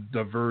going to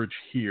diverge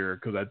here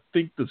because I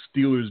think the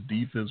Steelers'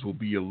 defense will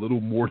be a little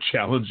more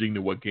challenging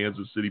than what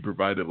Kansas City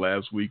provided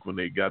last week when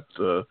they got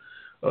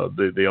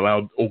they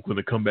allowed Oakland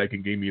to come back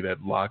and gave me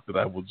that lock that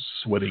I was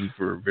sweating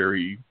for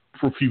very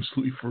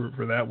profusely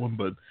for that one.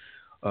 But,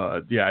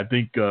 I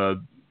think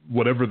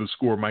whatever the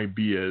score might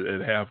be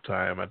at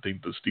halftime, I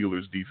think the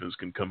Steelers' defense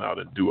can come out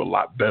and do a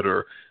lot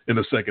better in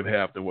the second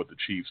half than what the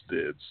Chiefs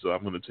did. So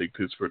I'm going to take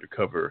Pittsburgh to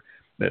cover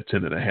that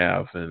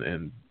 10.5,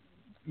 and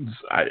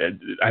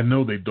I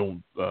know they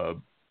don't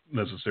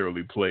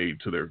necessarily play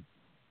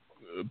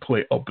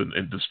up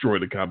and destroy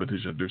the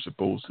competition that they're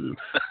supposed to.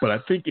 But I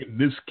think in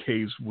this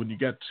case, when you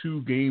got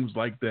two games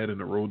like that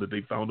in a row that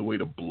they found a way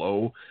to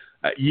blow,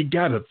 you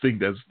got to think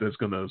that's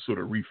going to sort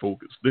of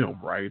refocus them,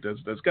 right?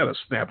 That's got to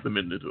snap them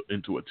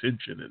into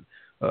attention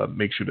and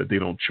make sure that they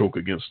don't choke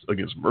against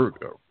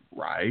Merca,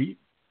 right?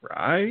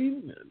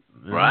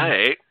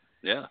 Right.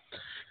 Yeah.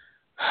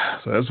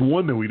 So that's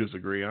one that we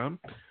disagree on.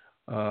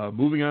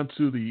 Moving on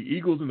to the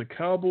Eagles and the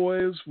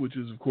Cowboys, which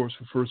is, of course,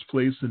 for first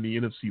place in the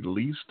NFC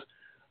East.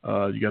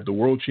 You got the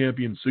world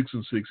champion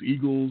 6-6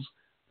 Eagles,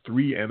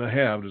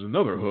 3.5. There's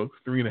another hook,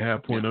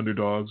 3.5 point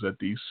underdogs at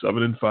the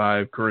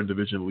 7-5 current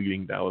division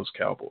leading Dallas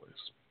Cowboys.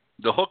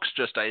 The hook's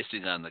just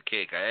icing on the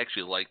cake. I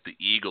actually like the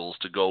Eagles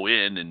to go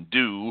in and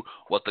do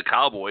what the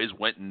Cowboys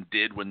went and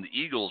did when the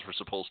Eagles were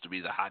supposed to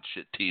be the hot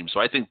shit team. So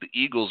I think the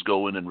Eagles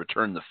go in and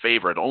return the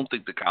favor. I don't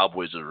think the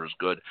Cowboys are as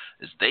good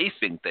as they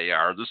think they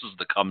are. This is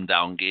the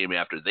come-down game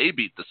after they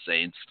beat the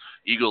Saints.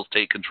 Eagles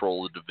take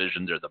control of the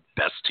division. They're the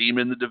best team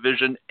in the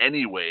division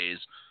anyways,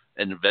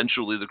 and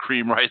eventually the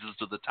cream rises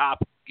to the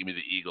top. Give me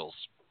the Eagles.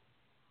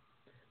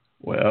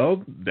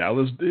 Well,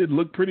 Dallas did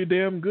look pretty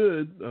damn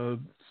good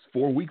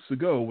 4 weeks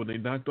ago when they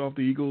knocked off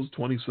the Eagles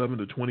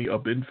 27-20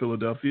 up in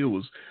Philadelphia. It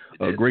was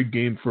a great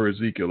game for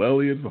Ezekiel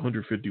Elliott,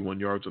 151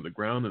 yards on the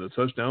ground and a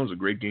touchdown. It was a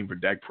great game for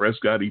Dak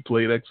Prescott. He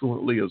played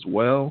excellently as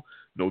well.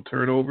 No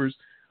turnovers.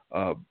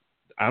 I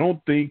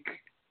don't think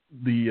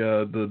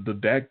the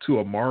Dak to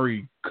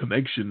Amari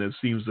connection that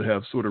seems to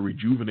have sort of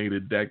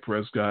rejuvenated Dak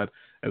Prescott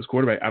as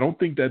quarterback, I don't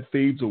think that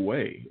fades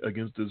away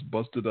against this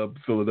busted up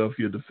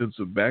Philadelphia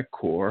defensive back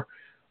core.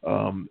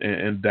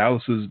 And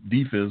Dallas's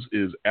defense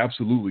is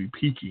absolutely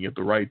peaking at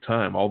the right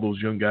time. All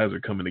those young guys are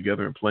coming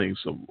together and playing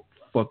some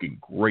fucking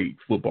great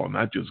football.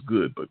 Not just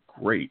good, but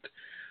great.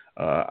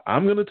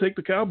 I'm going to take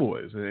the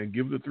Cowboys and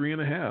give it a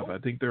 3.5. I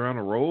think they're on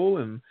a roll,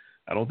 and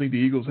I don't think the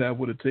Eagles have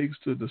what it takes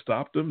to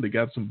stop them. They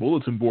got some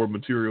bulletin board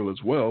material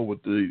as well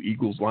with the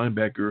Eagles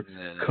linebacker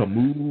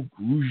Camus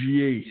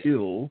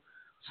Grugier-Hill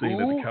saying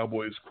that the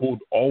Cowboys, quote,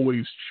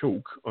 always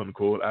choke,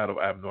 unquote. I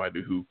have no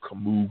idea who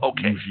Camus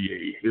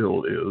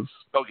Grugier-Hill is.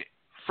 Okay.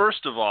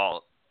 First of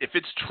all, if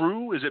it's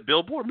true, is it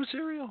billboard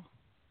material?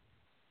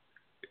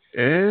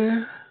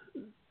 It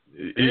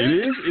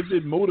is if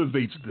it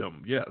motivates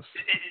them, yes.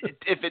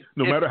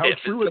 No matter how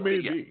true it may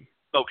be.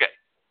 Okay.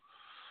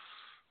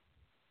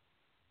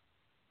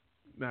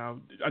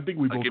 Now, I think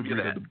we both agree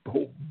that the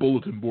whole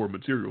bulletin board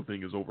material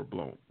thing is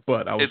overblown,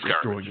 but I was just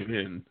throwing it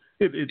in.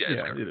 It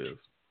is.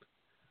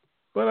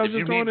 But I was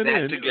just throwing it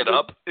in. To get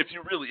up, if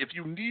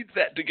you need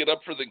that to get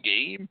up for the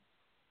game,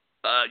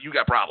 you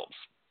got problems.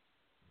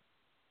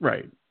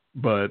 Right.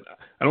 But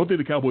I don't think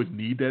the Cowboys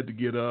need that to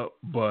get up,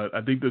 but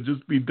I think there'll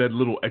just be that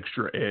little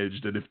extra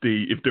edge that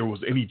if there was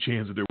any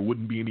chance that there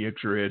wouldn't be any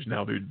extra edge,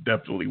 now there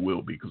definitely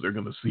will be, because they're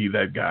going to see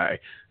that guy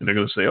and they're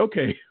going to say,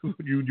 okay,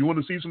 you want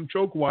to see some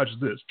choke? Watch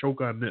this. Choke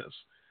on this.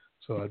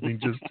 So I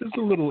think just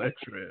a little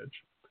extra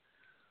edge.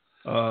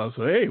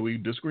 So, hey, we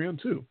disagree on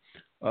two.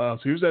 So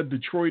here's that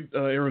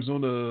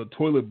Detroit-Arizona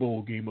toilet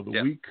bowl game of the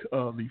week.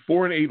 The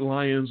 4-8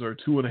 Lions are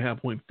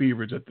 2.5 point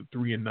favorites at the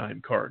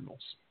 3-9 Cardinals.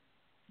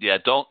 Yeah,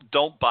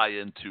 don't buy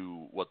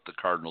into what the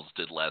Cardinals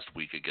did last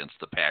week against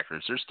the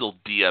Packers. They're still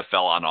DFL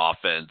on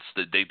offense.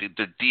 They're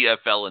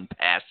DFL in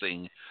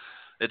passing.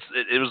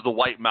 It was the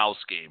white mouse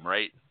game,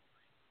 right?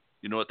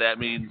 You know what that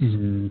means?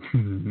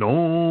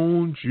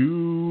 Don't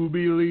you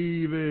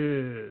believe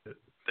it?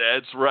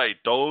 That's right.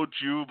 Don't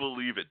you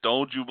believe it?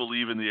 Don't you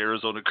believe in the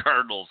Arizona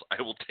Cardinals?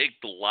 I will take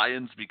the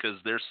Lions because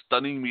their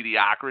stunning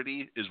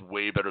mediocrity is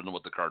way better than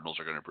what the Cardinals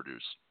are going to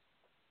produce.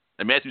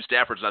 And Matthew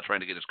Stafford's not trying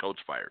to get his coach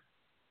fired.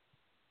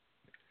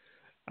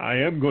 I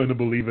am going to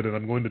believe it, and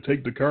I'm going to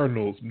take the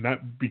Cardinals,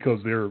 not because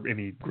they're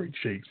any great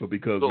shakes, but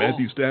because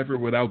Matthew Stafford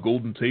without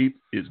Golden Tate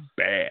is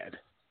bad.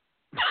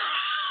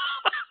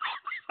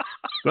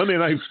 Sunday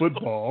Night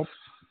Football,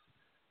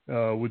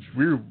 which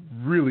we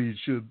really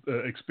should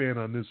expand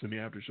on this in the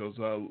after show.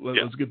 So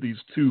let's get these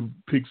two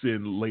picks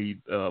in late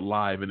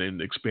live and then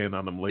expand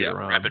on them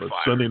later on. But fire.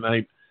 Sunday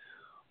night,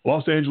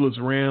 Los Angeles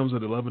Rams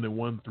at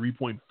 11-1,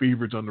 3-point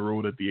favorites on the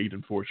road at the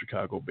 8-4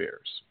 Chicago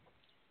Bears.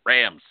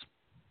 Rams.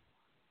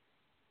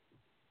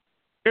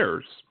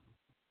 Bears.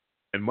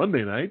 And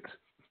Monday night,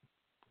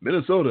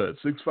 Minnesota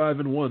at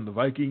 6-5-1. The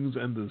Vikings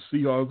and the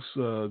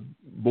Seahawks,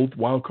 both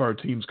wild card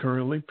teams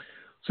currently.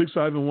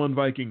 6-5-1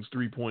 Vikings,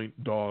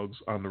 3-point dogs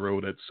on the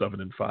road at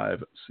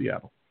 7-5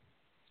 Seattle.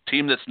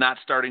 Team that's not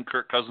starting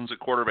Kirk Cousins at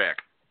quarterback.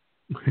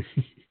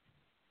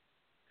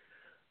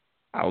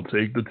 I'll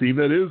take the team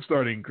that is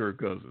starting Kirk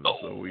Cousins.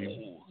 So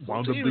we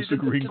wound up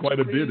disagreeing quite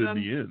a bit in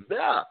the end.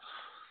 Yeah.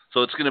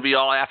 So it's going to be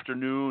all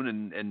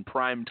afternoon and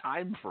prime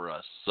time for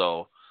us.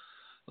 So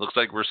it looks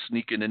like we're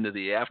sneaking into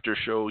the after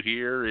show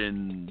here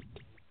in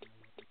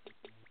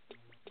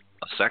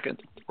a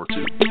second or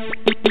two.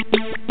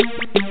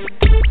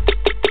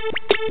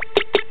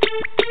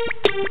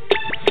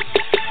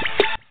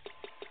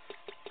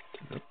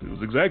 It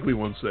was exactly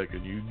 1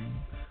 second. You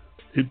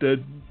hit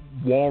that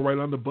wall right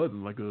on the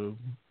button like a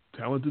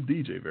talented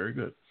DJ. Very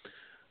good.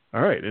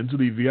 All right, into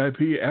the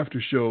VIP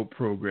after show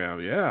program.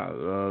 Yeah,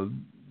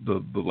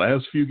 the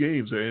last few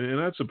games, and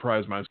I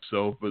surprised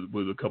myself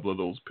with a couple of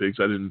those picks.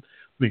 I didn't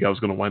think I was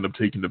going to wind up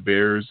taking the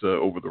Bears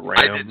over the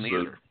Rams. I didn't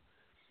either.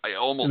 I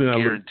almost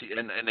guarantee.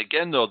 And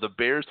again, though, the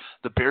Bears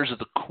are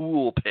the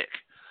cool pick.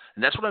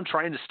 And that's what I'm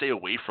trying to stay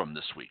away from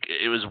this week.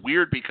 It was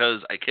weird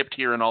because I kept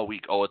hearing all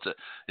week,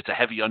 it's a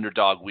heavy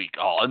underdog week.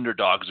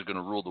 Underdogs are going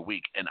to rule the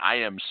week. And I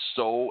am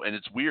and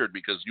it's weird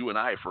because you and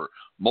I, for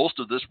most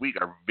of this week,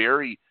 are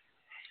very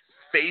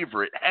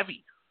favorite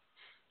heavy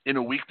in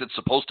a week that's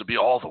supposed to be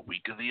the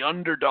week of the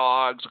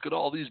underdogs. Look at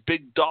all these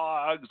big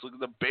dogs. Look at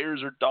the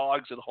Bears are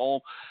dogs at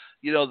home.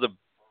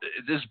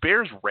 This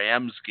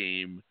Bears-Rams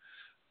game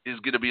is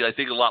going to be, I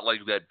think, a lot like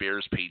that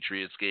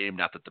Bears-Patriots game.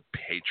 Not that the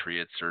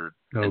Patriots are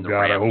and the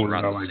Rams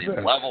are on the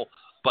same level,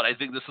 but I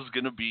think this is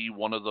going to be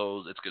one of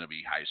those. It's going to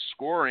be high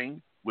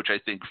scoring, which I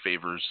think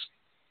favors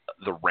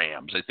the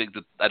Rams.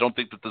 I don't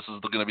think that this is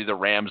going to be the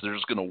Rams. They're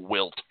just going to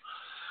wilt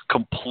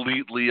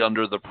completely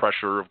under the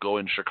pressure of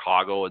going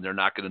Chicago, and they're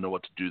not going to know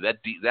what to do.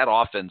 That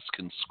offense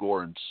can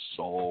score in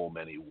so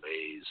many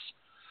ways.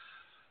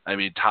 I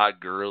mean, Todd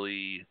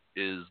Gurley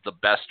is the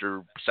best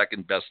or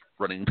second best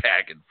running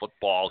back in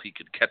football. He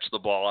could catch the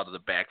ball out of the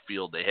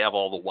backfield. They have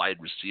all the wide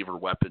receiver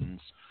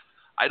weapons.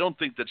 I don't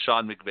think that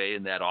Sean McVay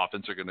and that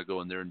offense are going to go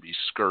in there and be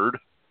scared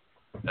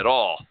at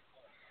all.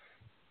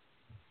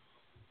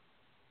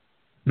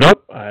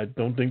 Nope, I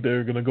don't think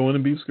they're going to go in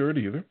and be scared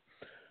either.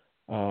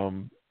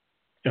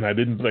 And I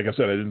didn't, like I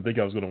said, I didn't think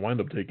I was going to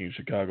wind up taking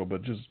Chicago,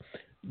 but just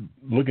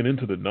looking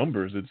into the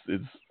numbers,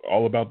 it's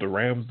all about the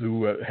Rams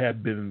who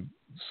had been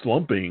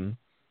slumping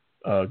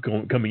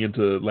coming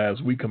into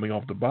last week, coming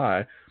off the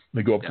bye.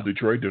 They go up to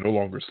Detroit. They're no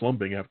longer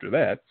slumping after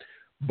that,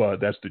 but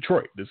that's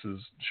Detroit. This is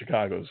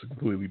Chicago. It's a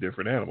completely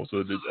different animal.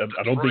 So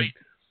I don't think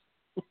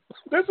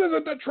this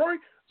isn't Detroit.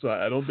 So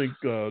I don't think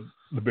the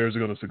Bears are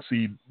going to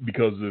succeed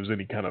because there's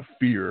any kind of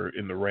fear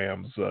in the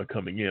Rams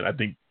coming in. I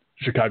think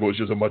Chicago is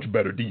just a much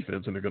better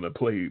defense, and they're going to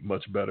play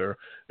much better,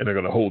 and they're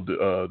going to hold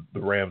the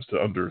Rams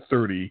to under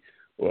 30,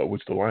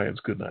 which the Lions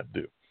could not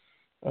do.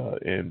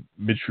 And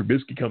Mitch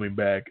Trubisky coming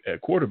back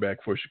at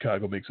quarterback for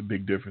Chicago makes a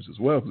big difference as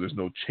well, because there's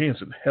no chance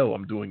in hell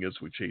I'm doing this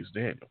with Chase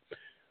Daniel.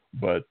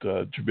 But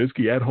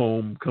Trubisky at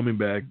home coming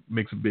back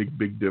makes a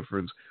big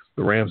difference.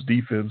 The Rams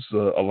defense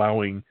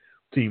allowing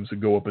teams to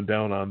go up and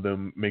down on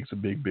them makes a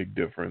big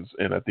difference.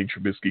 And I think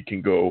Trubisky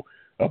can go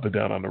up and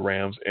down on the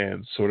Rams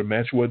and sort of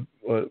match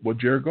what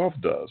Jared Goff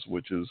does,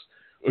 which is,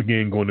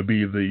 again, going to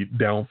be the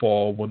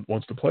downfall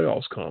once the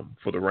playoffs come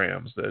for the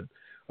Rams. That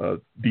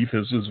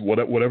defenses,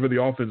 whatever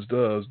the offense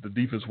does, the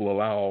defense will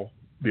allow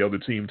the other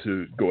team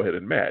to go ahead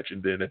and match.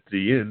 And then at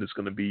the end, it's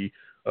going to be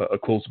a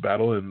close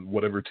battle, and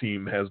whatever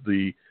team has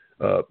the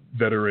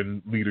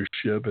veteran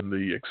leadership and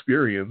the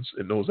experience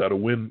and knows how to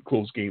win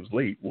close games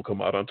late will come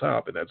out on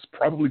top. And that's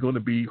probably going to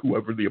be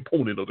whoever the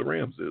opponent of the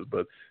Rams is,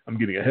 but I'm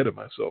getting ahead of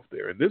myself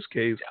there. In this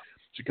case,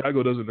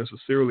 Chicago doesn't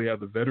necessarily have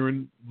the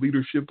veteran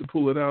leadership to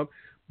pull it out,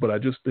 but I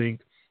just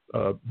think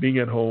being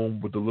at home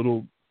with the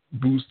little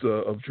boost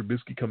of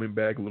Trubisky coming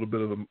back, a little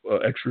bit of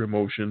extra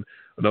emotion,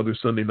 another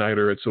Sunday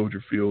nighter at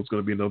Soldier Field is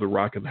going to be another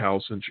rocking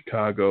house in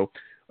Chicago.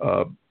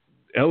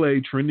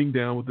 L.A. trending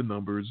down with the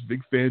numbers.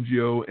 Vic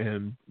Fangio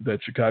and that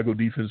Chicago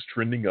defense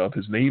trending up.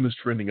 His name is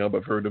trending up.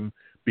 I've heard him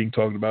being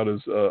talked about as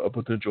a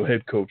potential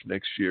head coach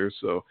next year,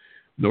 so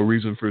no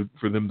reason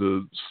for them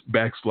to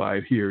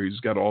backslide here. He's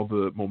got all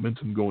the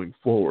momentum going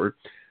forward.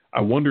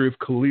 I wonder if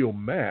Khalil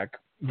Mack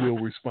will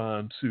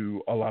respond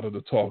to a lot of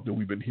the talk that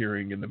we've been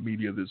hearing in the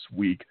media this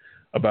week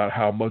about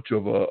how much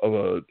of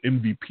a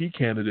MVP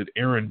candidate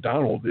Aaron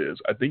Donald is.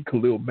 I think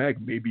Khalil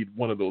Mack may be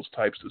one of those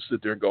types to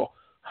sit there and go,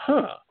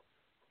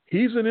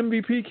 he's an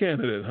MVP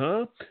candidate,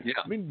 huh? Yeah.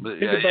 I mean,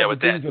 think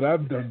about the things that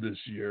I've done this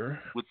year.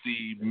 With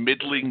the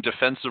middling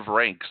defensive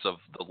ranks of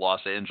the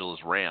Los Angeles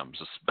Rams.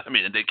 I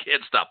mean, they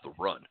can't stop the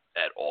run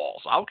at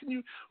all. So how can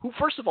you –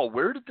 first of all,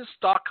 where did this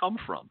stock come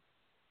from?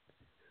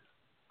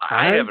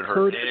 I have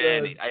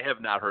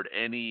not heard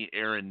any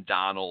Aaron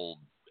Donald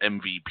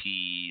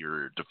MVP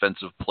or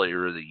Defensive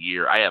Player of the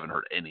Year. I haven't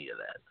heard any of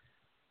that.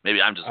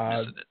 Maybe I'm just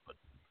missing it.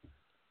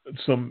 But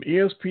some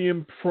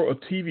ESPN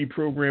TV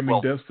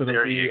programming,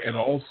 definitely, and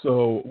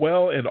also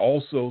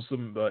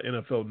some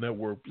NFL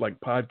Network like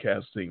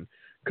podcasting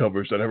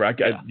coverage that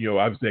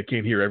obviously I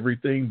can't hear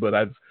everything, but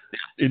I've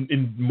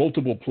in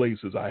multiple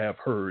places I have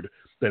heard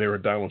that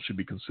Aaron Donald should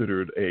be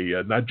considered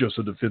not just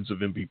a defensive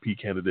MVP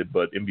candidate,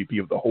 but MVP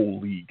of the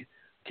whole league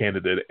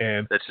candidate.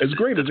 And as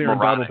great as Aaron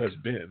Donald has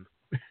been,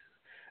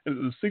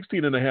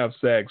 16.5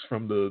 sacks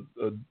from the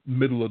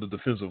middle of the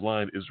defensive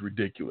line is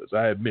ridiculous.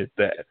 I admit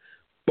that.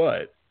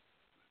 But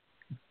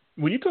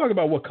when you talk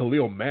about what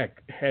Khalil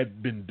Mack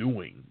had been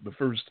doing the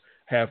first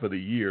half of the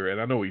year, and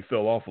I know he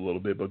fell off a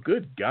little bit, but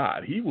good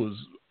God, he was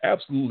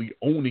absolutely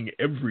owning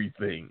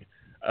everything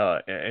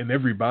and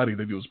everybody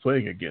that he was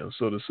playing against.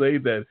 So to say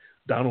that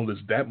Donald is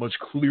that much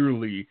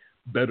clearly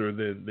better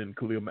than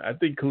Khalil Mack, I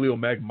think Khalil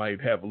Mack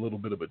might have a little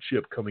bit of a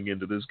chip coming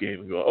into this game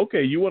and go,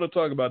 okay, you want to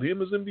talk about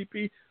him as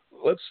MVP?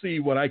 Let's see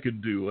what I can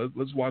do.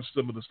 Let's watch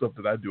some of the stuff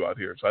that I do out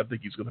here. So I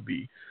think he's going to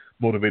be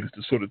motivated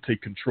to sort of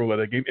take control of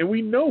that game. And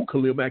we know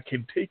Khalil Mack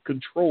can take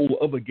control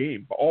of a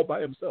game all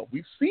by himself.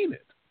 We've seen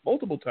it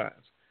multiple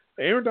times.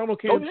 Aaron Donald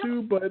can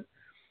too, but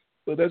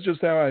that's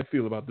just how I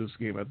feel about this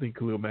game. I think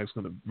Khalil Mack's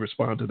going to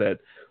respond to that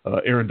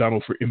Aaron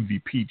Donald for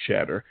MVP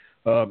chatter.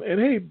 And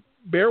hey,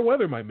 bare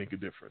weather might make a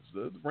difference.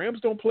 The Rams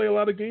don't play a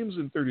lot of games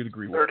in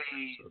 30-degree weather.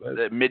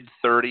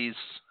 Mid-30s,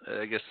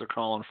 I guess they're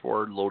calling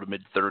for low to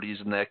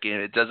mid-30s in that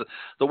game.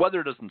 The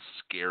weather doesn't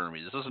scare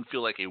me. This doesn't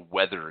feel like a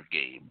weather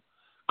game.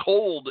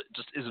 Cold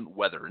just isn't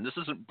weather, and this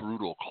isn't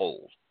brutal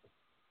cold.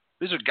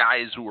 These are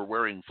guys who are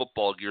wearing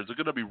football gear. They're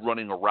going to be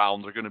running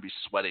around. They're going to be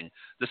sweating.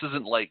 This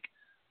isn't like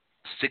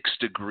 6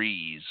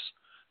 degrees,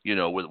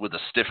 with a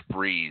stiff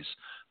breeze.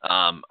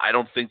 I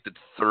don't think that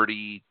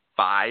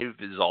 35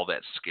 is all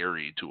that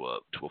scary to a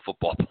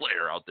football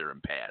player out there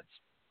in pads.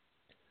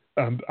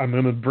 I'm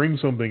going to bring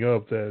something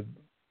up that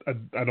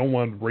I don't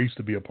want race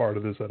to be a part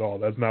of this at all.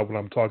 That's not what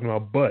I'm talking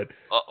about. But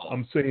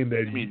I'm saying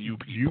that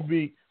you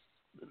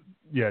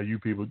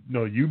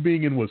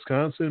being in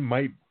Wisconsin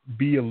might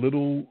be a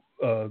little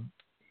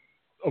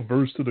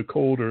averse to the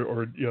cold,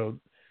 or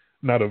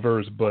not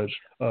averse, but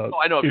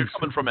I know if you're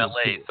coming from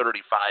LA,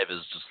 35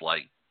 is just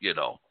like the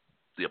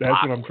apocalypse.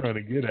 That's what I'm trying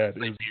to get at.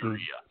 Is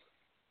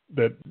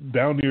that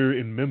down here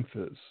in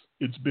Memphis,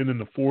 it's been in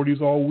the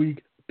 40s all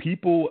week.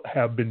 People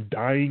have been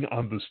dying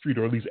on the street,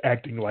 or at least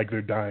acting like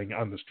they're dying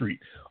on the street.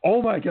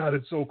 Oh my God,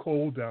 it's so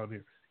cold down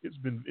here. It's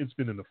been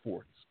in the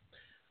 40s.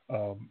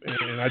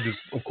 And I just,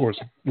 of course,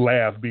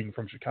 laugh being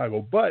from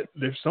Chicago. But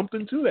there's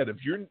something to that.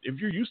 If you're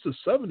used to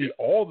 70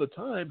 all the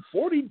time,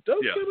 40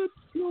 does kind of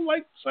feel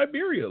like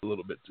Siberia a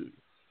little bit to you.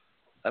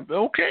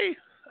 Okay,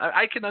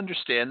 I can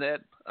understand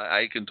that.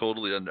 I can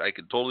totally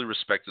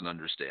respect and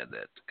understand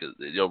that, because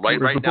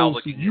right now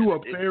looking you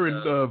up there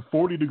in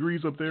 40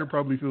 degrees up there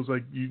probably feels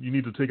like you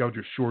need to take out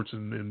your shorts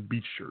and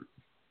beach shirt.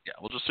 Yeah,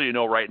 well, just so you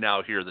know, right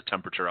now here the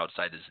temperature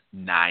outside is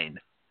 9.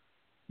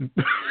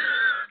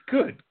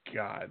 Good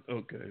God.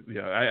 Okay.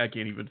 Yeah, I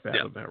can't even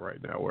fathom that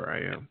right now where I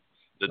am.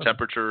 The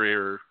temperature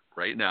here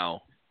right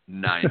now,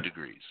 9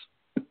 degrees.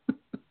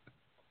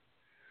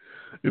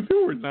 If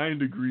it were 9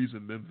 degrees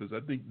in Memphis, I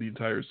think the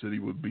entire city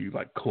would be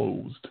like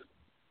closed.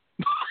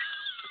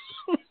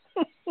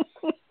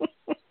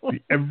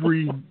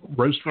 Every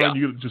restaurant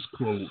you get just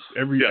closed.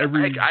 Every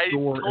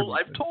store.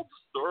 I've told the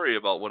story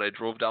about when I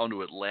drove down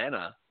to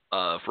Atlanta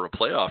for a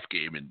playoff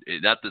game, and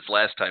not this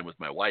last time with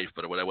my wife,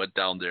 but when I went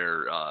down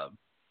there,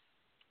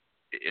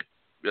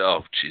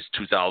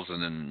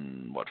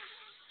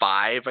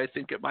 2005, I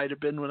think it might have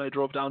been, when I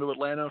drove down to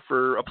Atlanta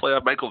for a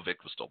playoff. Michael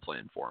Vick was still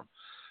playing for him,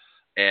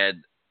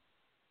 and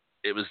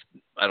it was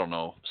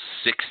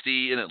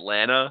 60 in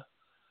Atlanta.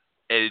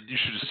 And you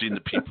should have seen the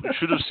people. You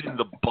should have seen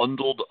the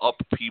bundled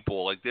up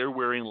people. Like, they're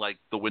wearing like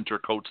the winter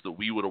coats that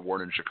we would have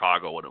worn in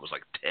Chicago when it was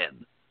like 10. I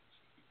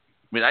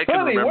mean, I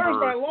can remember. Where's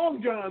my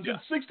long johns?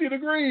 It's 60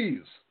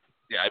 degrees.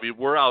 Yeah, I mean,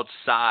 we're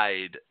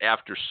outside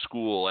after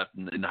school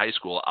in high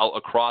school, out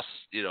across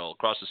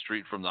the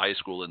street from the high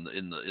school in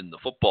the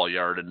football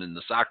yard and in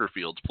the soccer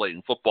fields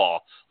playing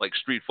football, like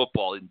street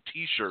football in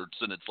t-shirts,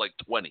 and it's like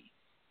 20.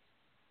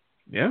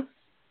 Yeah.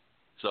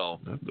 So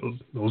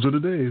those are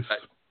the days.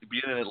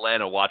 Being in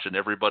Atlanta, watching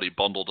everybody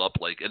bundled up,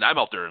 and I'm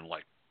out there in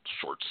like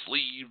short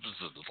sleeves,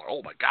 and it's like,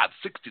 oh my God,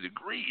 60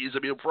 degrees. I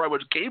mean, where I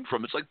came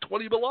from, it's like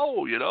 20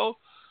 below, It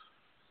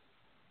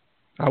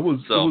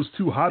was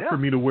too hot for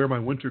me to wear my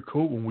winter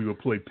coat when we would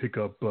play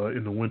pickup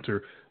in the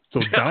winter. So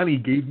Donnie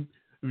if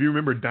you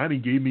remember, Donnie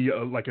gave me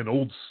like an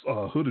old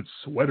hooded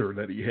sweater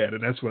that he had,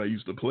 and that's what I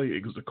used to play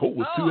because the coat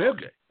was too heavy.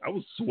 Okay. I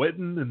was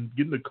sweating and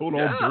getting the coat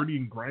all dirty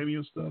and grimy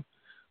and stuff.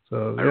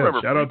 So I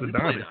remember shout out to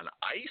Donnie. We played on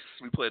ice.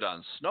 We played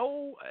on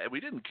snow. We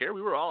didn't care.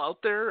 We were all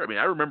out there. I mean,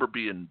 I remember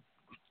being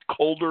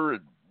colder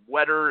and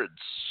wetter and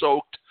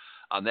soaked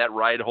on that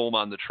ride home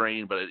on the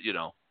train, but it,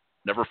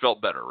 never felt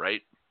better,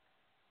 right?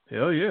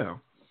 Hell yeah.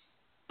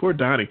 Poor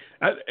Donnie.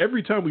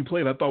 Every time we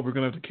played, I thought we were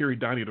going to have to carry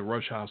Donnie to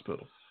Rush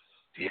Hospital.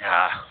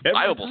 Yeah.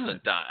 I almost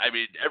said Donnie. I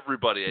mean,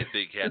 everybody, I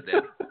think, had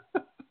that.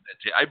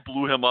 I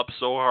blew him up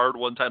so hard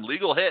one time.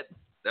 Legal hit.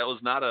 That was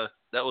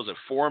a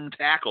form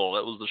tackle.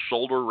 That was the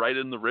shoulder right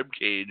in the rib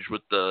cage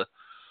with the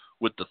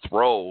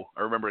throw.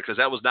 I remember, because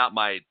that was not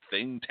my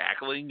thing,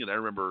 tackling, and I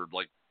remember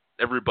like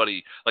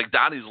everybody, like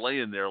Donnie's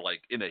laying there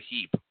like in a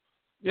heap.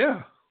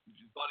 Yeah.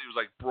 buddy was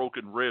like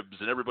broken ribs,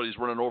 and everybody's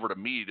running over to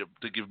me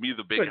to give me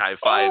the big high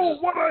five. Oh,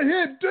 what a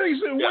hit,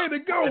 Jason! Way to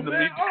go,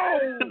 man!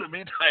 In the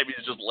meantime,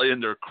 he's just laying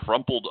there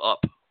crumpled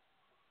up.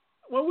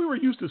 Well, we were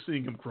used to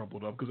seeing him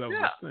crumpled up because that was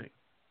his thing.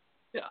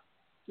 Yeah.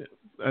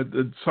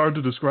 It's hard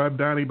to describe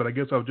Donnie, but I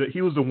guess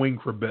he was the wing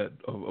Corbett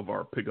of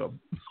our pickup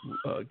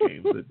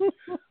games.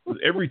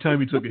 Every time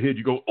he took a hit,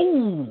 you go,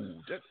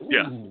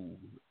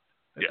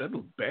 that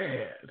looked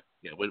bad.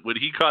 Yeah, when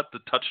he caught the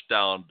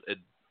touchdown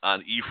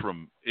on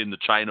Ephraim in the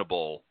China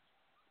Bowl.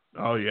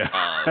 Oh yeah,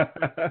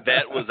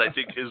 that was, I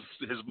think, his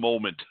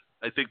moment.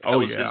 I think that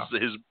was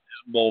his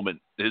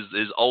moment,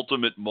 his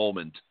ultimate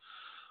moment.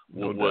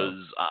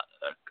 Was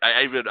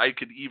I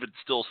could even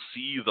still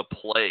see the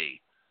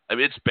play. I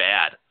mean, it's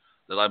bad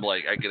that I'm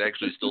like I could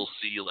actually still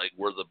see like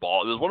where the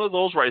ball. It was one of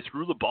those where I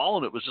threw the ball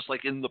and it was just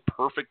like in the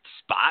perfect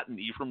spot, and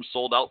Ephraim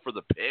sold out for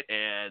the pick,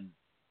 and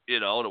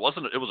and it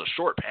was a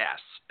short pass,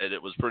 and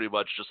it was pretty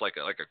much just like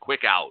a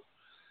quick out,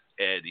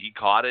 and he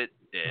caught it.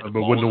 And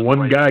but when the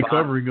one guy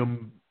covering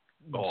him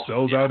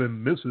sells out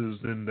and misses,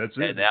 then that's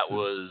it. And that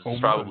was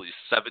probably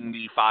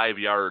 75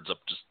 yards up,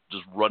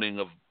 just running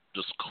of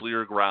just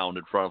clear ground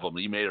in front of him.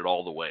 He made it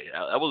all the way.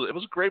 It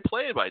was a great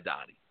play by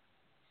Donnie.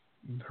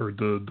 Heard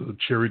the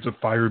Chariots of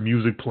Fire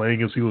music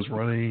playing as he was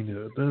running.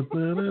 Well,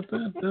 it's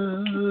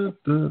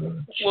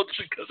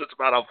because it's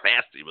about how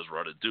fast he was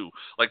running too,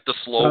 like the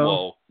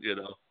slow-mo. It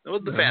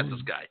wasn't the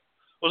fastest guy.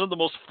 Wasn't the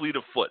most fleet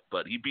of foot,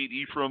 but he beat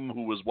Ephraim,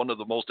 who was one of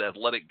the most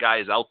athletic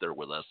guys out there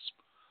with us.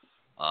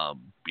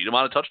 Beat him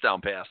on a touchdown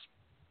pass.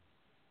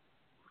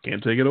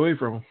 Can't take it away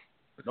from him.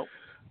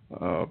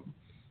 Nope.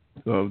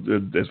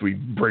 As we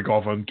break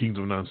off on Kings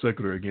of Non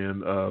Sequitur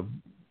again,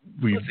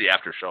 it's the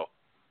after show.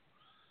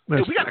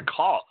 Hey, we got a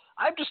call.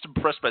 I'm just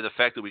impressed by the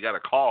fact that we got a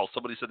call.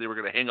 Somebody said they were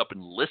going to hang up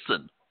and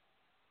listen.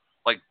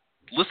 Like,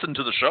 listen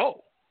to the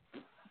show.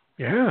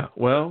 Yeah,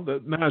 well,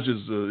 Naj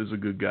is a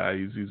good guy.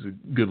 He's a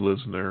good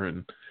listener,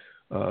 and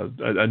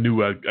I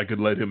knew I could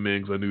let him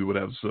in because I knew he would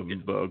have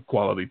some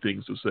quality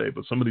things to say.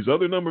 But some of these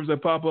other numbers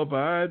that pop up,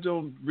 I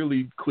don't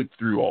really click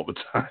through all the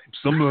time.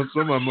 Some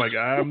I'm like,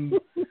 I'm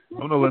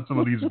gonna let some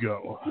of these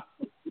go.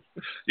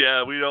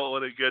 Yeah, we don't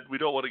want to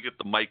get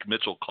the Mike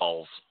Mitchell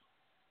calls.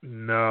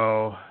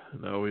 No,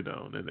 we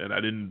don't. And I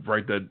didn't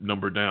write that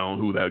number down,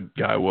 who that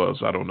guy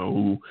was. I don't know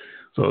who.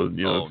 So,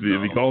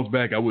 if he calls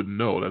back, I wouldn't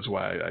know. That's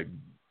why I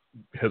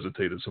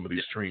hesitated some of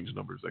these strange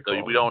numbers that call.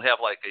 So we don't have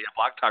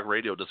Block Talk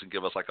Radio doesn't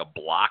give us like a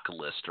block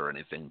list or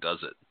anything, does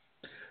it?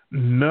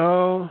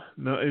 No,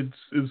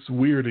 it's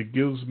weird. It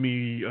gives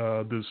me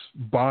this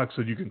box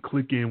that you can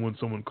click in when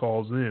someone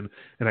calls in,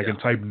 and I can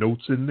type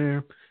notes in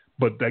there,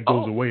 but that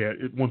goes away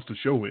once the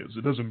show ends.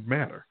 It doesn't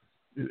matter.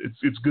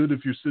 It's good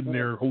if you're sitting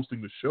there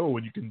hosting the show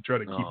and you can try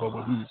to keep up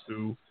with who's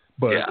who,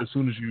 but as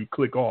soon as you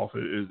click off,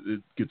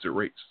 it gets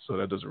erased. So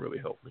that doesn't really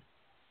help me.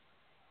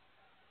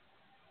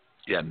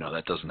 Yeah, no,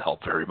 that doesn't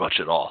help very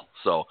much at all.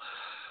 So,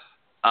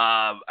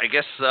 I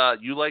guess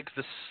you like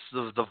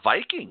the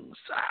Vikings.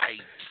 I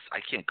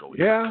can't go with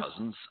Kirk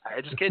Cousins.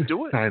 I just can't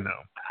do it. I know.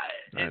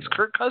 It's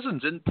Kirk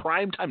Cousins in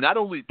prime time. Not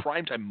only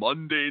prime time,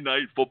 Monday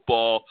Night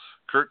Football.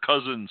 Kirk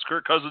Cousins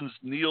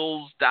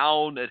kneels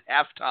down at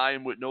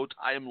halftime with no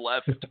time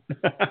left.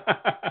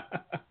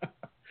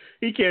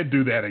 He can't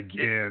do that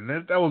again.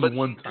 That was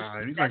one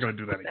time. He's not going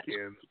to do that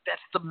again.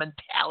 That's the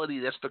mentality.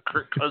 That's the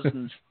Kirk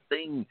Cousins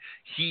thing.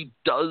 He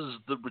does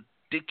the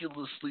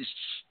ridiculously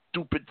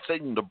stupid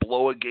thing to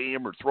blow a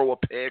game or throw a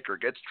pick or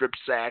get strip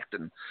sacked,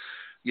 and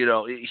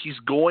he's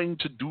going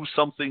to do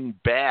something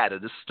bad,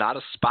 and this is not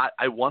a spot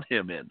I want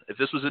him in. If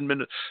this was in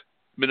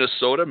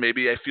Minnesota,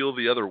 maybe I feel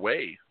the other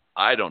way.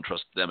 I don't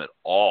trust them at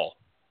all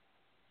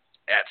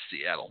at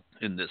Seattle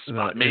in this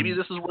spot. Maybe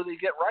this is where they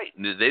get right.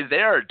 They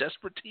are a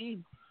desperate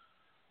team.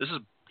 This is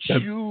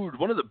huge.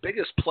 One of the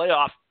biggest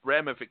playoff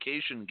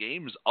ramification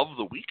games of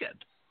the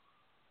weekend.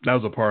 That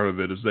was a part of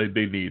it. Is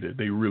they need it.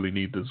 They really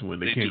need this win.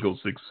 They can't go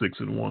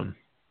 6-1.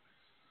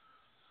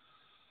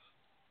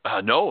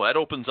 No, that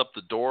opens up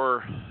the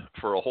door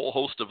for a whole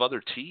host of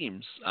other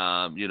teams.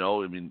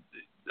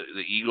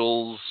 The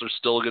Eagles are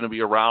still going to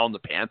be around. The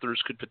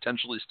Panthers could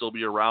potentially still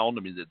be around.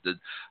 I mean,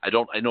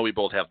 I know we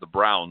both have the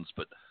Browns,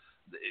 but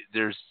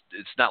it's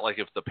not like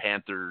if the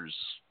Panthers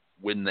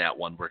win that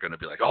one, we're going to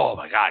be like, oh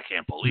my God, I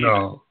can't believe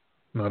it.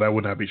 No, that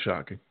would not be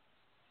shocking.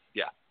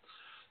 Yeah.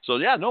 So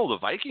the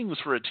Vikings,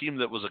 for a team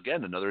that was,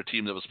 again, another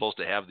team that was supposed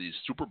to have these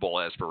Super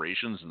Bowl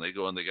aspirations, and they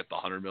go and they get the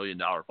 $100 million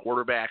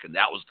quarterback, and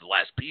that was the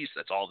last piece.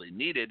 That's all they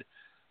needed.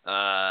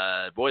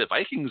 The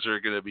Vikings are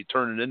going to be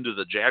turning into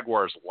the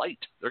Jaguars light.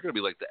 They're going to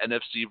be like the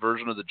NFC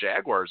version of the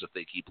Jaguars if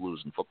they keep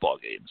losing football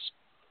games.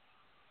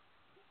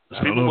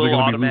 People will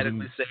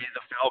automatically say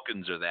the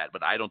Falcons are that,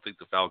 but I don't think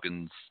the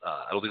Falcons.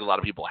 I don't think a lot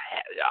of people.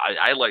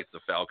 I like the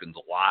Falcons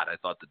a lot. I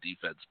thought the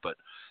defense, but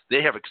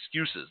they have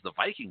excuses. The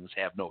Vikings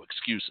have no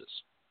excuses.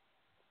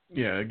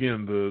 Yeah,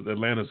 again, the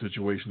Atlanta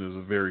situation is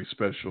a very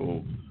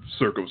special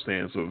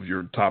circumstance of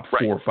your top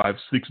 4, 5,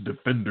 6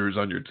 defenders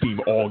on your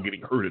team all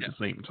getting hurt at the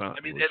same time.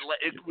 I mean,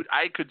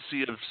 I could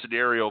see a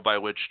scenario by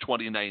which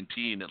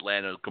 2019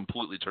 Atlanta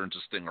completely turns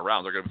this thing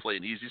around. They're going to play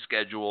an easy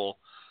schedule,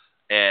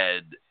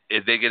 and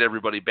if they get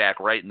everybody back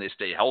right and they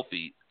stay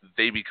healthy,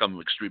 they become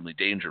extremely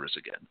dangerous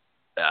again.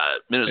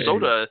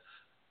 Minnesota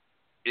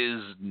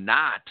is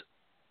not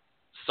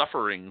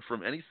suffering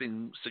from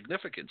anything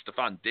significant.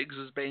 Stephon Diggs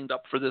is banged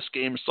up for this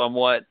game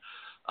somewhat.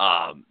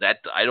 That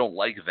I don't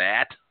like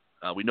that.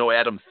 We know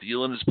Adam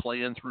Thielen is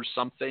playing through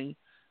something.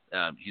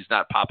 He's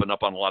not popping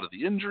up on a lot of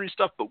the injury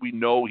stuff, but we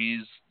know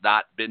he's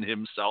not been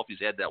himself.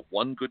 He's had that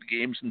one good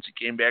game since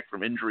he came back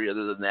from injury.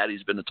 Other than that,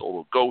 he's been a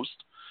total ghost.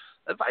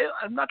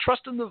 I'm not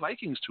trusting the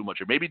Vikings too much.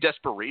 Or maybe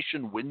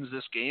desperation wins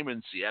this game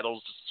and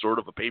Seattle's sort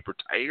of a paper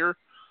tiger.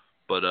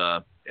 But,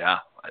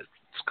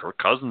 it's Kirk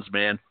Cousins,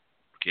 man.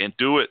 Can't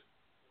do it.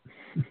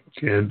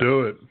 Can't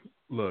do it.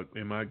 Look,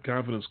 in my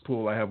confidence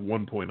pool, I have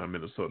 1 point on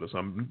Minnesota.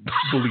 So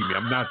believe me,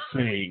 I'm not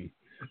saying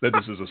that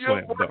this is a slam dunk. You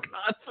have more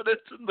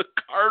confidence in the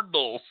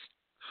Cardinals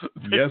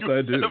than yes, you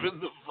I do. have in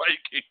the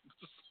Vikings.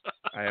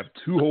 I have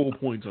 2 whole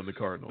points on the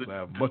Cardinals. I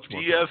have much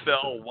more.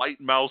 DFL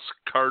White Mouse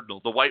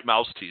Cardinal. The White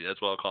Mouse team.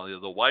 That's what I'll call you.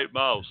 The White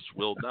Mouse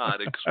will not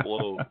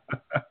explode.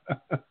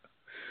 That's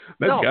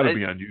got to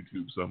be on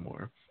YouTube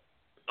somewhere.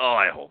 Oh,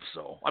 I hope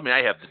so. I mean,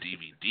 I have the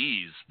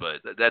DVDs,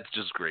 but that's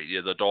just great. Yeah,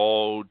 the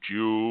Don't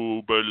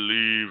You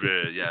Believe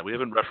It. Yeah, we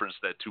haven't referenced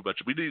that too much.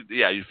 We need,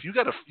 if you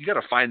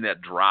gotta find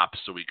that drop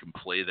so we can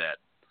play that.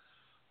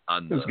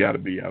 There's got to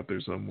be out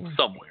there somewhere.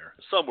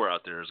 Somewhere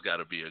out there has got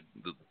to be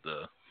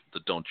the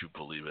Don't You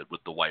Believe It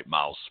with the White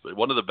Mouse. But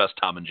one of the best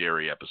Tom and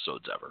Jerry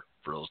episodes ever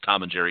for those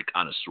Tom and Jerry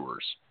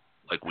connoisseurs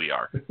like we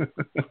are.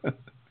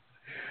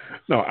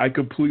 No, I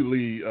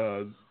completely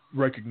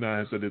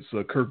recognize that it's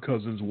a Kirk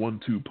Cousins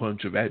 1-2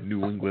 punch of at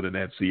New England and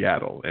at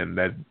Seattle, and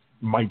that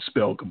might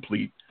spell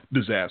complete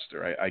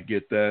disaster. I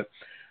get that,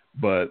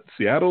 but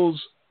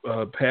Seattle's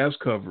pass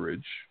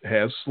coverage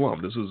has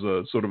slumped. This is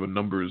a sort of a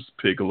numbers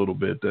pick a little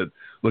bit, that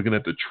looking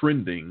at the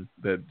trending,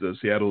 that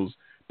Seattle's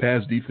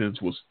pass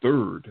defense was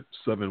 3rd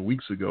 7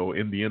 weeks ago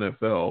in the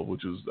NFL,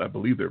 which is, I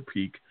believe, their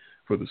peak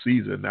for the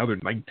season. Now they're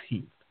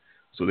 19th.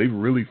 So they've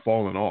really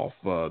fallen off.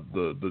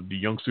 The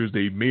youngsters,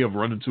 they may have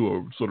run into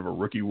a sort of a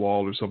rookie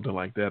wall or something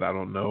like that. I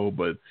don't know,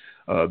 but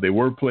they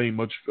were playing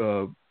much.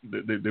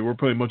 They were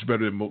playing much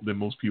better than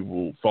most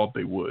people thought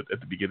they would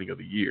at the beginning of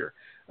the year.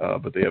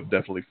 But they have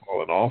definitely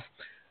fallen off.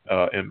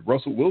 And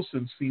Russell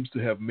Wilson seems to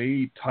have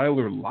made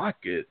Tyler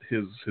Lockett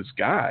his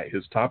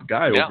top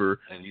guy over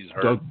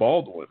Doug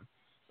Baldwin.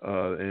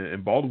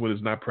 And Baldwin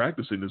is not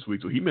practicing this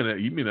week, so he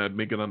may not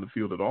make it on the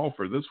field at all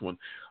for this one.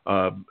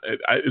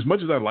 As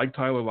much as I like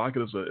Tyler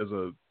Lockett as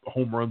a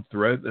home run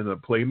threat and a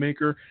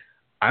playmaker,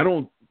 I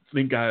don't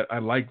think I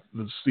like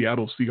the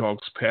Seattle Seahawks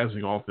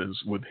passing offense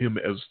with him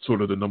as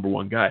sort of the number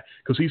one guy,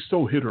 because he's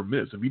so hit or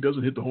miss. If he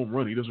doesn't hit the home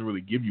run, he doesn't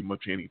really give you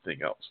much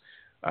anything else.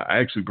 I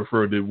actually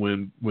preferred it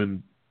when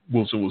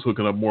Wilson was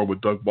hooking up more with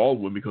Doug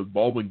Baldwin, because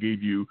Baldwin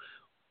gave you,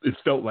 it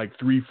felt like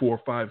 3,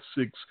 4, 5,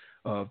 6,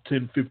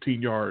 10,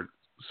 15-yard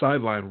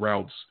sideline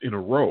routes in a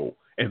row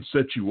and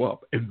set you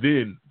up, and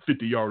then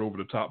 50-yard over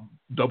the top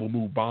double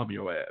move bomb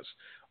your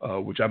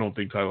ass, which I don't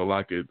think Tyler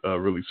Lockett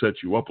really sets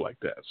you up like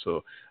that.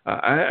 So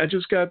I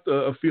just got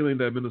a feeling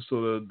that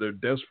Minnesota, they're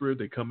desperate.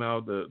 They come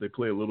out, they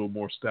play a little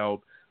more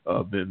stout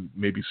than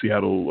maybe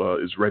Seattle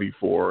is ready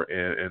for,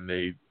 and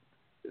they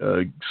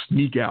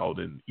sneak out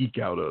and eke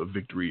out a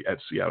victory at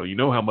Seattle. You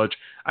know how much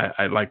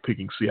I like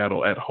picking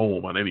Seattle at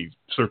home on any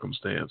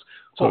circumstance.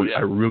 So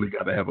I really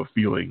got to have a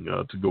feeling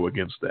to go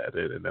against that,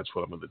 and that's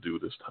what I'm going to do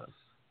this time.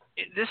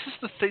 This is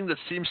the thing that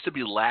seems to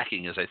be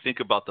lacking as I think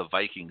about the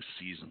Vikings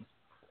season.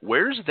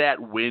 Where's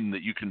that win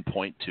that you can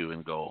point to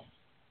and go,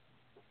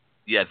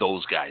 yeah,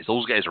 those guys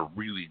are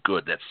really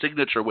good, that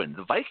signature win?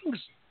 The Vikings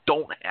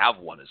don't have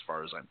one as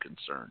far as I'm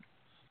concerned.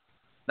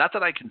 Not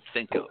that I can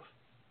think of.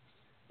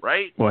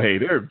 Right? Well, hey,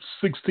 they're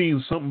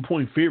 16-something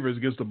point favorites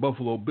against the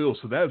Buffalo Bills,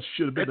 so that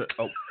should have been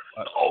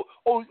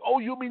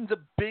you mean the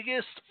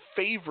biggest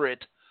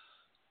favorite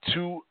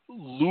to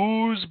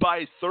lose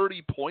by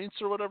 30 points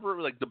or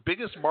whatever? Like the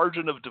biggest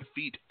margin of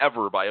defeat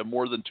ever by a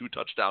more than 2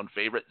 touchdown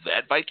favorite?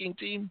 That Viking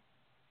team?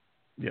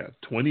 Yeah,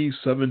 27-6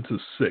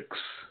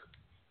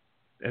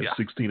 as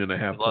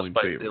 16.5 point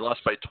favorites. They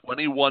lost by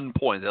 21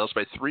 points. They lost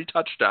by 3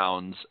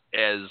 touchdowns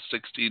as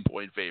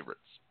 16-point favorites.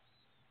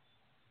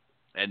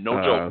 And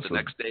no joke, the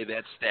next day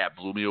that stat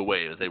blew me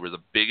away. They were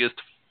the biggest.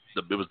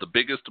 It was the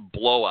biggest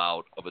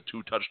blowout of a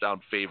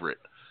 2-touchdown favorite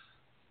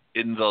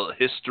in the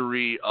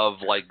history of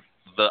like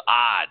the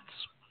odds,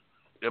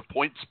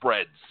 point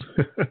spreads.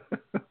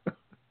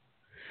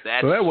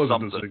 That's so that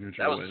wasn't something. A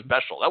signature that was win.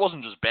 Special. That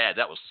wasn't just bad.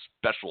 That was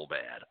special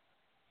bad.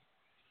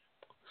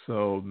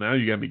 So now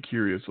you got me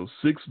curious. So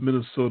 6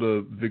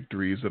 Minnesota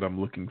victories that I'm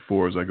looking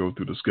for as I go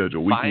through the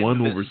schedule. Find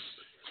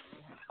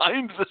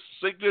the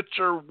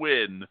signature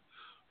win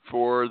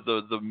for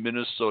the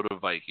Minnesota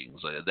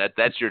Vikings.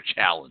 That's your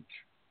challenge.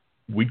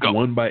 Week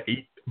 1 by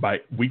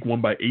week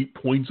 1 by 8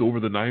 points over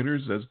the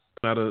Niners. That's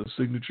not a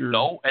signature.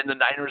 No, and the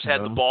Niners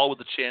had the ball with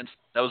a chance.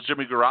 That was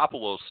Jimmy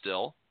Garoppolo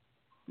still.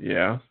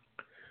 Yeah.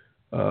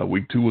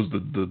 Week 2 was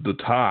the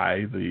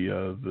tie,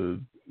 the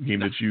game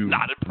that you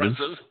not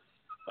impressive. missed.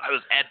 I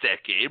was at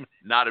that game.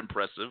 Not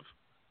impressive.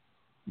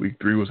 Week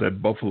 3 was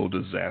that Buffalo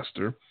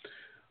disaster.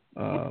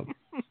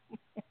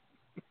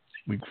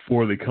 Week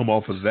 4 they come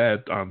off of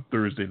that on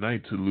Thursday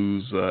night to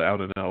lose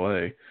out in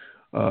L.A.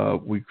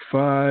 Week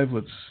 5,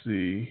 let's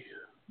see.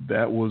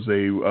 That was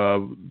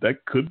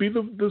that could be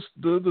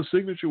the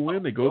signature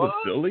win. They go to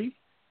Philly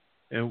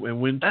and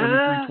win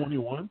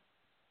 23-21.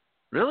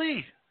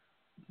 Really?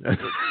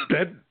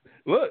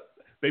 Look,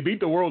 they beat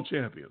the world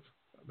champions.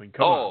 I mean,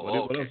 come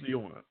on. What else do you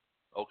want?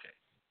 Okay.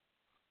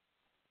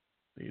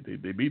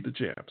 They beat the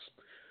champs.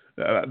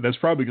 That's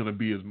probably going to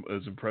be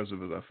as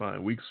impressive as I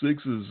find. Week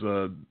 6 is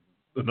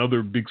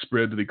another big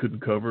spread that they couldn't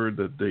cover.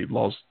 That they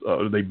lost.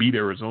 They beat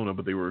Arizona,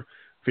 but they were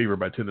favored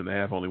by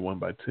 10.5. Only won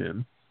by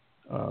 10.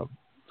 So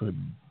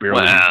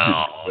barely.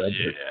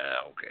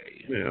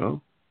 Okay. Yeah,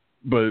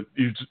 but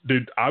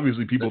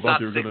obviously people thought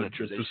they were going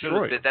to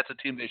destroy. That's a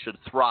team they should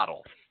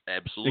throttle.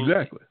 Absolutely.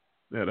 Exactly.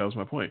 Yeah, that was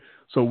my point.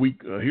 So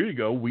here you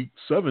go. Week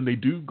 7, they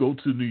do go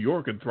to New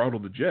York and throttle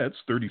the Jets,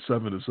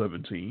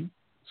 37-17.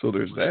 So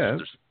there's that.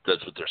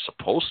 That's what they're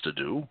supposed to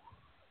do.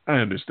 I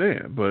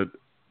understand, but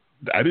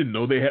I didn't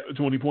know they had a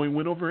 20-point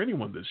win over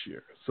anyone this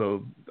year.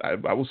 So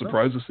I was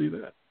surprised to see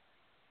that.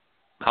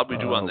 How'd we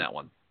do on that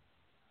one?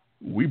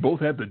 We both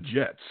had the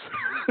Jets.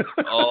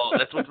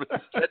 That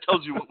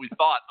tells you what we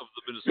thought of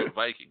the Minnesota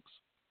Vikings.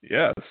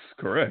 Yes,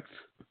 correct.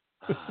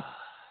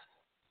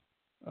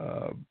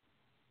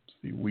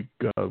 Week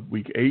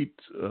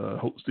 8,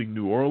 hosting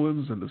New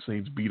Orleans, and the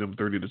Saints beat them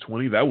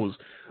 30-20. That was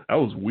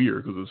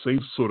weird because the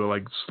Saints sort of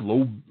like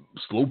slow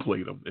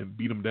played them and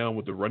beat them down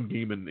with the run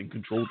game and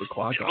controlled the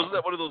clock. Wasn't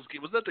that one of those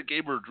games? Was that the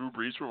game where Drew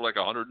Brees threw like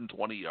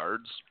 120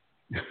 yards?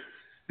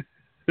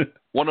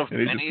 One of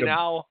many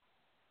now.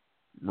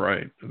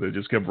 Right, they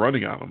just kept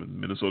running on them, and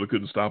Minnesota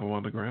couldn't stop them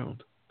on the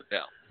ground.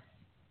 Yeah.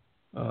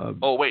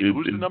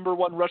 Who's the number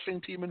 1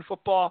 rushing team in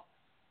football?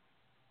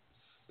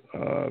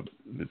 It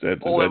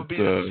would be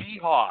the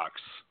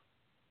Seahawks.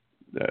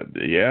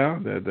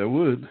 That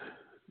would.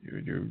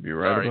 You're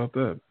right about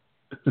that.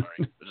 Sorry,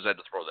 I just had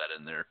to throw that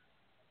in there.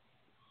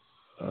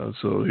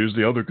 So here's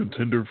the other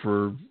contender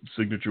for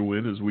signature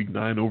win is Week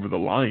 9 over the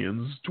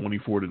Lions,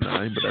 24-9,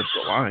 but that's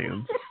the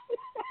Lions.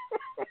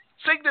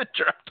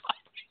 Signature.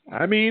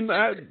 I mean,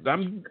 I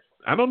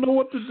don't know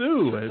what to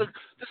do. This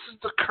is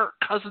the Kirk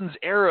Cousins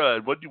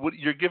era. What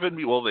you're giving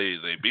me? Well, they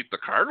beat the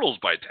Cardinals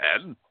by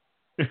 10.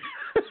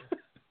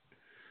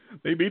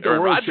 They beat the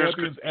world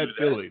champions at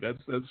Philly.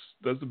 That's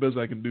the best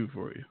I can do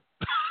for you.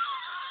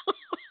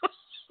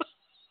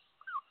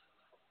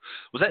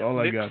 Was that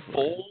Nick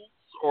Foles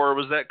or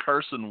was that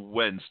Carson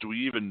Wentz? Do we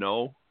even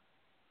know?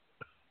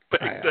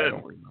 I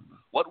don't remember.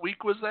 What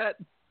week was that?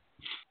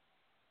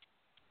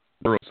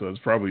 So it's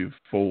probably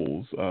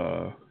Foles.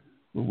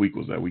 What week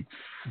was that? Week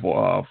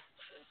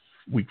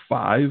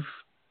 5?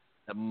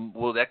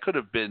 Well, that could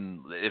have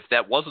been. If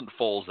that wasn't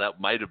Foles, that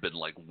might have been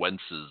like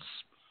Wentz's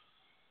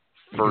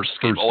first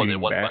game. Oh, and they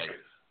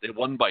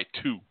won by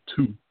 2.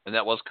 And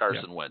that was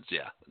Carson Wentz.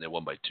 Yeah, and they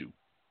won by 2.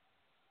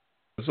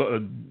 So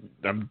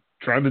I'm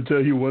trying to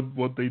tell you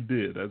what they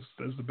did. That's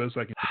the best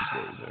I can do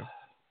for you there.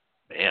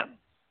 Man.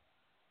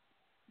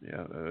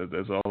 Yeah,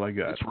 that's all I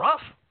got.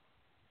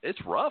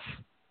 It's rough.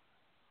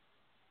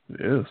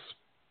 Yes.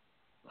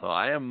 So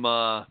I am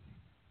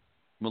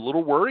I'm a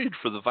little worried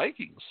for the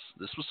Vikings.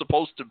 This was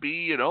supposed to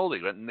be,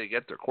 they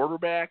get their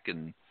quarterback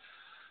and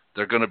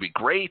they're going to be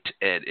great,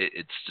 and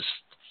it's just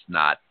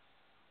not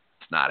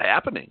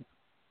happening.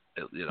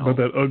 But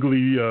that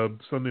ugly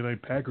Sunday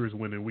Night Packers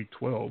win in Week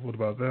 12. What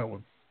about that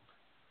one?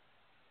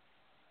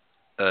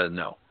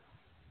 No.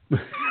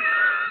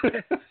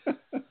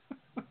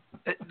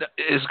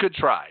 It's a good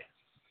try.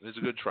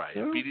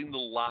 Yeah. Beating the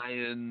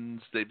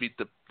Lions, they beat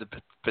the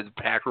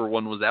Packer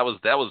one. That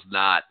was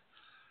not.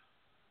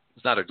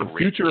 It's not a great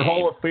future game.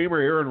 Hall of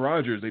Famer Aaron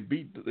Rodgers. They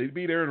beat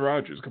Aaron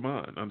Rodgers. Come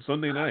on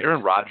Sunday night.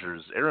 Aaron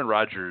Rodgers is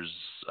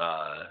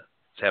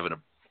having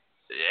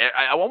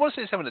I want to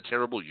say he's having a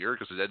terrible year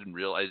because I didn't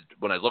realize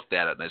when I looked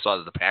at it and I saw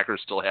that the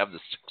Packers still have the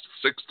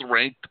 6th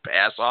ranked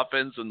pass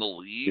offense in the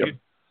league. Yep.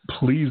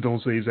 Please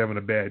don't say he's having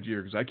a bad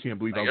year because I can't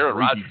believe how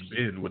great he's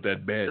been with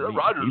that bad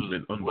knee. He's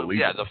been unbelievable.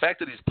 Yeah, the fact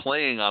that he's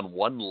playing on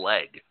one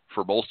leg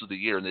for most of the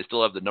year and they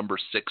still have the number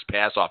 6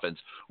 pass offense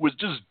with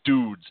just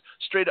dudes.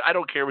 Straight, I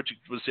don't care what you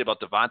would say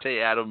about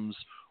Devontae Adams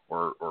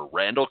or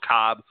Randall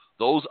Cobb.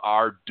 Those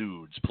are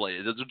dudes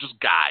playing. Those are just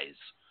guys.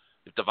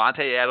 If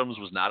Devontae Adams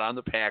was not on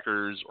the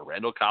Packers or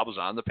Randall Cobb was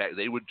on the Packers,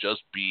 they would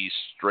just be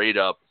straight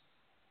up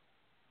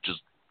just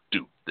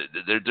dude.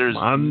 There's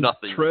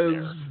nothing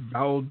there.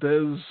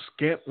 Valdez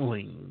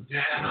Scantling.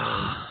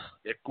 Yeah.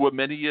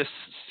 Equimenius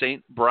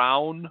St.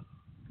 Brown.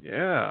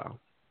 Yeah.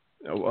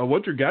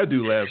 What'd your guy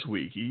do last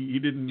week? He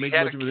didn't make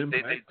much of an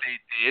impact.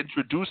 They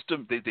introduced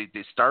him. They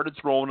started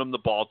throwing him the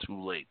ball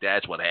too late.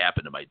 That's what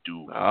happened to my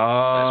dude.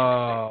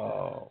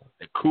 Oh.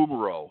 and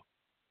Kumaro.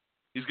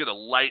 He's going to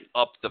light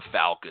up the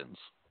Falcons.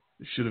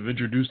 You should have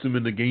introduced him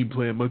in the game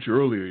plan much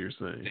earlier, you're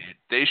saying.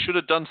 They should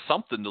have done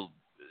something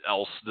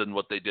else than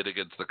what they did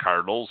against the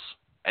Cardinals.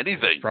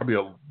 Anything. Probably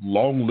a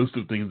long list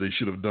of things they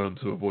should have done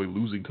to avoid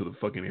losing to the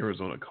fucking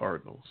Arizona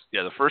Cardinals.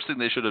 Yeah, the first thing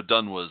they should have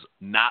done was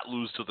not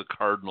lose to the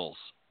Cardinals.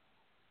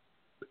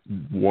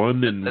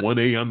 1 and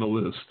 1A on the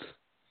list.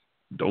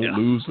 Don't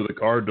lose to the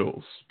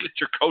Cardinals. Get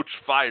your coach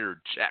fired.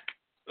 Check.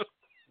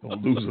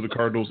 Don't lose to the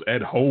Cardinals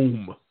at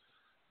home.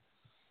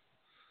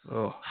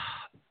 Oh.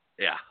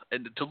 Yeah,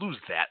 and to lose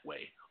that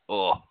way.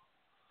 Oh.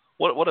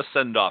 What a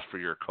send-off for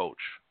your coach.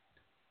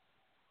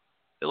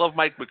 They love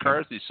Mike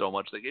McCarthy so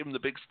much. They gave him the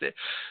big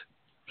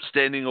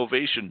standing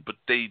ovation, but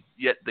they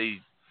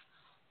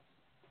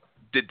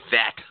did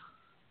that.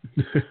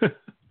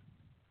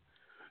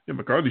 Yeah,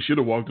 McCarthy should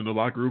have walked in the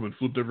locker room and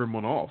flipped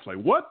everyone off. Like,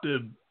 what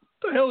the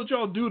hell did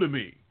y'all do to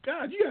me?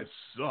 God, you guys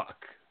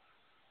suck.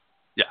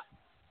 Yeah.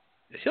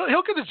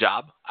 He'll get a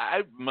job.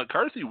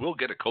 McCarthy will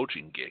get a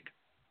coaching gig.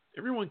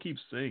 Everyone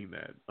keeps saying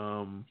that.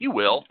 He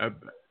will.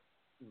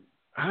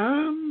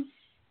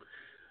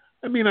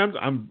 I mean, I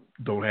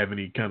don't have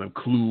any kind of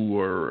clue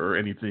or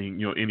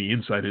anything, any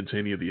insight into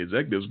any of the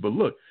executives. But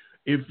look,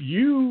 if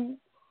you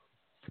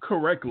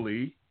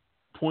correctly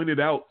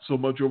pointed out so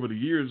much over the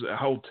years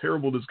how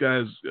terrible this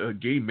guy's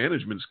game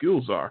management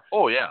skills are.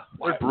 Oh yeah,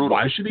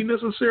 why should he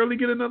necessarily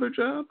get another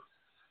job?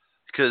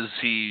 Because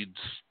he's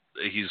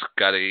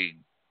got a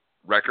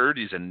record.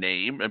 He's a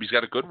name. I mean, he's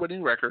got a good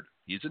winning record.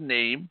 He's a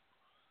name.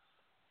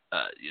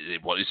 He's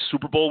a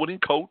Super Bowl winning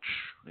coach.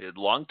 He had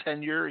long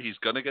tenure. He's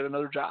going to get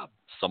another job.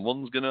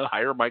 Someone's going to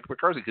hire Mike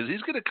McCarthy because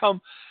he's going to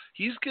come.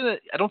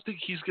 I don't think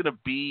he's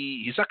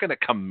not going to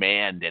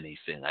command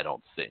anything. I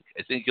don't think.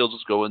 I think he'll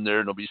just go in there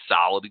and he'll be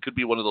solid. He could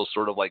be one of those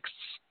sort of like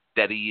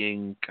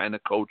steadying kind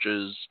of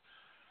coaches.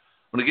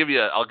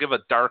 I'll give a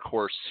dark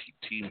horse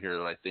team here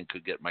that I think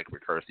could get Mike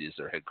McCarthy as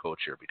their head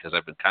coach here because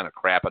I've been kind of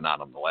crapping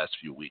on him the last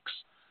few weeks.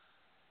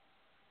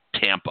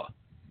 Tampa.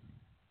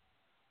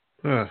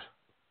 Because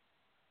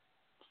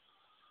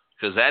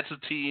that's a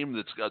team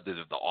that's got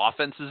the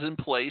offense is in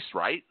place,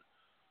 right?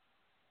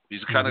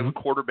 He's kind of a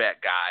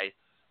quarterback guy,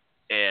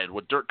 and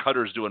what Dirk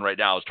Cutter's doing right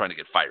now is trying to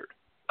get fired.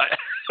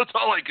 That's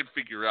all I can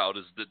figure out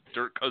is that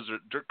Dirk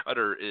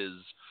Cutter is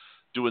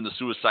doing the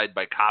suicide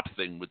by cop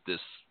thing with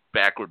this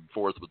backward and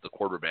forth with the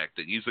quarterback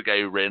thing. He's the guy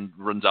who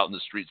runs out in the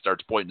street,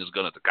 starts pointing his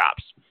gun at the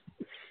cops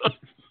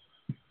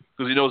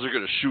because he knows they're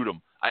going to shoot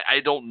him. I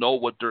don't know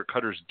what Dirk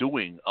Cutter's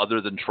doing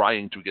other than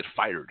trying to get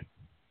fired.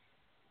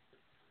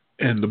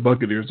 And the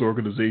Buccaneers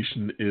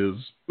organization is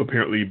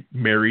apparently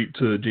married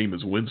to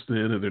Jameis Winston,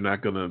 and they're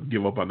not going to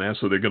give up on that.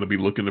 So they're going to be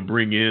looking to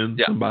bring in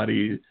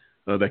somebody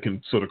that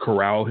can sort of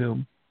corral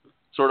him.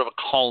 Sort of a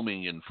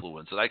calming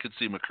influence. And I could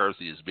see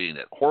McCarthy as being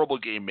that horrible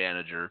game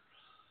manager,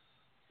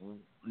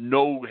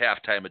 no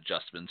halftime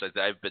adjustments.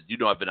 I've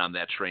been on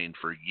that train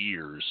for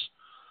years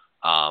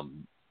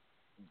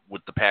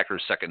with the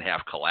Packers' second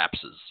half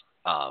collapses.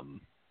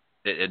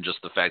 And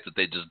just the fact that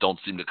they just don't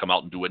seem to come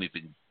out and do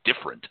anything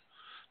different.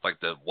 But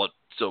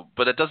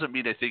it doesn't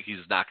mean I think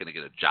he's not going to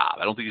get a job.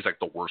 I don't think he's like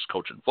the worst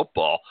coach in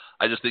football.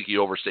 I just think he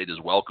overstayed his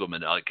welcome,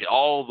 and like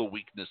all the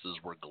weaknesses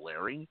were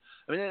glaring.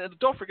 I mean,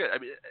 don't forget. I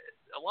mean,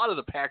 a lot of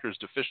the Packers'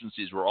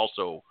 deficiencies were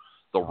also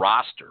the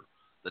roster,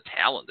 the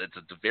talent. It's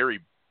a very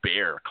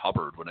bare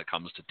cupboard when it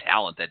comes to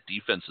talent. That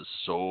defense is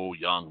so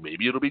young.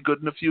 Maybe it'll be good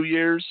in a few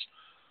years,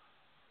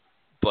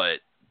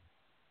 but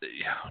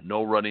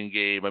no running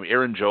game. I mean,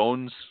 Aaron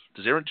Jones.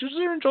 Does Aaron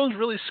Jones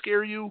really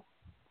scare you?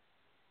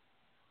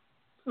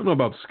 I don't know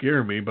about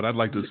scare me, but I'd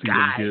like to see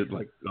them get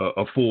like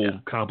a full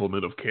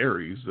complement of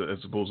carries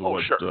as opposed to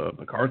what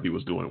McCarthy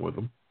was doing with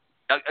them.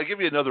 I'll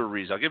give you another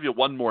reason. I'll give you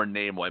one more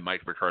name why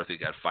Mike McCarthy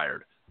got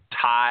fired.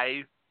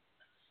 Ty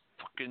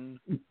fucking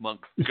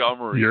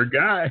Montgomery. Your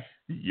guy.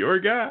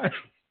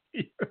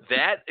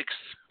 That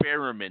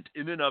experiment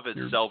in and of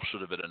itself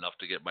should have been enough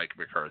to get Mike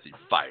McCarthy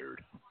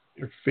fired.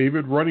 Your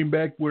favorite running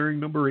back wearing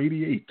number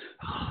 88.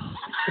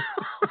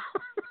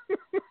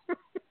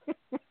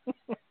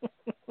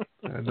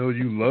 I know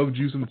you loved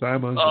you some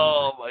time on.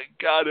 Oh my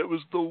God, it was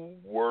the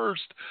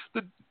worst.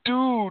 The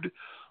dude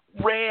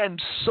ran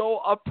so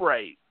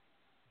upright.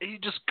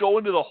 He'd just go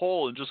into the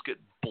hole and just get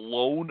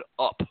blown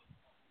up.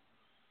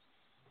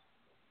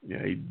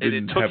 Yeah, he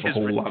didn't have a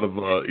whole lot of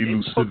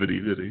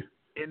elusivity, did he?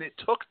 And it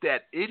took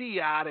that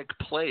idiotic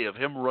play of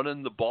him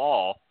running the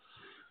ball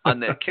on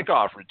that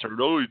kickoff return.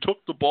 Oh, he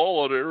took the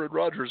ball out of Aaron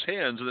Rodgers'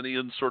 hands, and then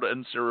he sort of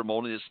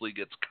unceremoniously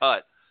gets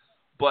cut.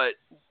 But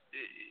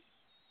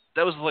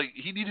that was like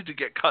he needed to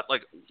get cut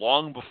like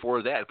long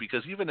before that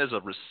because even as a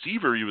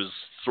receiver, he was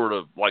sort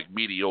of like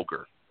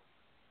mediocre.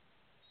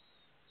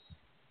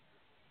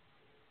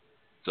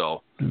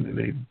 So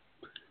they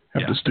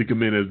have to stick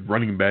him in as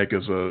running back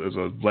as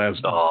a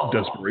last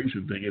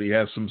desperation thing, and he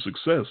has some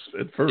success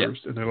at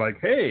first. And they're like,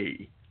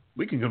 "Hey,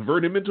 we can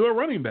convert him into a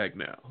running back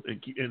now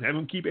and have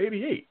him keep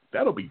 88.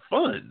 That'll be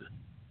fun."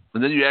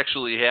 And then you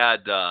actually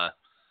had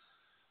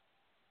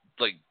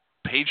like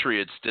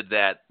Patriots did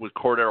that with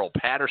Cordero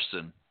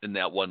Patterson in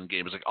that one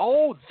game. It's like,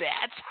 oh,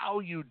 that's how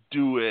you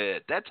do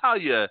it. That's how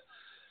you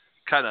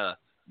kind of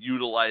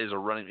utilize a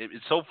running.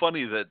 It's so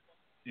funny that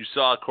you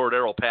saw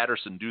Cordero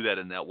Patterson do that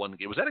in that one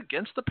game. Was that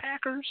against the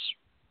Packers?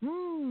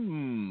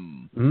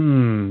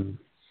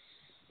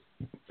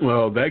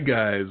 Well, that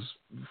guy's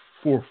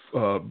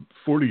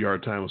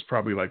 40-yard time was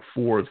probably like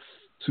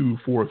 4.2,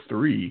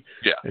 4.3.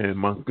 Yeah. And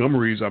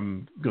Montgomery's,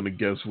 I'm going to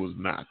guess, was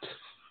not.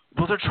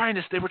 Well, they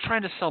were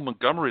trying to sell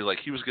Montgomery like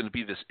he was going to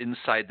be this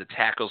inside the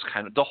tackles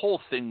kind of. The whole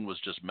thing was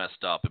just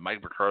messed up, and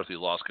Mike McCarthy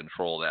lost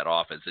control of that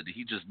offense, and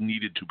he just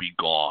needed to be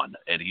gone,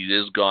 and he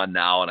is gone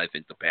now. And I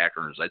think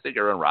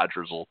Aaron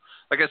Rodgers will,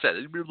 like I said,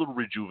 he'll be a little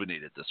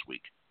rejuvenated this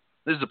week.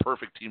 This is the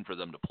perfect team for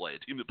them to play, a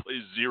team that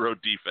plays zero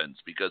defense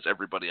because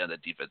everybody on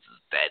that defense is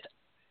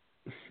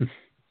dead.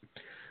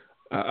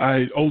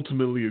 I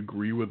ultimately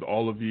agree with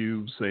all of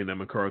you saying that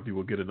McCarthy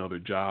will get another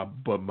job,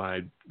 but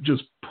my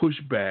just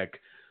pushback.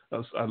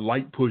 A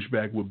light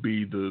pushback would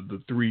be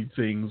the three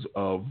things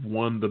of,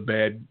 one, the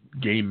bad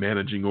game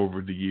managing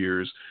over the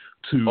years,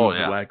 two,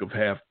 the lack of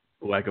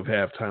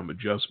halftime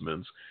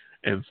adjustments,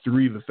 and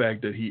three, the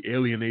fact that he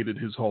alienated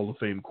his Hall of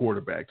Fame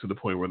quarterback to the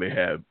point where they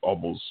had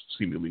almost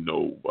seemingly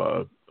no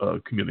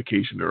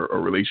communication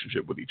or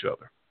relationship with each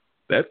other.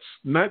 That's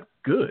not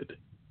good.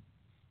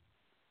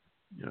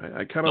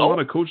 I kind of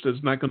want a coach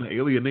that's not going to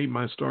alienate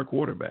my star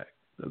quarterback.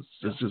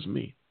 That's just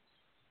me.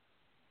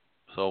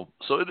 So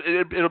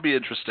it'll be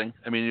interesting.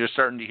 I mean, you're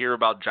starting to hear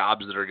about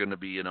jobs that are going to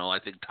be, I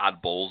think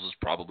Todd Bowles is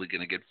probably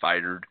going to get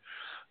fired.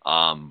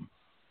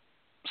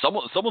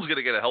 Someone's going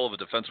to get a hell of a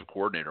defensive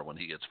coordinator when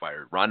he gets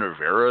fired. Ron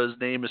Rivera's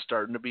name is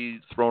starting to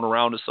be thrown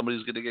around as somebody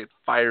who's going to get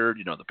fired.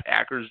 The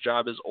Packers'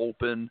 job is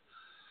open.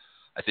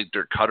 I think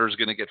Dirk Cutter's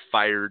going to get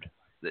fired.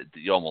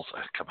 You almost,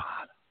 come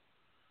on.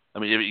 I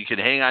mean, you can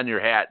hang on your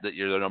hat that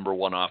you're the number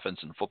one offense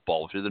in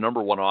football. If you're the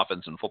number one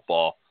offense in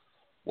football,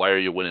 why are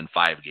you winning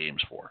 5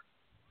 games for?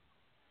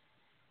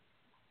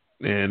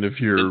 And if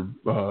you're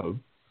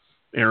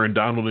Aaron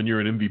Donald and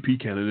you're an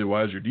MVP candidate,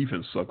 why does your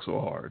defense suck so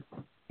hard?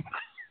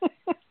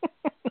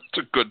 That's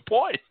a good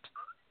point.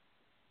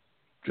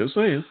 Just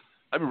saying.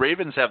 I mean,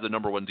 Ravens have the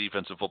number one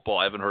defense in football.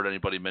 I haven't heard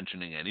anybody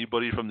mentioning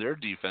anybody from their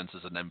defense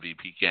as an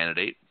MVP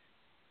candidate.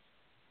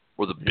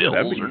 Or the Bills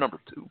are number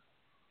 2.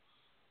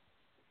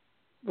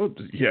 Well,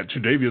 yeah,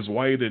 Tre'Davious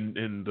White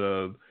and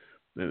the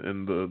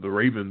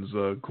Ravens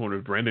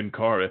corner, Brandon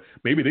Carr.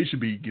 Maybe they should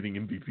be getting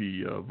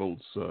MVP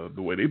votes the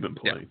way they've been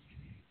playing.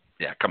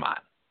 Yeah, come on.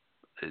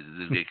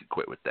 They could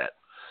quit with that.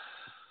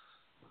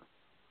 I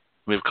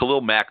mean, if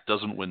Khalil Mack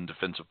doesn't win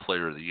Defensive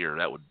Player of the Year,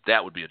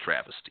 that would be a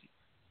travesty.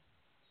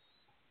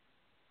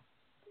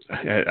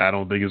 I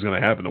don't think it's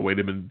going to happen. The way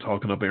they've been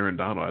talking up Aaron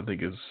Donald, I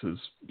think it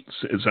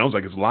sounds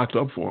like it's locked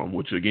up for him,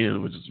 which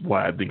is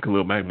why I think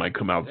Khalil Mack might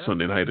come out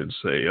Sunday night and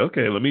say,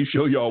 okay, let me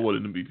show y'all what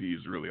an MVP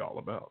is really all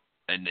about.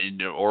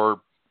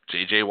 Or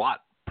J.J. Watt,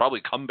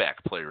 probably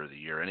comeback player of the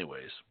year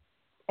anyways.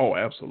 Oh,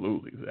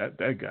 absolutely.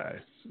 That guy.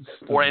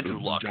 Or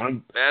Andrew Luck.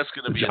 That's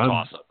going to be a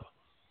toss-up.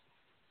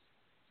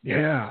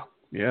 Yeah.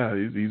 Yeah,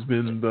 he's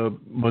been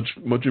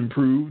much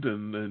improved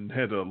and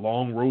had a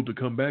long road to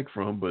come back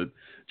from. But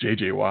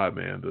J.J. Watt,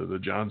 man, the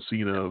John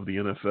Cena of the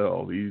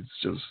NFL,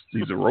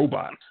 he's a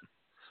robot.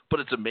 But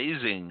it's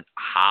amazing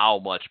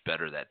how much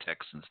better that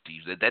Texans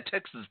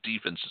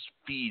defense just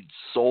feeds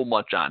so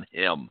much on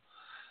him.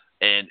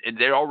 And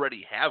they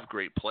already have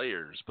great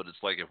players, but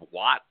it's like if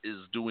Watt is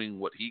doing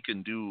what he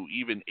can do,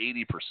 even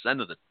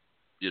 80% of the,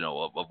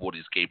 of what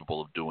he's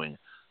capable of doing,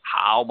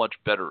 how much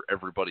better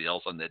everybody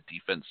else on that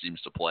defense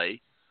seems to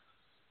play.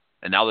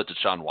 And now that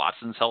Deshaun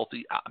Watson's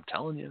healthy, I'm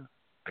telling you,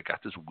 I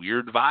got this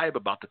weird vibe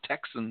about the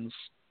Texans.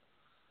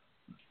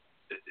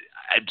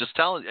 I'm just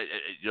telling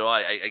you,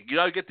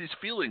 I get these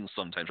feelings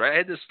sometimes, right? I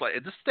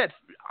had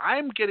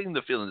I'm getting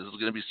the feeling this is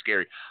going to be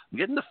scary. I'm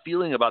getting the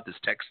feeling about this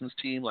Texans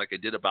team like I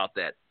did about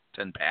that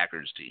 10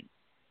 Packers team.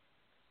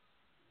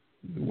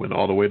 Went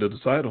all the way to the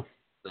title.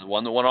 The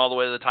one that went all the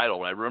way to the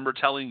title. I remember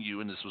telling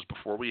you, and this was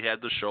before we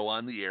had the show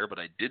on the air, but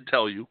I did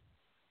tell you,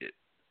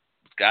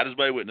 God is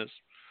my witness,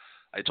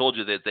 I told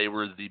you that they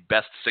were the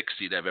best 6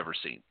 seed I've ever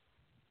seen.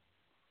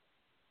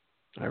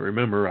 I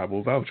remember. I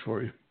will vouch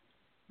for you.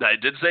 I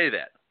did say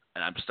that.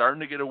 And I'm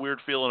starting to get a weird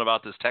feeling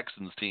about this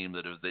Texans team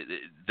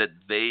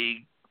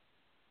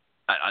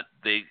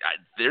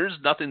there's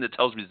nothing that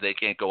tells me they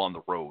can't go on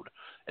the road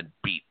and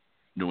beat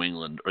New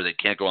England, or they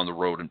can't go on the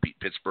road and beat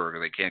Pittsburgh, or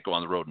they can't go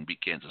on the road and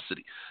beat Kansas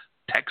City.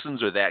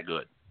 Texans are that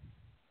good.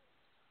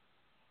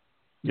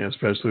 Yeah,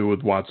 especially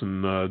with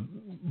Watson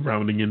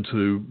rounding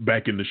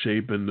back into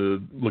shape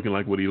and looking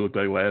like what he looked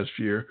like last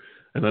year.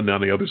 And then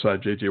on the other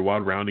side, J.J.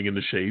 Watt rounding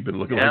into shape and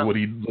looking like what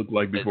he looked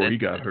like before he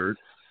got hurt.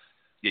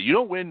 Yeah, you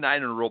don't win 9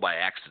 in a row by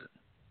accident.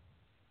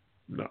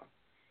 No.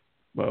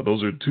 Well,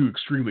 those are 2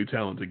 extremely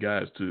talented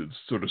guys to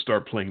sort of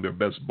start playing their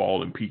best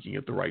ball and peaking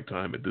at the right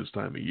time at this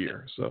time of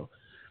year. So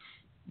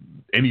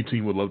any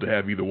team would love to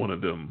have either one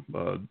of them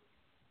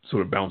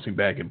sort of bouncing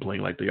back and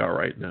playing like they are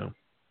right now.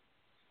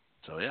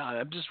 So, yeah,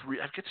 I'm just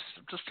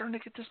starting to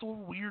get this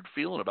little weird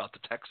feeling about the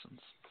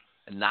Texans.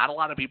 And not a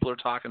lot of people are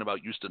talking about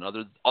Houston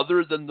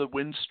other than the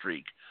win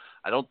streak.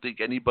 I don't think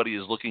anybody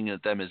is looking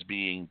at them as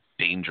being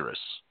dangerous.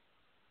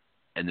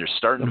 And they're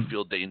starting to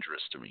feel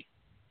dangerous to me.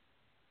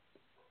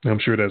 I'm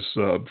sure that's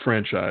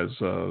franchise.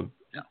 The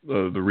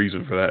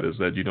reason for that is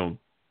that you don't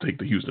take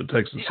the Houston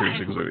Texans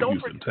seriously because they're the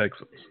Houston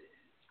Texans.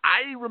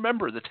 I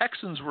remember the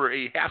Texans were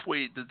a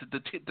halfway.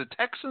 The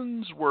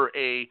Texans were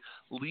a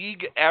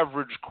league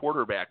average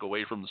quarterback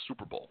away from the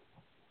Super Bowl.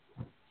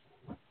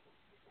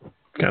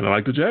 Kind of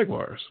like the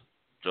Jaguars.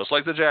 Just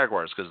like the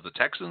Jaguars, because the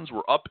Texans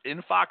were up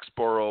in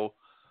Foxborough,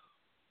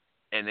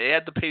 and they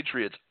had the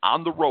Patriots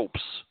on the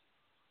ropes,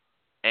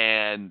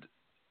 and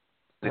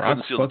they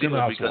couldn't seal the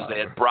deal because they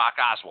had Brock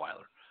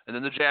Osweiler. And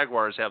then the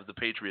Jaguars have the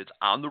Patriots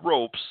on the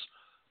ropes.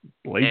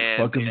 Blake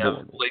fucking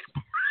Bortles.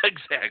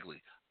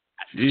 Exactly.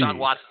 Jeez. Deshaun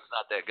Watson's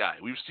not that guy.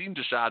 We've seen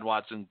Deshaun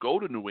Watson go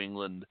to New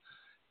England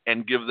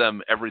and give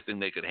them everything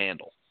they could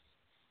handle.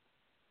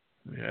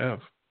 We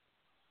have.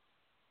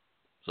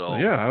 So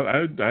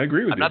yeah, I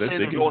agree with you. I'm not saying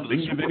they're going to the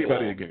give Super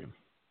anybody Bowl. a game.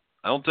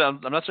 I'm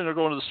not saying they're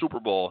going to the Super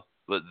Bowl,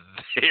 but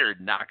they're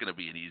not going to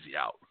be an easy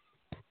out.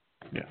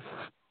 Yeah.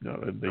 No,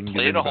 they can give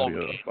playing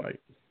anybody a fight.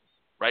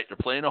 Right, they're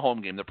playing a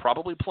home game. They're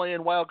probably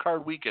playing Wild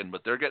Card Weekend,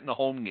 but they're getting a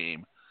home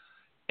game,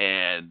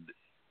 and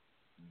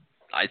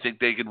I think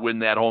they could win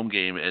that home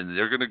game, and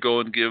they're going to go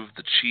and give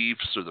the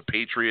Chiefs or the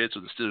Patriots or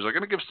the Steelers, they're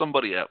going to give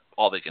somebody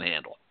all they can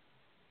handle.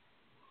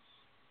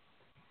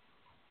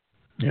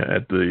 Yeah,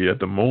 at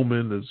the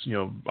moment, there's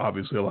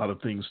obviously a lot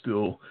of things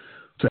still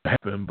to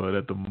happen, but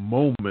at the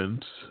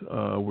moment,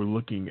 we're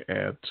looking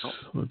at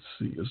let's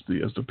see, as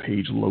the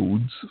page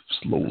loads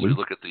slowly. As we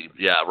look at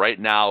right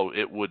now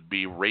it would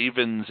be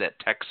Ravens at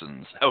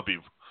Texans. That'd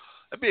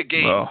be a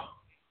game. Well,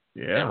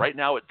 yeah. Right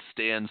now it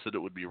stands that it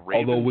would be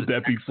Ravens. Although would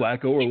that be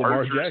Flacco or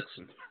Lamar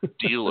Jackson?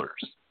 Steelers.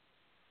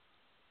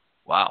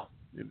 Wow.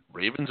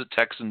 Ravens at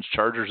Texans,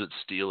 Chargers at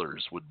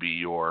Steelers would be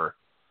your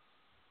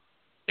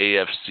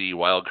AFC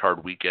Wild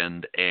Card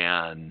Weekend,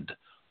 and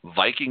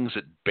Vikings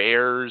at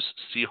Bears,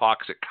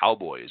 Seahawks at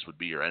Cowboys would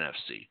be your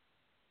NFC.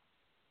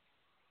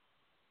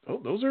 Oh,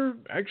 those are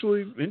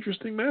actually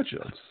interesting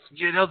matchups.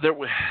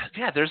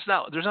 There's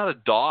not a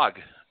dog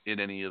in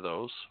any of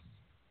those.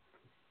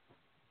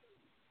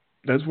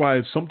 That's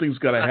why something's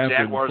got to happen.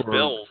 Jaguars,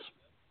 Bills.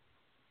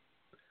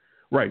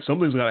 Right,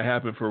 something's got to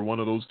happen for one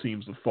of those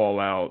teams to fall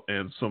out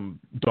and some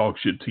dog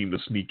shit team to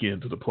sneak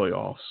into the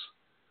playoffs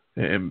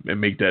and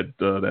make that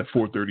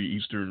 4:30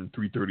 Eastern,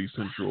 3:30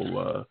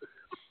 Central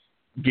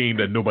game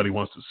that nobody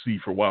wants to see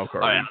for Wild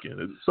Card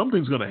Weekend.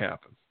 Something's going to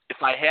happen.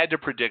 If I had to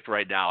predict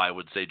right now, I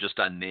would say just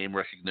on name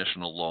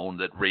recognition alone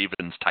that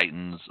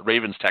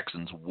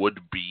Ravens-Texans would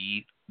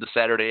be the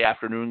Saturday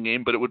afternoon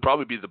game, but it would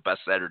probably be the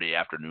best Saturday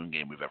afternoon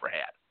game we've ever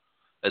had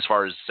as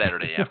far as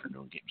Saturday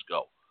afternoon games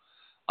go.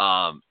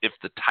 If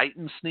the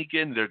Titans sneak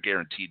in, they're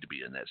guaranteed to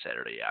be in that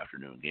Saturday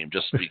afternoon game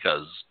just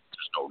because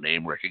there's no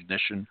name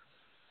recognition.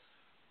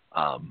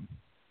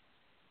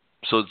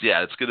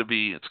 It's going to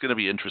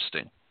be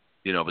interesting.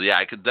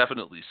 I could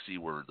definitely see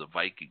where the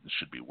Vikings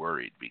should be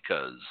worried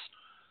because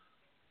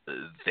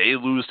they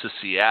lose to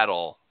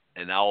Seattle,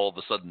 and now all of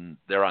a sudden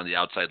they're on the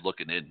outside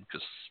looking in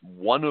because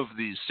one of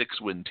these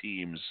 6-win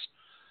teams,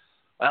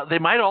 they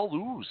might all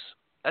lose.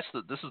 This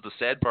is the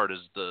sad part is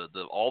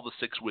all the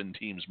 6-win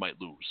teams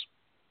might lose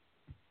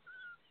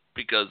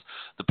because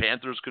the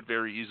Panthers could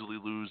very easily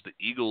lose, the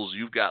Eagles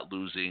you've got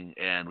losing,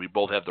 and we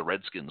both have the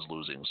Redskins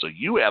losing. So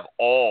you have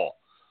all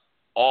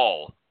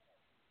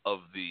of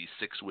the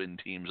 6-win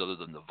teams other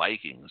than the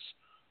Vikings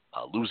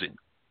losing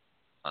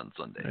on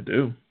Sunday. I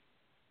do.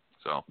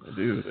 So I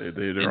do.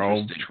 They're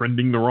all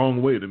trending the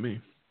wrong way to me.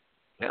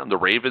 Yeah, and the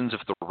Ravens, if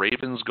the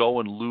Ravens go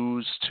and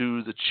lose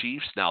to the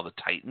Chiefs, now the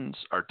Titans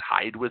are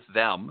tied with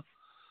them.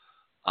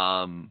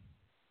 And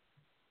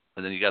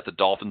then you got the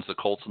Dolphins, the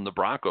Colts, and the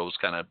Broncos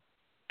kind of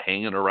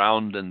hanging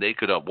around, and they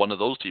could one of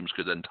those teams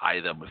could then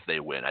tie them if they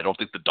win. I don't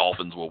think the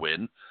Dolphins will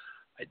win.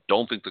 I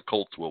don't think the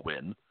Colts will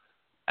win.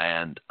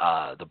 And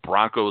the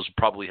Broncos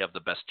probably have the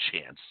best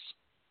chance.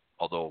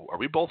 Although, are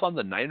we both on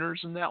the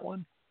Niners in that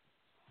one?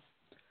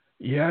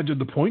 Yeah,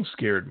 the point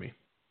scared me.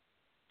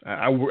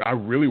 I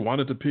really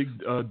wanted to pick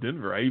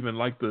Denver. I even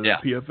liked the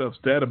PFF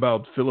stat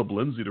about Phillip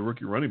Lindsay, the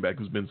rookie running back,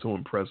 who's been so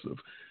impressive.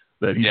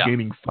 That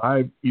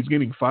he's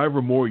gaining 5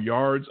 or more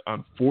yards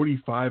on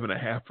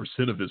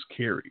 45.5% of his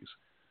carries.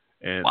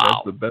 And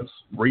that's the best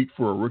rate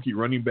for a rookie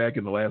running back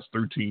in the last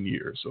 13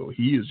 years. So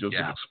he is just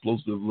an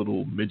explosive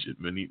little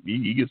midget, man.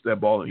 He gets that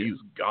ball and he's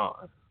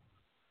gone.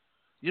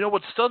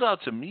 What stood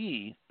out to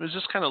me was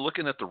just kind of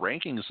looking at the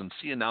rankings and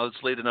seeing now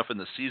it's late enough in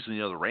the season,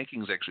 the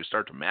rankings actually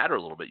start to matter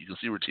a little bit. You can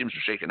see where teams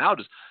are shaking out.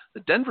 Is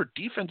the Denver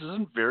defense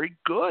isn't very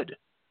good.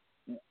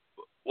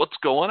 What's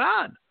going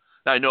on?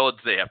 Now, I know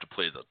they have to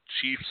play the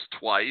Chiefs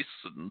twice,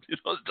 and it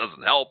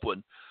doesn't help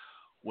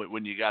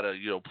when you got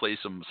to play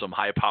some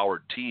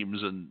high-powered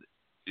teams, and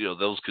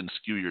those can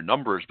skew your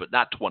numbers, but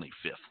not 25th.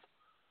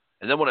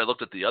 And then when I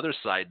looked at the other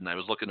side, and I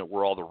was looking at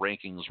where all the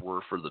rankings were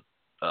for the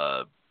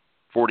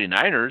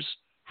 49ers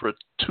for a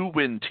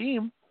 2-win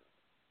team,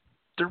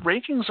 their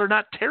rankings are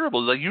not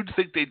terrible. Like you'd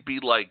think they'd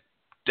be like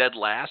dead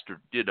last, or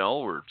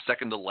or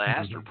second to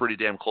last, or pretty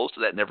damn close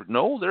to that.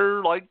 No,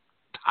 they're like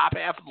top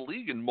half of the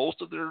league in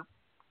most of their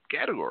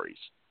categories,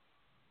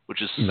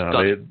 which is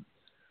stunning.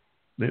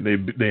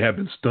 They have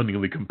been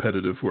stunningly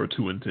competitive for a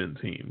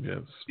 2-10 team. Yes.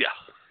 Yeah,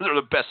 they're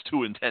the best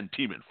 2-10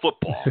 team in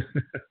football.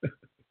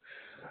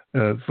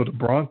 For the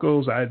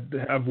Broncos,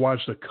 I've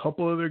watched a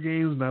couple of their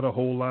games, not a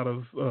whole lot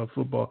of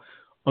football.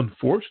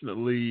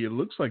 Unfortunately, it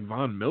looks like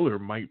Von Miller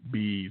might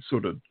be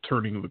sort of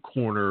turning the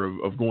corner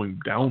of going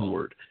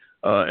downward.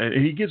 And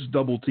he gets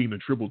double teamed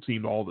and triple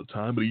teamed all the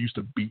time, but he used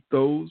to beat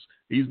those.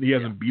 He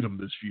hasn't beat them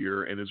this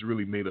year, and it's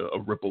really made a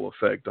ripple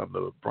effect on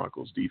the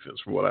Broncos defense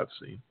from what I've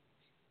seen.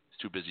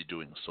 He's too busy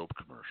doing soap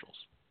commercials.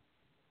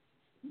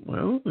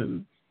 Well,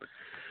 and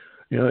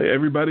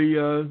everybody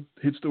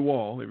hits the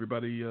wall.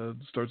 Everybody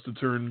starts to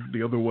turn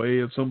the other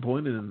way at some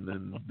point, and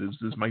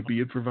this might be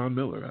it for Von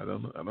Miller. I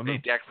don't know. Hey,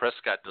 Dak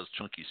Prescott does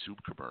chunky soup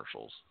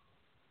commercials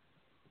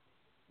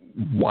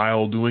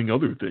while doing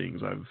other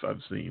things.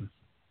 I've seen.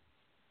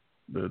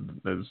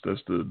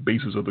 That's the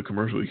basis of the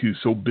commercial. He's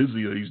so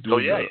busy that he's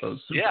doing a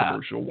soup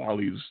commercial while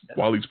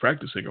he's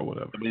practicing or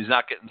whatever. I mean, he's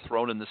not getting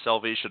thrown in the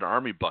Salvation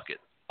Army bucket.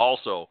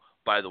 Also,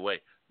 by the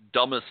way,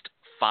 dumbest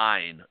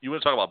fine. You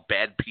want to talk about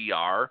bad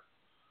PR?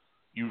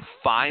 You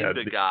fined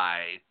a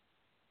guy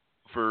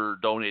for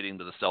donating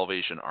to the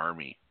Salvation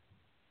Army.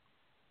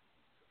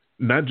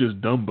 Not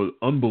just dumb, but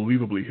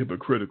unbelievably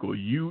hypocritical.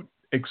 You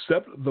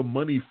accept the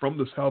money from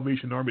the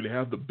Salvation Army to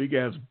have the big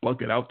ass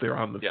bucket out there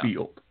on the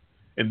field.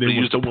 And then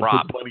when someone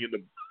puts money in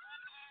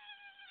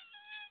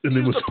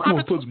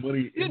puts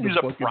money in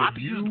the bucket,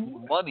 you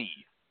use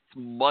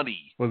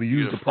money. Well, they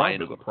use the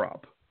prop as a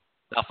prop.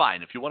 Now,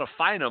 fine. If you want to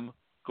fine them,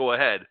 go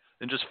ahead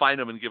and just fine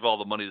them and give all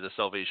the money to the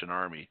Salvation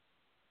Army.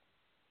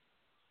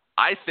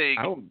 I think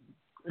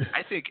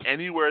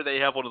anywhere they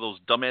have one of those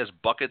dumbass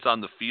buckets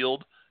on the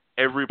field,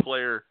 every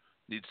player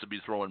needs to be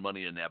throwing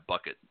money in that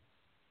bucket.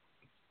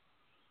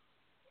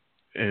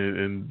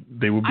 And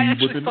they will be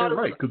within their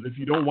right, because if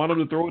you don't want them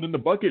to throw it in the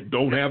bucket,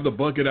 don't have the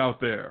bucket out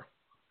there.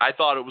 I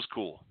thought it was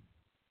cool.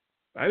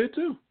 I did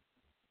too.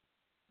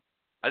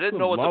 I didn't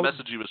know what the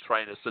message he was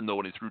trying to send though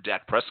when he threw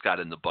Dak Prescott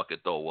in the bucket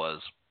though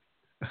was.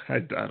 I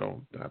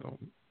don't.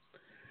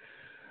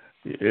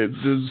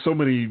 There's so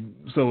many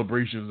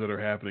celebrations that are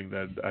happening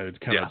that I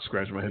kind of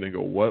scratch my head and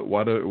go,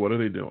 what are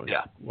they doing?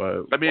 Yeah.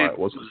 What's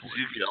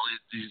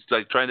he's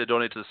like trying to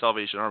donate to the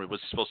Salvation Army.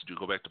 What's he supposed to do?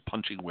 Go back to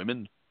punching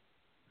women?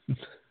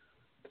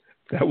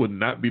 That would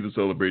not be the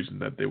celebration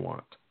that they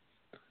want.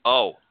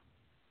 Oh.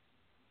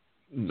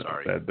 No,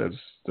 sorry. That's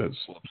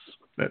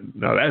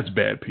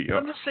bad PR.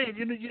 I'm just saying,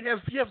 you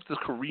have the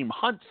Kareem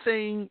Hunt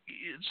thing.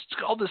 It's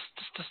all this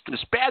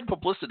bad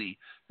publicity,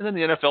 and then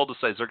the NFL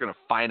decides they're going to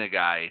fine a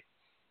guy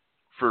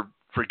for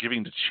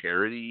giving to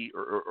charity,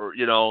 or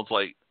it's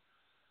like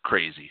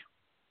crazy,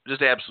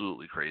 just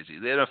absolutely crazy.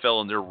 The NFL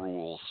and their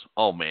rules.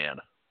 Oh man.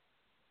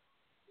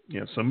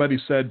 Yeah, somebody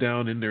sat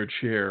down in their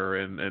chair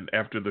and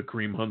after the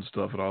Kareem Hunt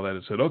stuff and all that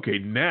and said, okay,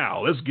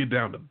 now let's get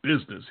down to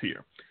business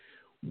here.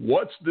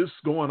 What's this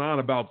going on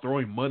about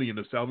throwing money in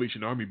the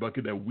Salvation Army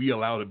bucket that we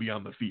allow to be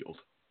on the field?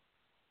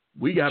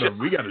 We gotta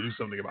do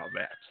something about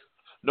that.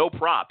 No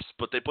props,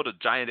 but they put a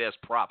giant ass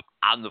prop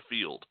on the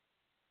field.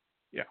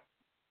 Yeah,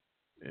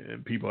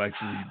 and people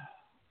actually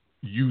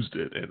used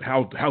it. And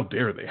how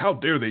dare they? How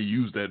dare they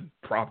use that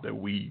prop that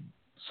we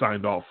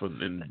signed off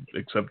and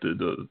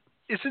accepted?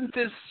 Isn't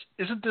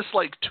this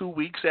like 2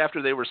 weeks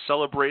after they were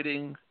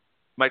celebrating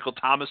Michael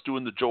Thomas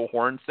doing the Joe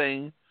Horn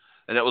thing?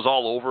 And it was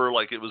all over,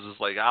 like it was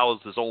just like,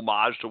 was this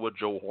homage to what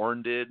Joe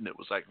Horn did, and it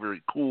was like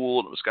very cool,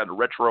 and it was kind of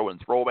retro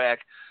and throwback.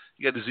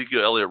 You got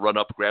Ezekiel Elliott run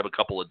up, grab a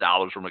couple of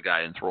dollars from a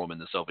guy, and throw him in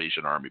the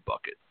Salvation Army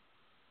bucket,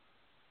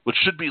 which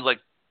should be like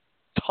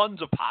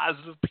tons of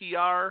positive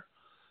PR,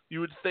 you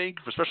would think,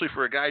 especially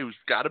for a guy who's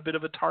got a bit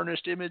of a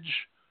tarnished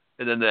image.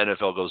 And then the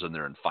NFL goes in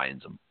there and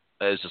fines him.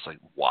 It's just like,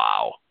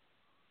 wow.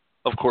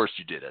 Of course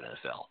you did,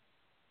 NFL.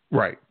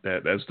 Right.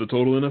 That's the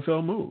total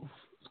NFL move.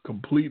 It's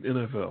complete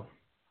NFL.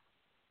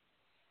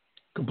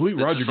 Complete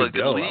Roger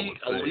Goodell.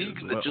 A league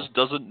that just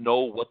doesn't know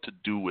what to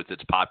do with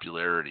its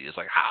popularity. It's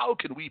like, how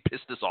can we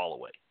piss this all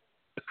away?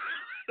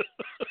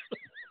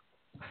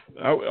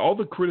 All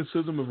the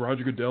criticism of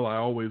Roger Goodell, I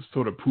always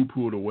sort of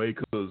poo-poo it away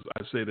because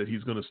I say that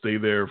he's going to stay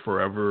there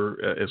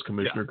forever as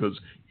commissioner because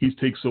he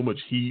takes so much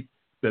heat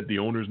that the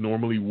owners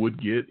normally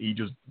would get. He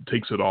just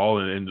takes it all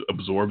and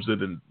absorbs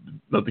it, and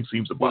nothing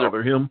seems to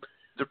bother him.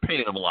 They're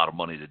paying him a lot of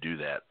money to do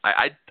that.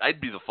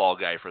 I'd be the fall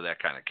guy for that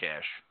kind of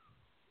cash.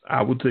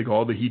 I would take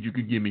all the heat you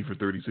could give me for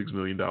 $36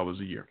 million a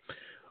year.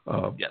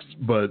 Yes.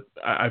 But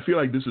I feel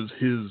like this is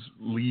his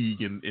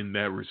league in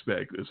that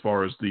respect, as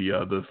far as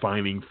the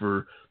fining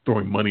for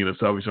throwing money in the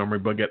Salvation Army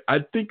bucket. I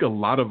think a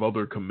lot of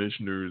other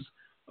commissioners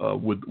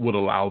would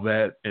allow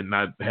that and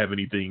not have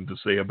anything to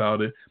say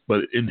about it.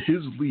 But in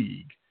his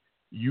league,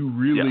 you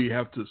really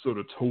have to sort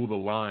of toe the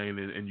line,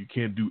 and you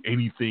can't do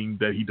anything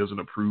that he doesn't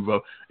approve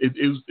of.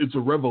 It's a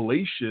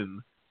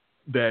revelation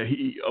that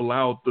he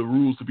allowed the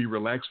rules to be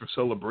relaxed for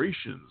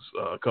celebrations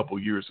a couple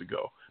years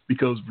ago.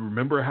 Because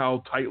remember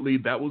how tightly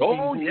that was being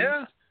policed?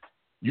 Yeah.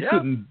 You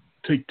couldn't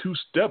take 2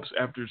 steps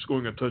after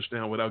scoring a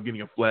touchdown without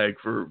getting a flag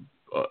for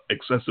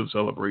excessive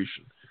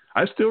celebration.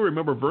 I still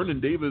remember Vernon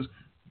Davis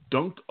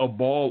dunked a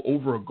ball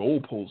over a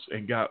goalpost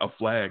and got a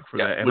flag for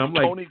that. And which I'm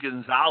like, Tony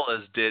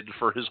Gonzalez did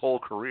for his whole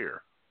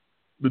career.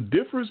 The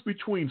difference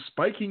between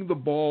spiking the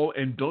ball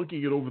and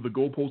dunking it over the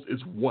goalpost is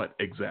what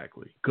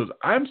exactly? Because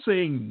I'm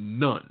saying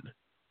none.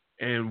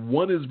 And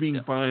one is being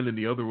fined and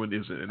the other one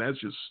isn't. And that's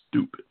just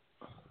stupid.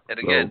 And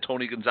again,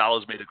 Tony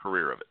Gonzalez made a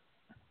career of it.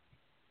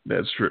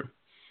 That's true.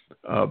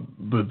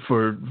 But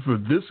for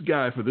this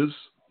guy, for this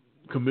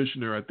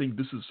commissioner, I think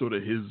this is sort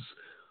of his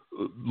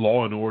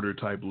law and order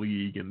type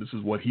league, and this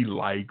is what he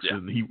likes,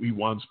 and he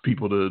wants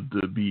people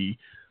to be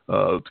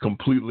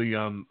completely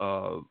on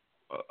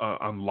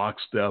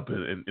lockstep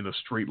and in a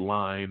straight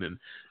line, and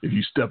if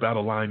you step out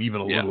of line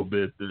even a little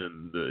bit,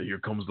 then here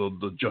comes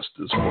the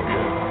justice for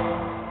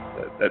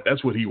you.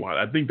 That's what he wants.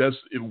 I think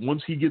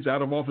once he gets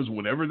out of office,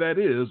 whenever that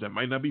is, that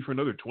might not be for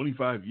another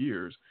 25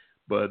 years,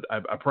 but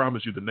I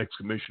promise you the next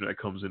commissioner that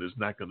comes in is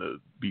not going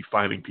to be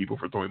fining people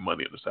for throwing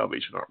money in the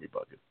Salvation Army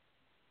bucket.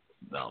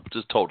 No,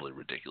 just totally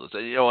ridiculous.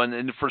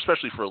 And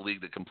especially for a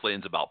league that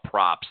complains about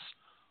props,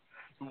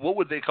 what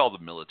would they call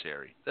the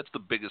military? That's the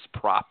biggest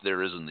prop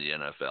there is in the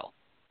NFL.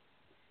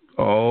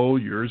 Oh,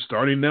 you're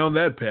starting down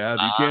that path.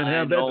 You can't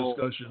have that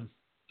discussion.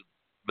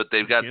 But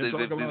they've got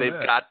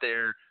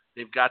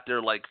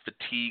their like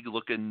fatigue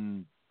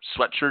looking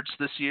sweatshirts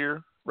this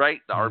year, right?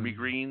 The Army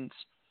greens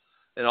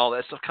and all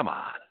that stuff. Come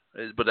on,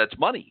 but that's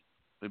money.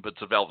 But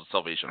it's a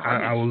Salvation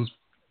Army. I was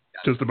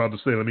just about to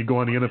say, let me go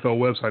on the NFL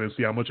website and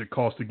see how much it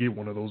costs to get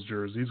one of those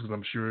jerseys, because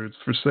I'm sure it's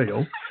for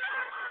sale.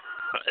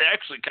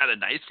 Actually, kind of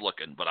nice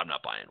looking, but I'm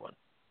not buying one.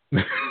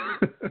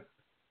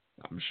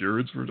 I'm sure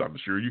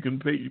you can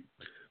pay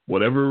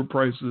whatever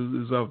price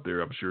is out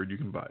there. I'm sure you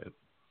can buy it.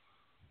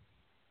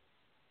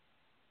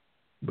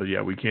 But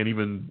yeah, we can't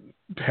even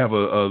have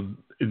a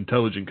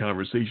intelligent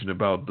conversation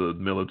about the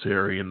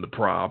military and the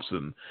props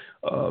and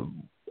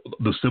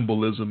the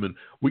symbolism, and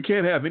we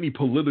can't have any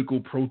political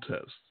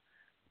protests.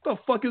 What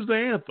the fuck is the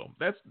anthem?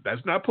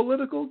 That's not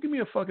political. Give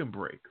me a fucking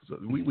break.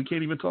 We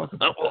can't even talk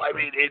about. Well, I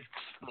mean, it's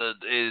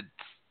the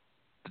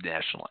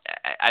national.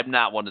 I'm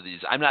not one of these.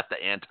 I'm not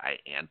the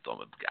anti-anthem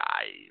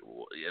guy.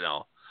 You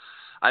know,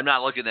 I'm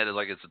not looking at it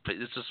like it's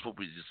just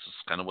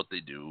kind of what they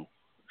do.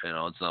 You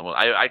know, it's not.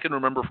 I can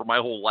remember for my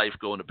whole life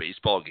going to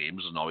baseball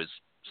games and always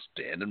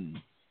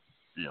standing,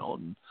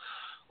 and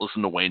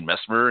listen to Wayne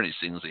Messmer and he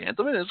sings the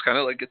anthem, and it's kind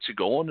of like gets you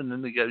going, and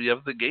then you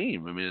have the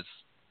game. I mean, it's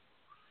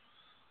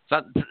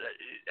not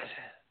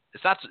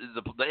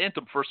the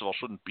anthem. First of all,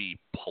 shouldn't be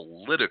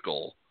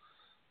political.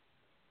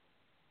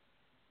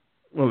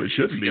 Well, it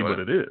shouldn't be, but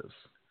it is.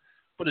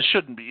 But it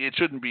shouldn't be. It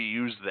shouldn't be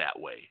used that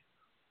way.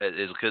 It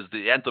is because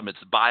the anthem.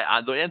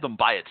 The anthem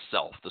by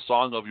itself, the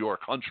song of your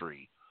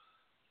country,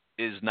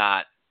 is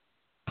not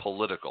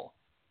political.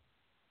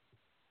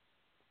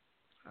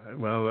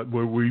 Well,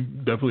 we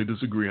definitely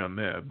disagree on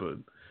that, but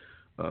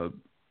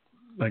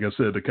like I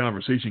said, the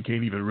conversation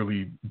can't even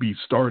really be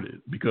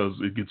started because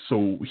it gets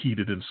so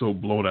heated and so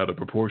blown out of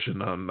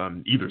proportion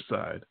on either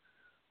side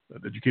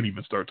that you can't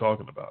even start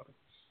talking about it.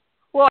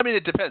 Well, I mean,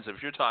 it depends.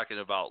 If you're talking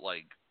about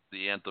like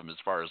the anthem as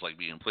far as like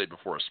being played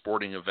before a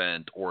sporting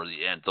event or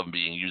the anthem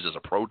being used as a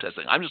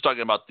protesting, I'm just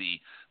talking about the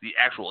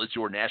actual, it's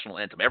your national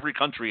anthem. Every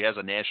country has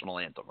a national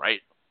anthem,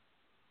 right?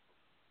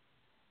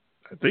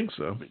 I think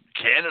so. I mean,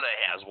 Canada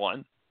has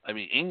one. I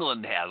mean,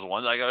 England has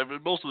one. Like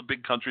most of the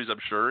big countries, I'm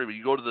sure. I mean,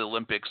 you go to the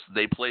Olympics,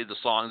 they play the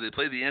song, they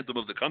play the anthem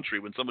of the country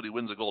when somebody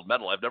wins a gold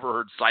medal. I've never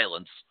heard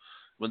silence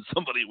when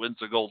somebody wins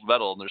a gold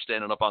medal and they're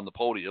standing up on the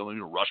podium.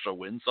 And Russia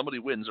wins, somebody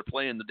wins, they're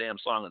playing the damn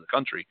song of the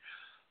country.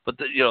 But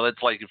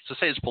it's like to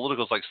say it's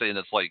political is like saying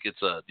it's like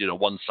it's a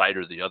one side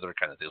or the other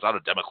kind of thing. It's not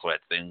a Democrat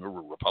thing or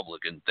a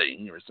Republican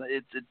thing. Or it's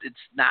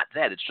not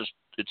that. It's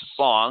a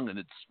song and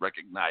it's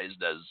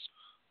recognized as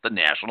the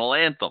national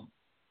anthem.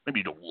 Maybe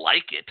you don't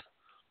like it,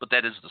 but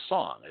that is the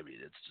song. I mean,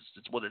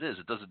 it's what it is.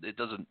 It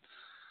doesn't.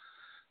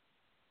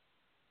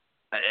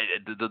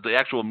 The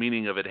actual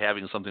meaning of it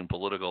having something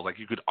political, like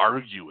you could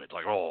argue it,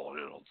 like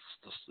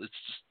it's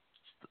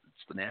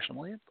the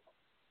national anthem.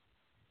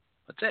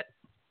 That's it.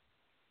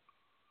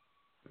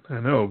 I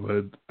know,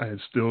 but I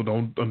still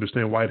don't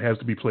understand why it has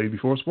to be played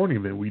before a sporting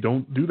event. We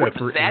don't do that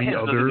for any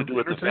other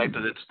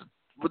entertainment.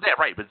 But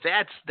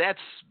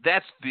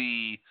that's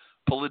the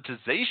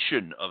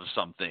politicization of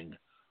something,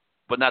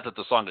 but not that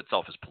the song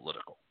itself is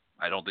political.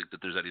 I don't think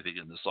that there's anything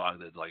in the song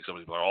that like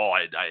somebody's like,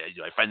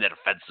 I find that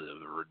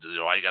offensive, or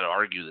I got to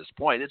argue this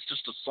point. It's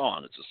just a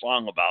song. It's a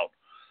song about,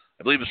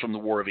 I believe it's from the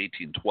War of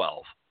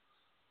 1812.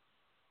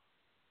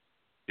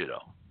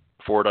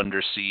 Fort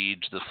under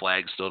siege, the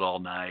flag stood all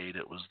night.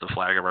 It was the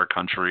flag of our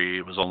country.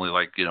 It was only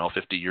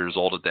 50 years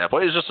old at that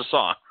point. It's just a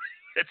song.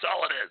 It's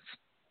all it is.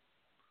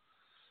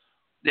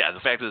 Yeah,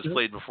 the fact that it's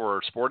played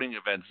before sporting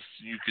events,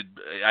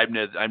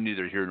 I'm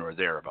neither here nor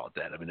there about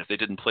that. I mean, if they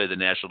didn't play the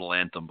national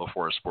anthem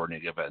before a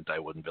sporting event, I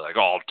wouldn't be like,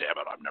 oh, damn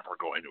it, I'm never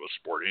going to a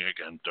sporting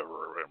event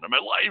ever in my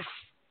life.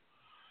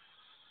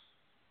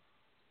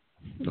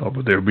 Oh,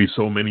 but there would be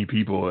so many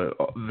people.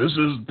 This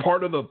is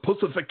part of the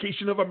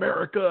pussification of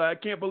America. I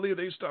can't believe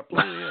they stopped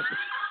playing it.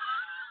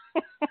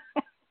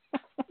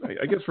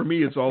 I guess for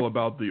me, it's all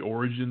about the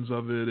origins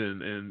of it,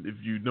 and if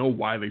you know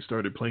why they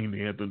started playing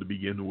the anthem to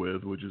begin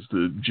with, which is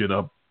to gin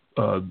up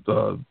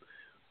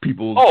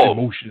people's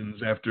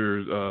emotions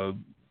after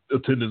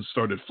attendance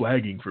started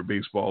flagging for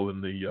baseball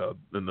in the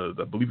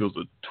I believe it was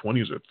the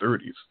 20s or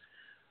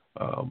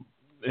 30s,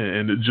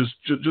 and it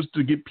just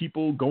to get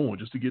people going,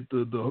 just to get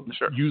the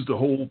use the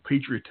whole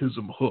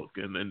patriotism hook,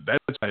 and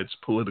that's why it's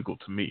political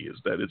to me. Is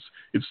that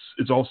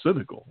it's all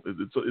cynical.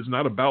 It's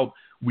not about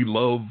we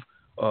love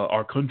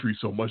our country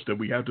so much that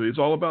we have to. It's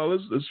all about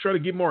let's try to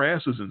get more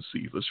asses in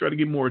seats. Let's try to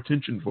get more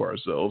attention for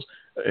ourselves,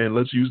 and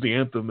let's use the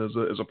anthem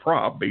as a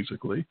prop,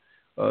 basically,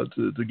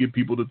 to get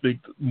people to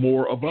think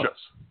more of us.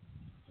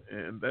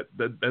 And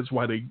that's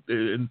why they.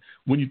 And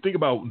when you think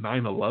about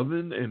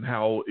 9/11 and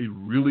how it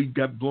really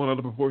got blown out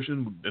of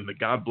proportion, and the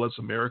God Bless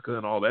America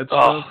and all that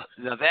stuff.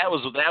 Now that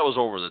was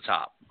over the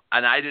top,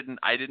 and I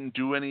didn't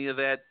do any of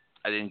that.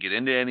 I didn't get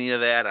into any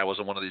of that. I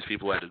wasn't one of these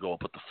people who had to go and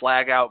put the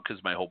flag out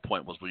because my whole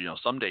point was, well,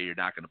 someday you're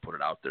not going to put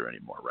it out there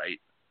anymore, right?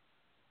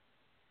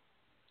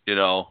 And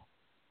all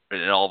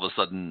of a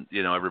sudden,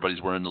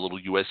 everybody's wearing the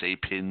little USA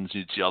pins.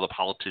 You'd see all the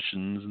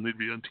politicians, and they'd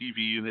be on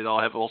TV, and they'd all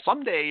have, well,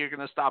 someday you're going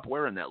to stop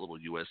wearing that little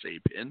USA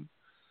pin.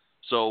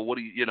 So what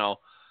do you.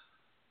 Well,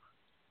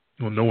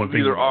 no one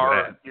thinks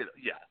about that.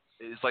 Yeah,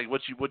 it's like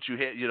what you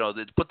had,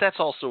 but that's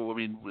also, I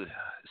mean,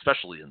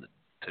 especially in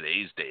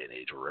today's day and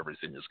age where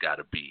everything has got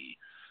to be,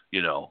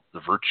 the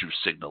virtue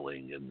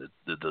signaling and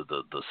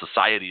the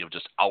society of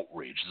just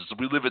outrage.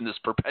 We live in this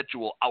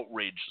perpetual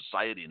outrage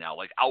society now.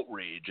 Like,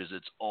 outrage is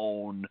its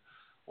own,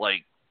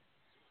 like,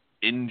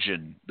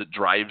 engine that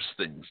drives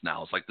things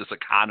now. It's like this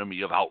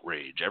economy of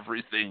outrage.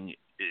 Everything,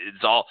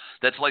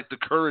 that's like the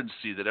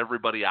currency that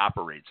everybody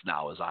operates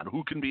now is on.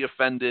 Who can be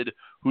offended?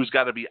 Who's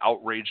got to be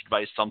outraged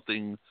by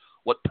something?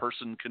 What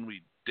person can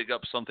we dig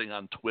up something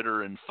on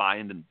Twitter and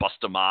find and bust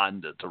them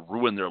on to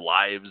ruin their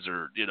lives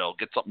or,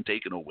 get something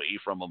taken away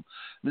from them?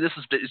 I mean,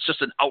 it's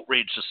just an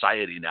outrage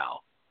society now.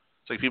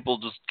 It's like people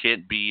just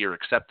can't be or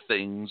accept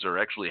things or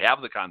actually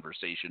have the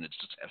conversation.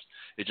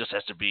 It just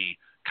has to be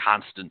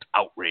constant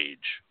outrage.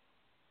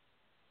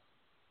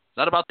 It's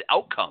not about the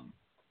outcome.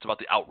 It's about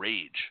the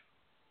outrage.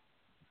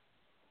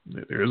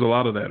 There's a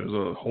lot of that. There's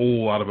a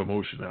whole lot of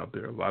emotion out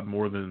there, a lot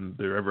more than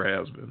there ever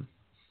has been.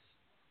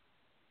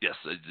 Yes,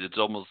 it's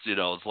almost,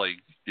 it's like,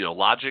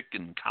 logic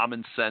and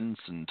common sense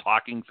and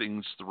talking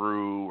things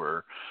through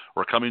or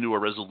coming to a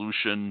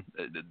resolution.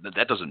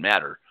 That doesn't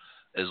matter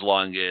as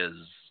long as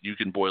you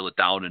can boil it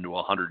down into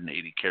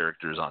 180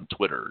 characters on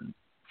Twitter and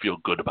feel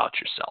good about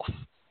yourself.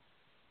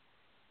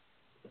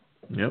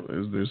 Yep,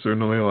 there's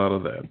certainly a lot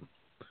of that.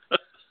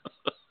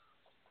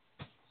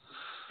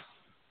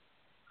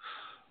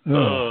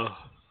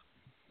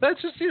 That's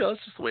just,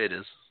 that's just the way it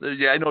is.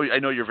 Yeah, I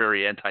know you're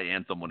very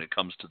anti-anthem when it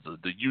comes to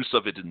the use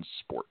of it in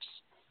sports.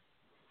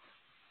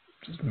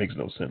 It just makes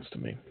no sense to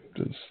me.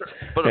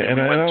 But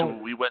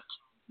we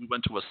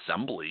went to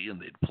assembly and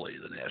they'd play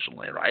the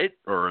national anthem, right?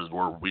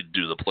 Or we'd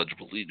do the Pledge of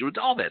Allegiance,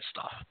 all that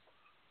stuff.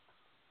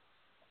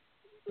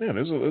 Yeah,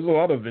 there's a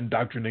lot of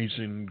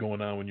indoctrination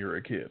going on when you're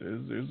a kid.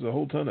 There's a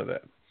whole ton of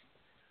that.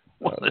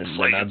 Well, I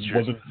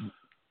wasn't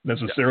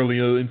necessarily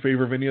in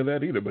favor of any of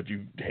that either, but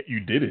you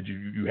did it.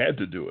 You had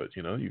to do it.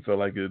 You felt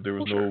like there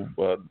was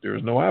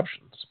no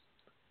options.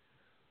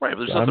 Right,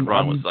 but there's nothing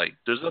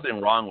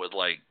wrong with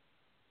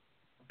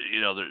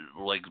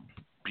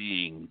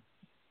being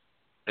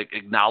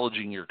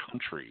acknowledging your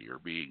country or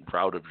being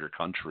proud of your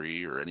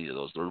country or any of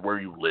those, or where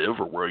you live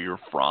or where you're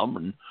from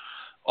and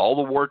all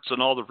the warts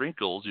and all the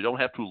wrinkles. You don't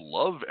have to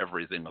love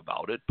everything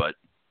about it, but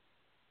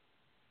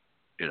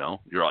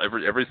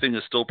everything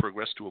is still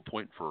progressed to a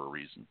point for a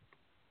reason.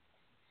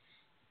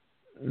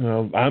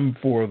 I'm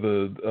for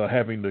the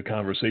having the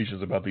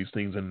conversations about these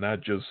things and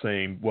not just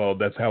saying, well,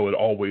 that's how it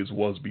always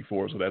was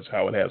before, so that's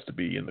how it has to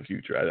be in the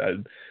future.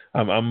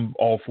 I'm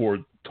all for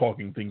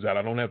talking things out.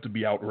 I don't have to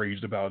be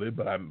outraged about it,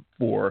 but I'm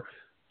for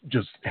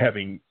just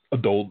having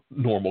adult,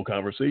 normal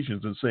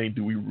conversations and saying,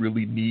 do we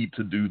really need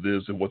to do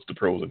this, and what's the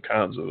pros and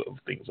cons of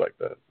things like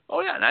that?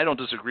 Oh, yeah, and I don't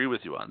disagree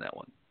with you on that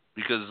one.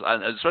 Because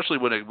especially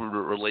when it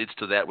relates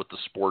to that with the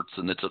sports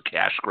and it's a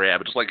cash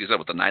grab, just like you said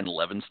with the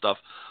 9/11 stuff,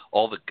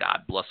 all the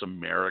God Bless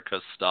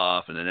America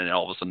stuff, and then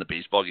all of a sudden the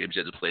baseball games,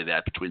 you had to play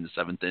that between the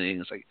seventh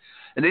inning. It's like,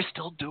 and they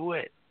still do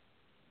it.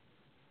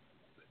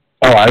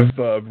 Oh,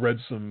 I've read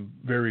some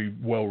very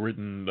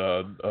well-written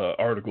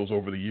articles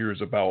over the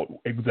years about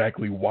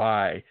exactly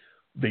why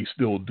they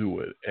still do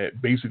it.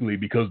 Basically,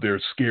 because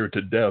they're scared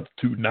to death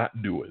to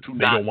not do it.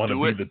 They don't want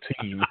to be the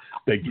team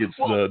that gets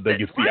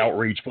the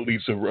outrage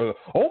police.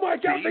 Oh my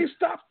God, they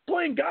stopped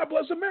playing God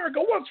Bless America.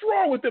 What's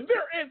wrong with them?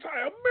 They're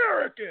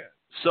anti-American.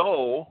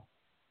 So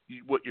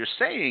what you're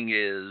saying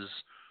is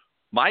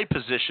my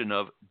position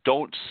of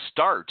don't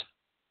start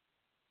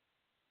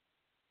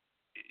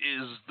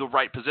is the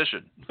right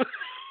position.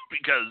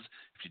 Because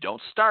if you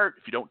don't start,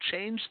 if you don't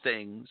change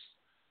things,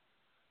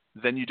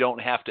 then you don't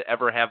have to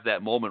ever have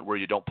that moment where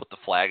you don't put the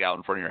flag out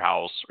in front of your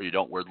house, or you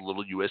don't wear the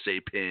little USA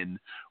pin,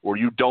 or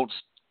you don't,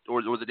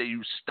 or the day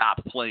you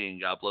stop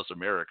playing God Bless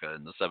America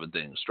in the 7th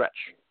inning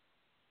stretch.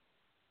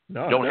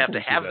 No, you don't have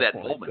to have that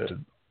moment.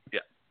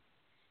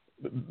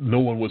 No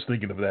one was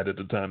thinking of that at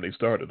the time they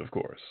started, of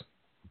course.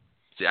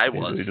 See, I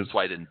was. That's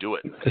why I didn't do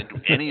it. I didn't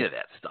do any of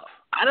that stuff.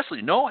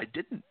 Honestly, no, I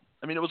didn't.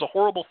 I mean, it was a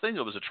horrible thing.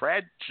 It was a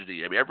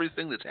tragedy. I mean,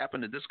 everything that's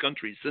happened in this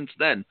country since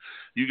then,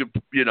 it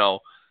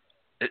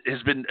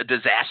has been a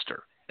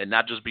disaster. And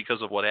not just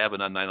because of what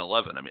happened on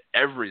 9/11. I mean,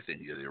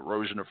 everything, the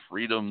erosion of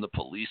freedom, the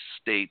police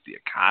state, the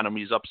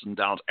economy's ups and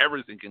downs,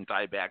 everything can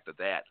tie back to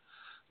that.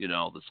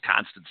 This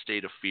constant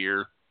state of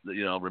fear.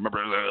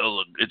 Remember,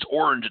 it's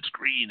orange, it's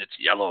green, it's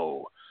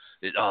yellow.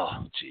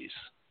 Oh, jeez.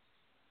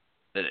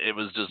 It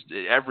was just,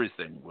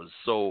 everything was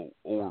so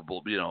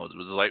horrible. It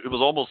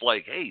was almost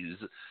like, hey,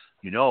 this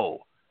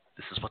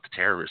is what the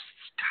terrorists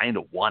kind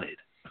of wanted.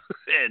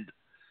 And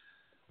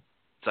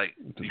it's like,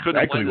 you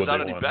couldn't have planned this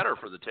out any better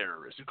for the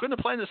terrorists. You couldn't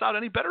have planned this out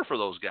any better for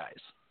those guys.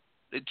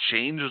 It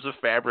changes the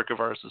fabric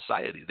of our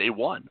society. They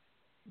won.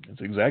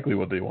 That's exactly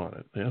what they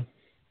wanted. Yeah.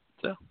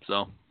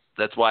 So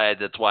that's why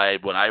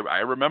when I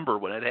remember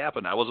when it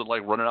happened, I wasn't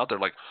like running out there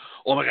like,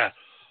 oh my God,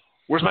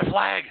 where's my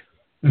flag?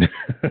 Where's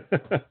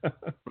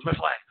my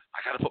flag?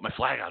 I got to put my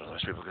flag out,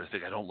 otherwise people are going to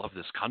think I don't love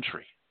this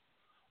country.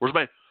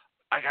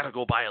 I got to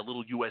go buy a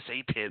little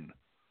USA pin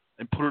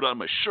and put it on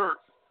my shirt.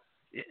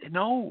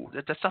 No,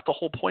 that's not the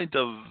whole point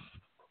of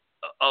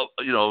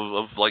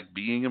like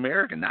being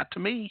American. Not to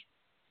me.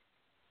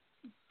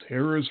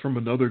 Terrorists from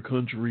another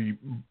country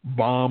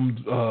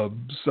bombed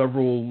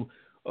several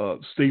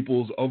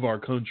staples of our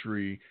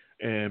country,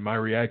 and my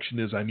reaction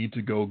is I need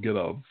to go get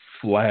a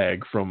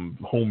flag from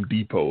Home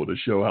Depot to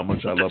show how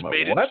much I love my.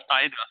 Made what? In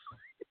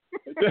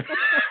China.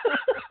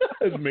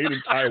 It's made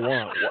in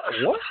Taiwan.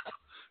 What?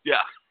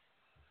 Yeah.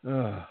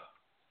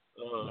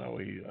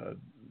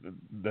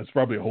 That's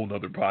probably a whole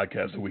nother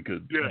podcast that we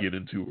could get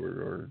into,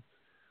 or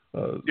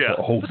a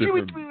whole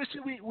different.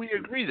 We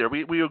agree there.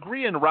 We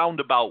agree in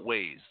roundabout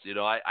ways. You're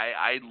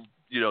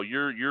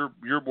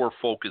more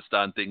focused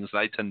on things.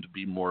 I tend to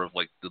be more of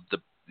like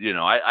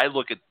I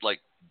look at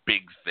like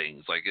big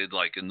things, like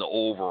in the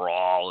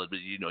overall.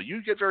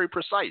 You get very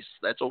precise.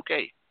 That's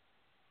okay.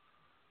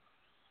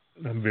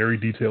 I'm very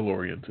detail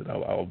oriented.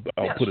 I'll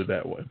put it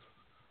that way.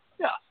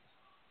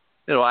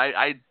 Yeah.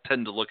 I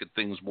tend to look at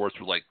things more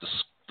through like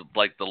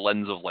the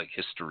lens of like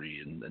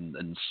history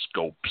and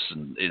scopes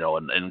and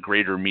and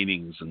greater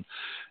meanings. And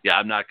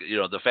I'm not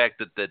the fact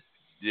that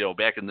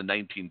back in the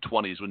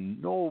 1920s when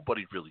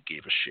nobody really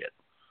gave a shit.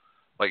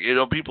 Like,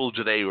 people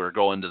today who are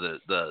going to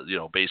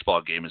the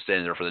baseball game and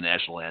standing there for the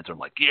national anthem,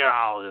 like, this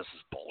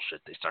is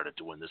bullshit. They started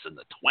doing this in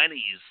the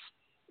 20s.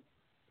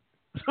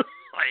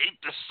 I hate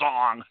this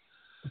song.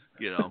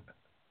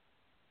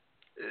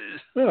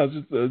 Well,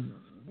 just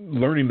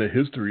learning the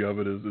history of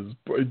it is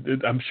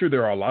I'm sure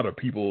there are a lot of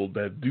people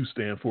that do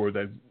stand for it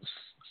that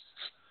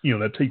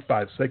that take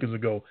 5 seconds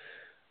and go,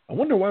 I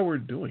wonder why we're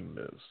doing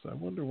this. I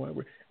wonder why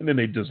and then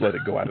they just let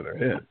it go out of their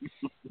head.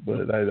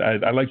 But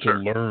I like to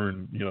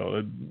learn.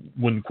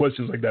 When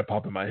questions like that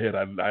pop in my head,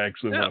 I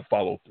actually want to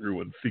follow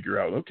through and figure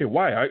out, okay,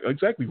 why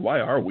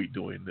are we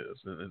doing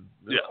this? And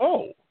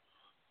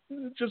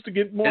just to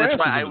get more asses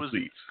in the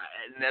seats.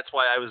 And that's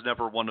why I was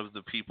never one of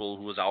the people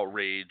who was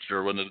outraged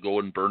or wanted to go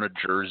and burn a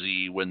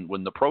jersey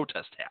when the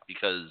protest happened,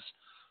 because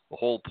the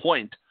whole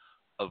point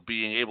of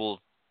being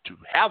able to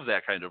have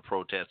that kind of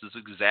protest is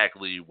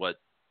exactly what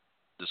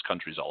this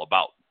country's all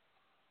about.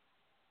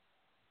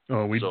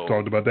 Oh, we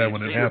talked about that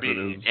when it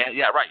happened.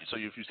 Right. So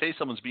if you say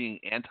someone's being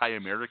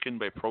anti-American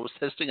by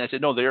protesting, I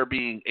said, no, they're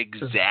being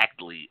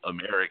exactly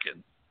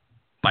American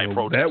by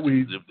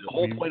protesting. The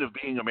whole point of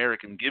being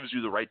American gives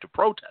you the right to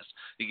protest.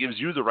 It gives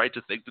you the right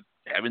to think that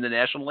having the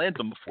national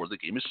anthem before the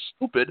game is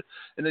stupid,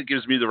 and it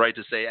gives me the right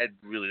to say it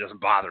really doesn't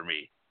bother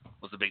me.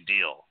 What's the big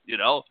deal?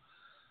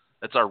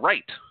 That's our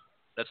right.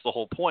 That's the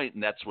whole point,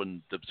 and that's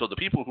when the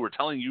people who are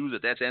telling you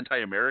that that's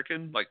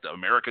anti-American, like the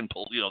American,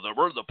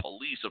 we're the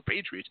police of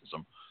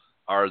patriotism,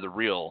 are the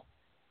real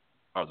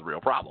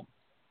problem.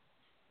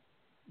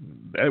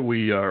 That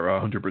we are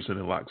 100%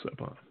 in lockstep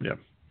on. Yeah.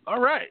 All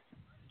right.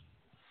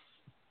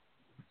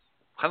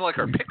 Kind of like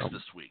our picks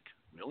this week.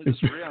 We only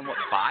disagree on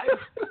 5?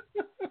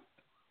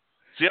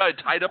 See how I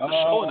tied up the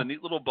show in a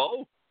neat little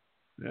bow?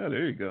 Yeah,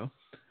 there you go.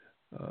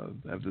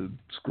 I have to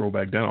scroll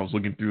back down. I was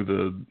looking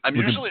through I'm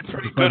usually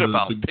pretty good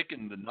about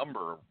picking the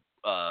number.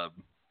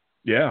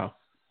 Yeah.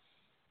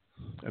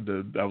 I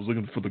was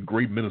looking for the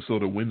great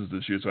Minnesota wins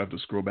this year, so I have to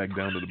scroll back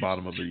down to the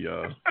bottom of the. You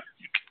can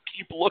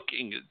keep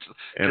looking.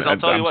 And I'll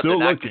tell you what, they're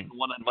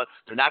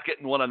not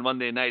getting one on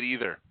Monday night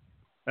either.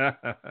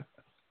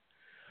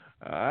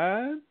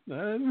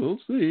 We'll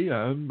see.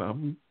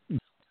 I'm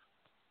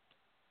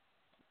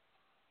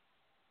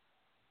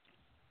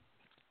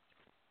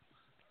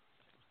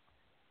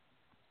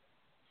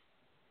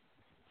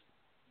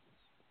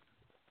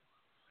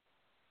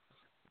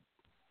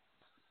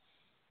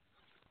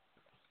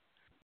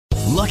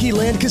Lucky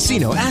Land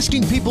Casino,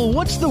 asking people,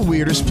 what's the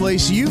weirdest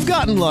place you've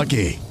gotten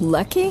lucky?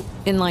 Lucky?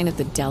 In line at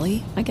the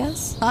deli, I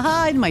guess?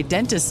 Aha, in my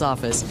dentist's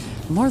office.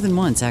 More than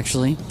once,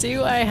 actually.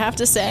 Do I have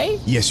to say?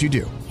 Yes, you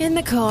do. In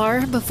the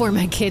car before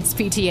my kids'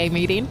 PTA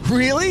meeting.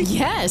 Really?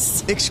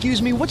 Yes.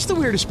 Excuse me, what's the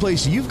weirdest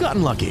place you've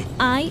gotten lucky?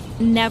 I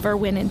never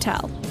win and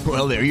tell.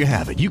 Well, there you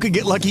have it. You can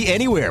get lucky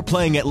anywhere,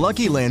 playing at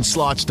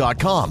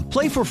LuckyLandSlots.com.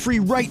 Play for free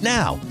right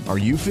now. Are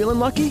you feeling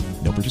lucky?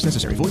 No purchase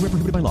necessary. Void where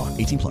prohibited by law.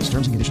 18+.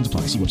 Terms and conditions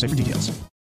apply. See website for details.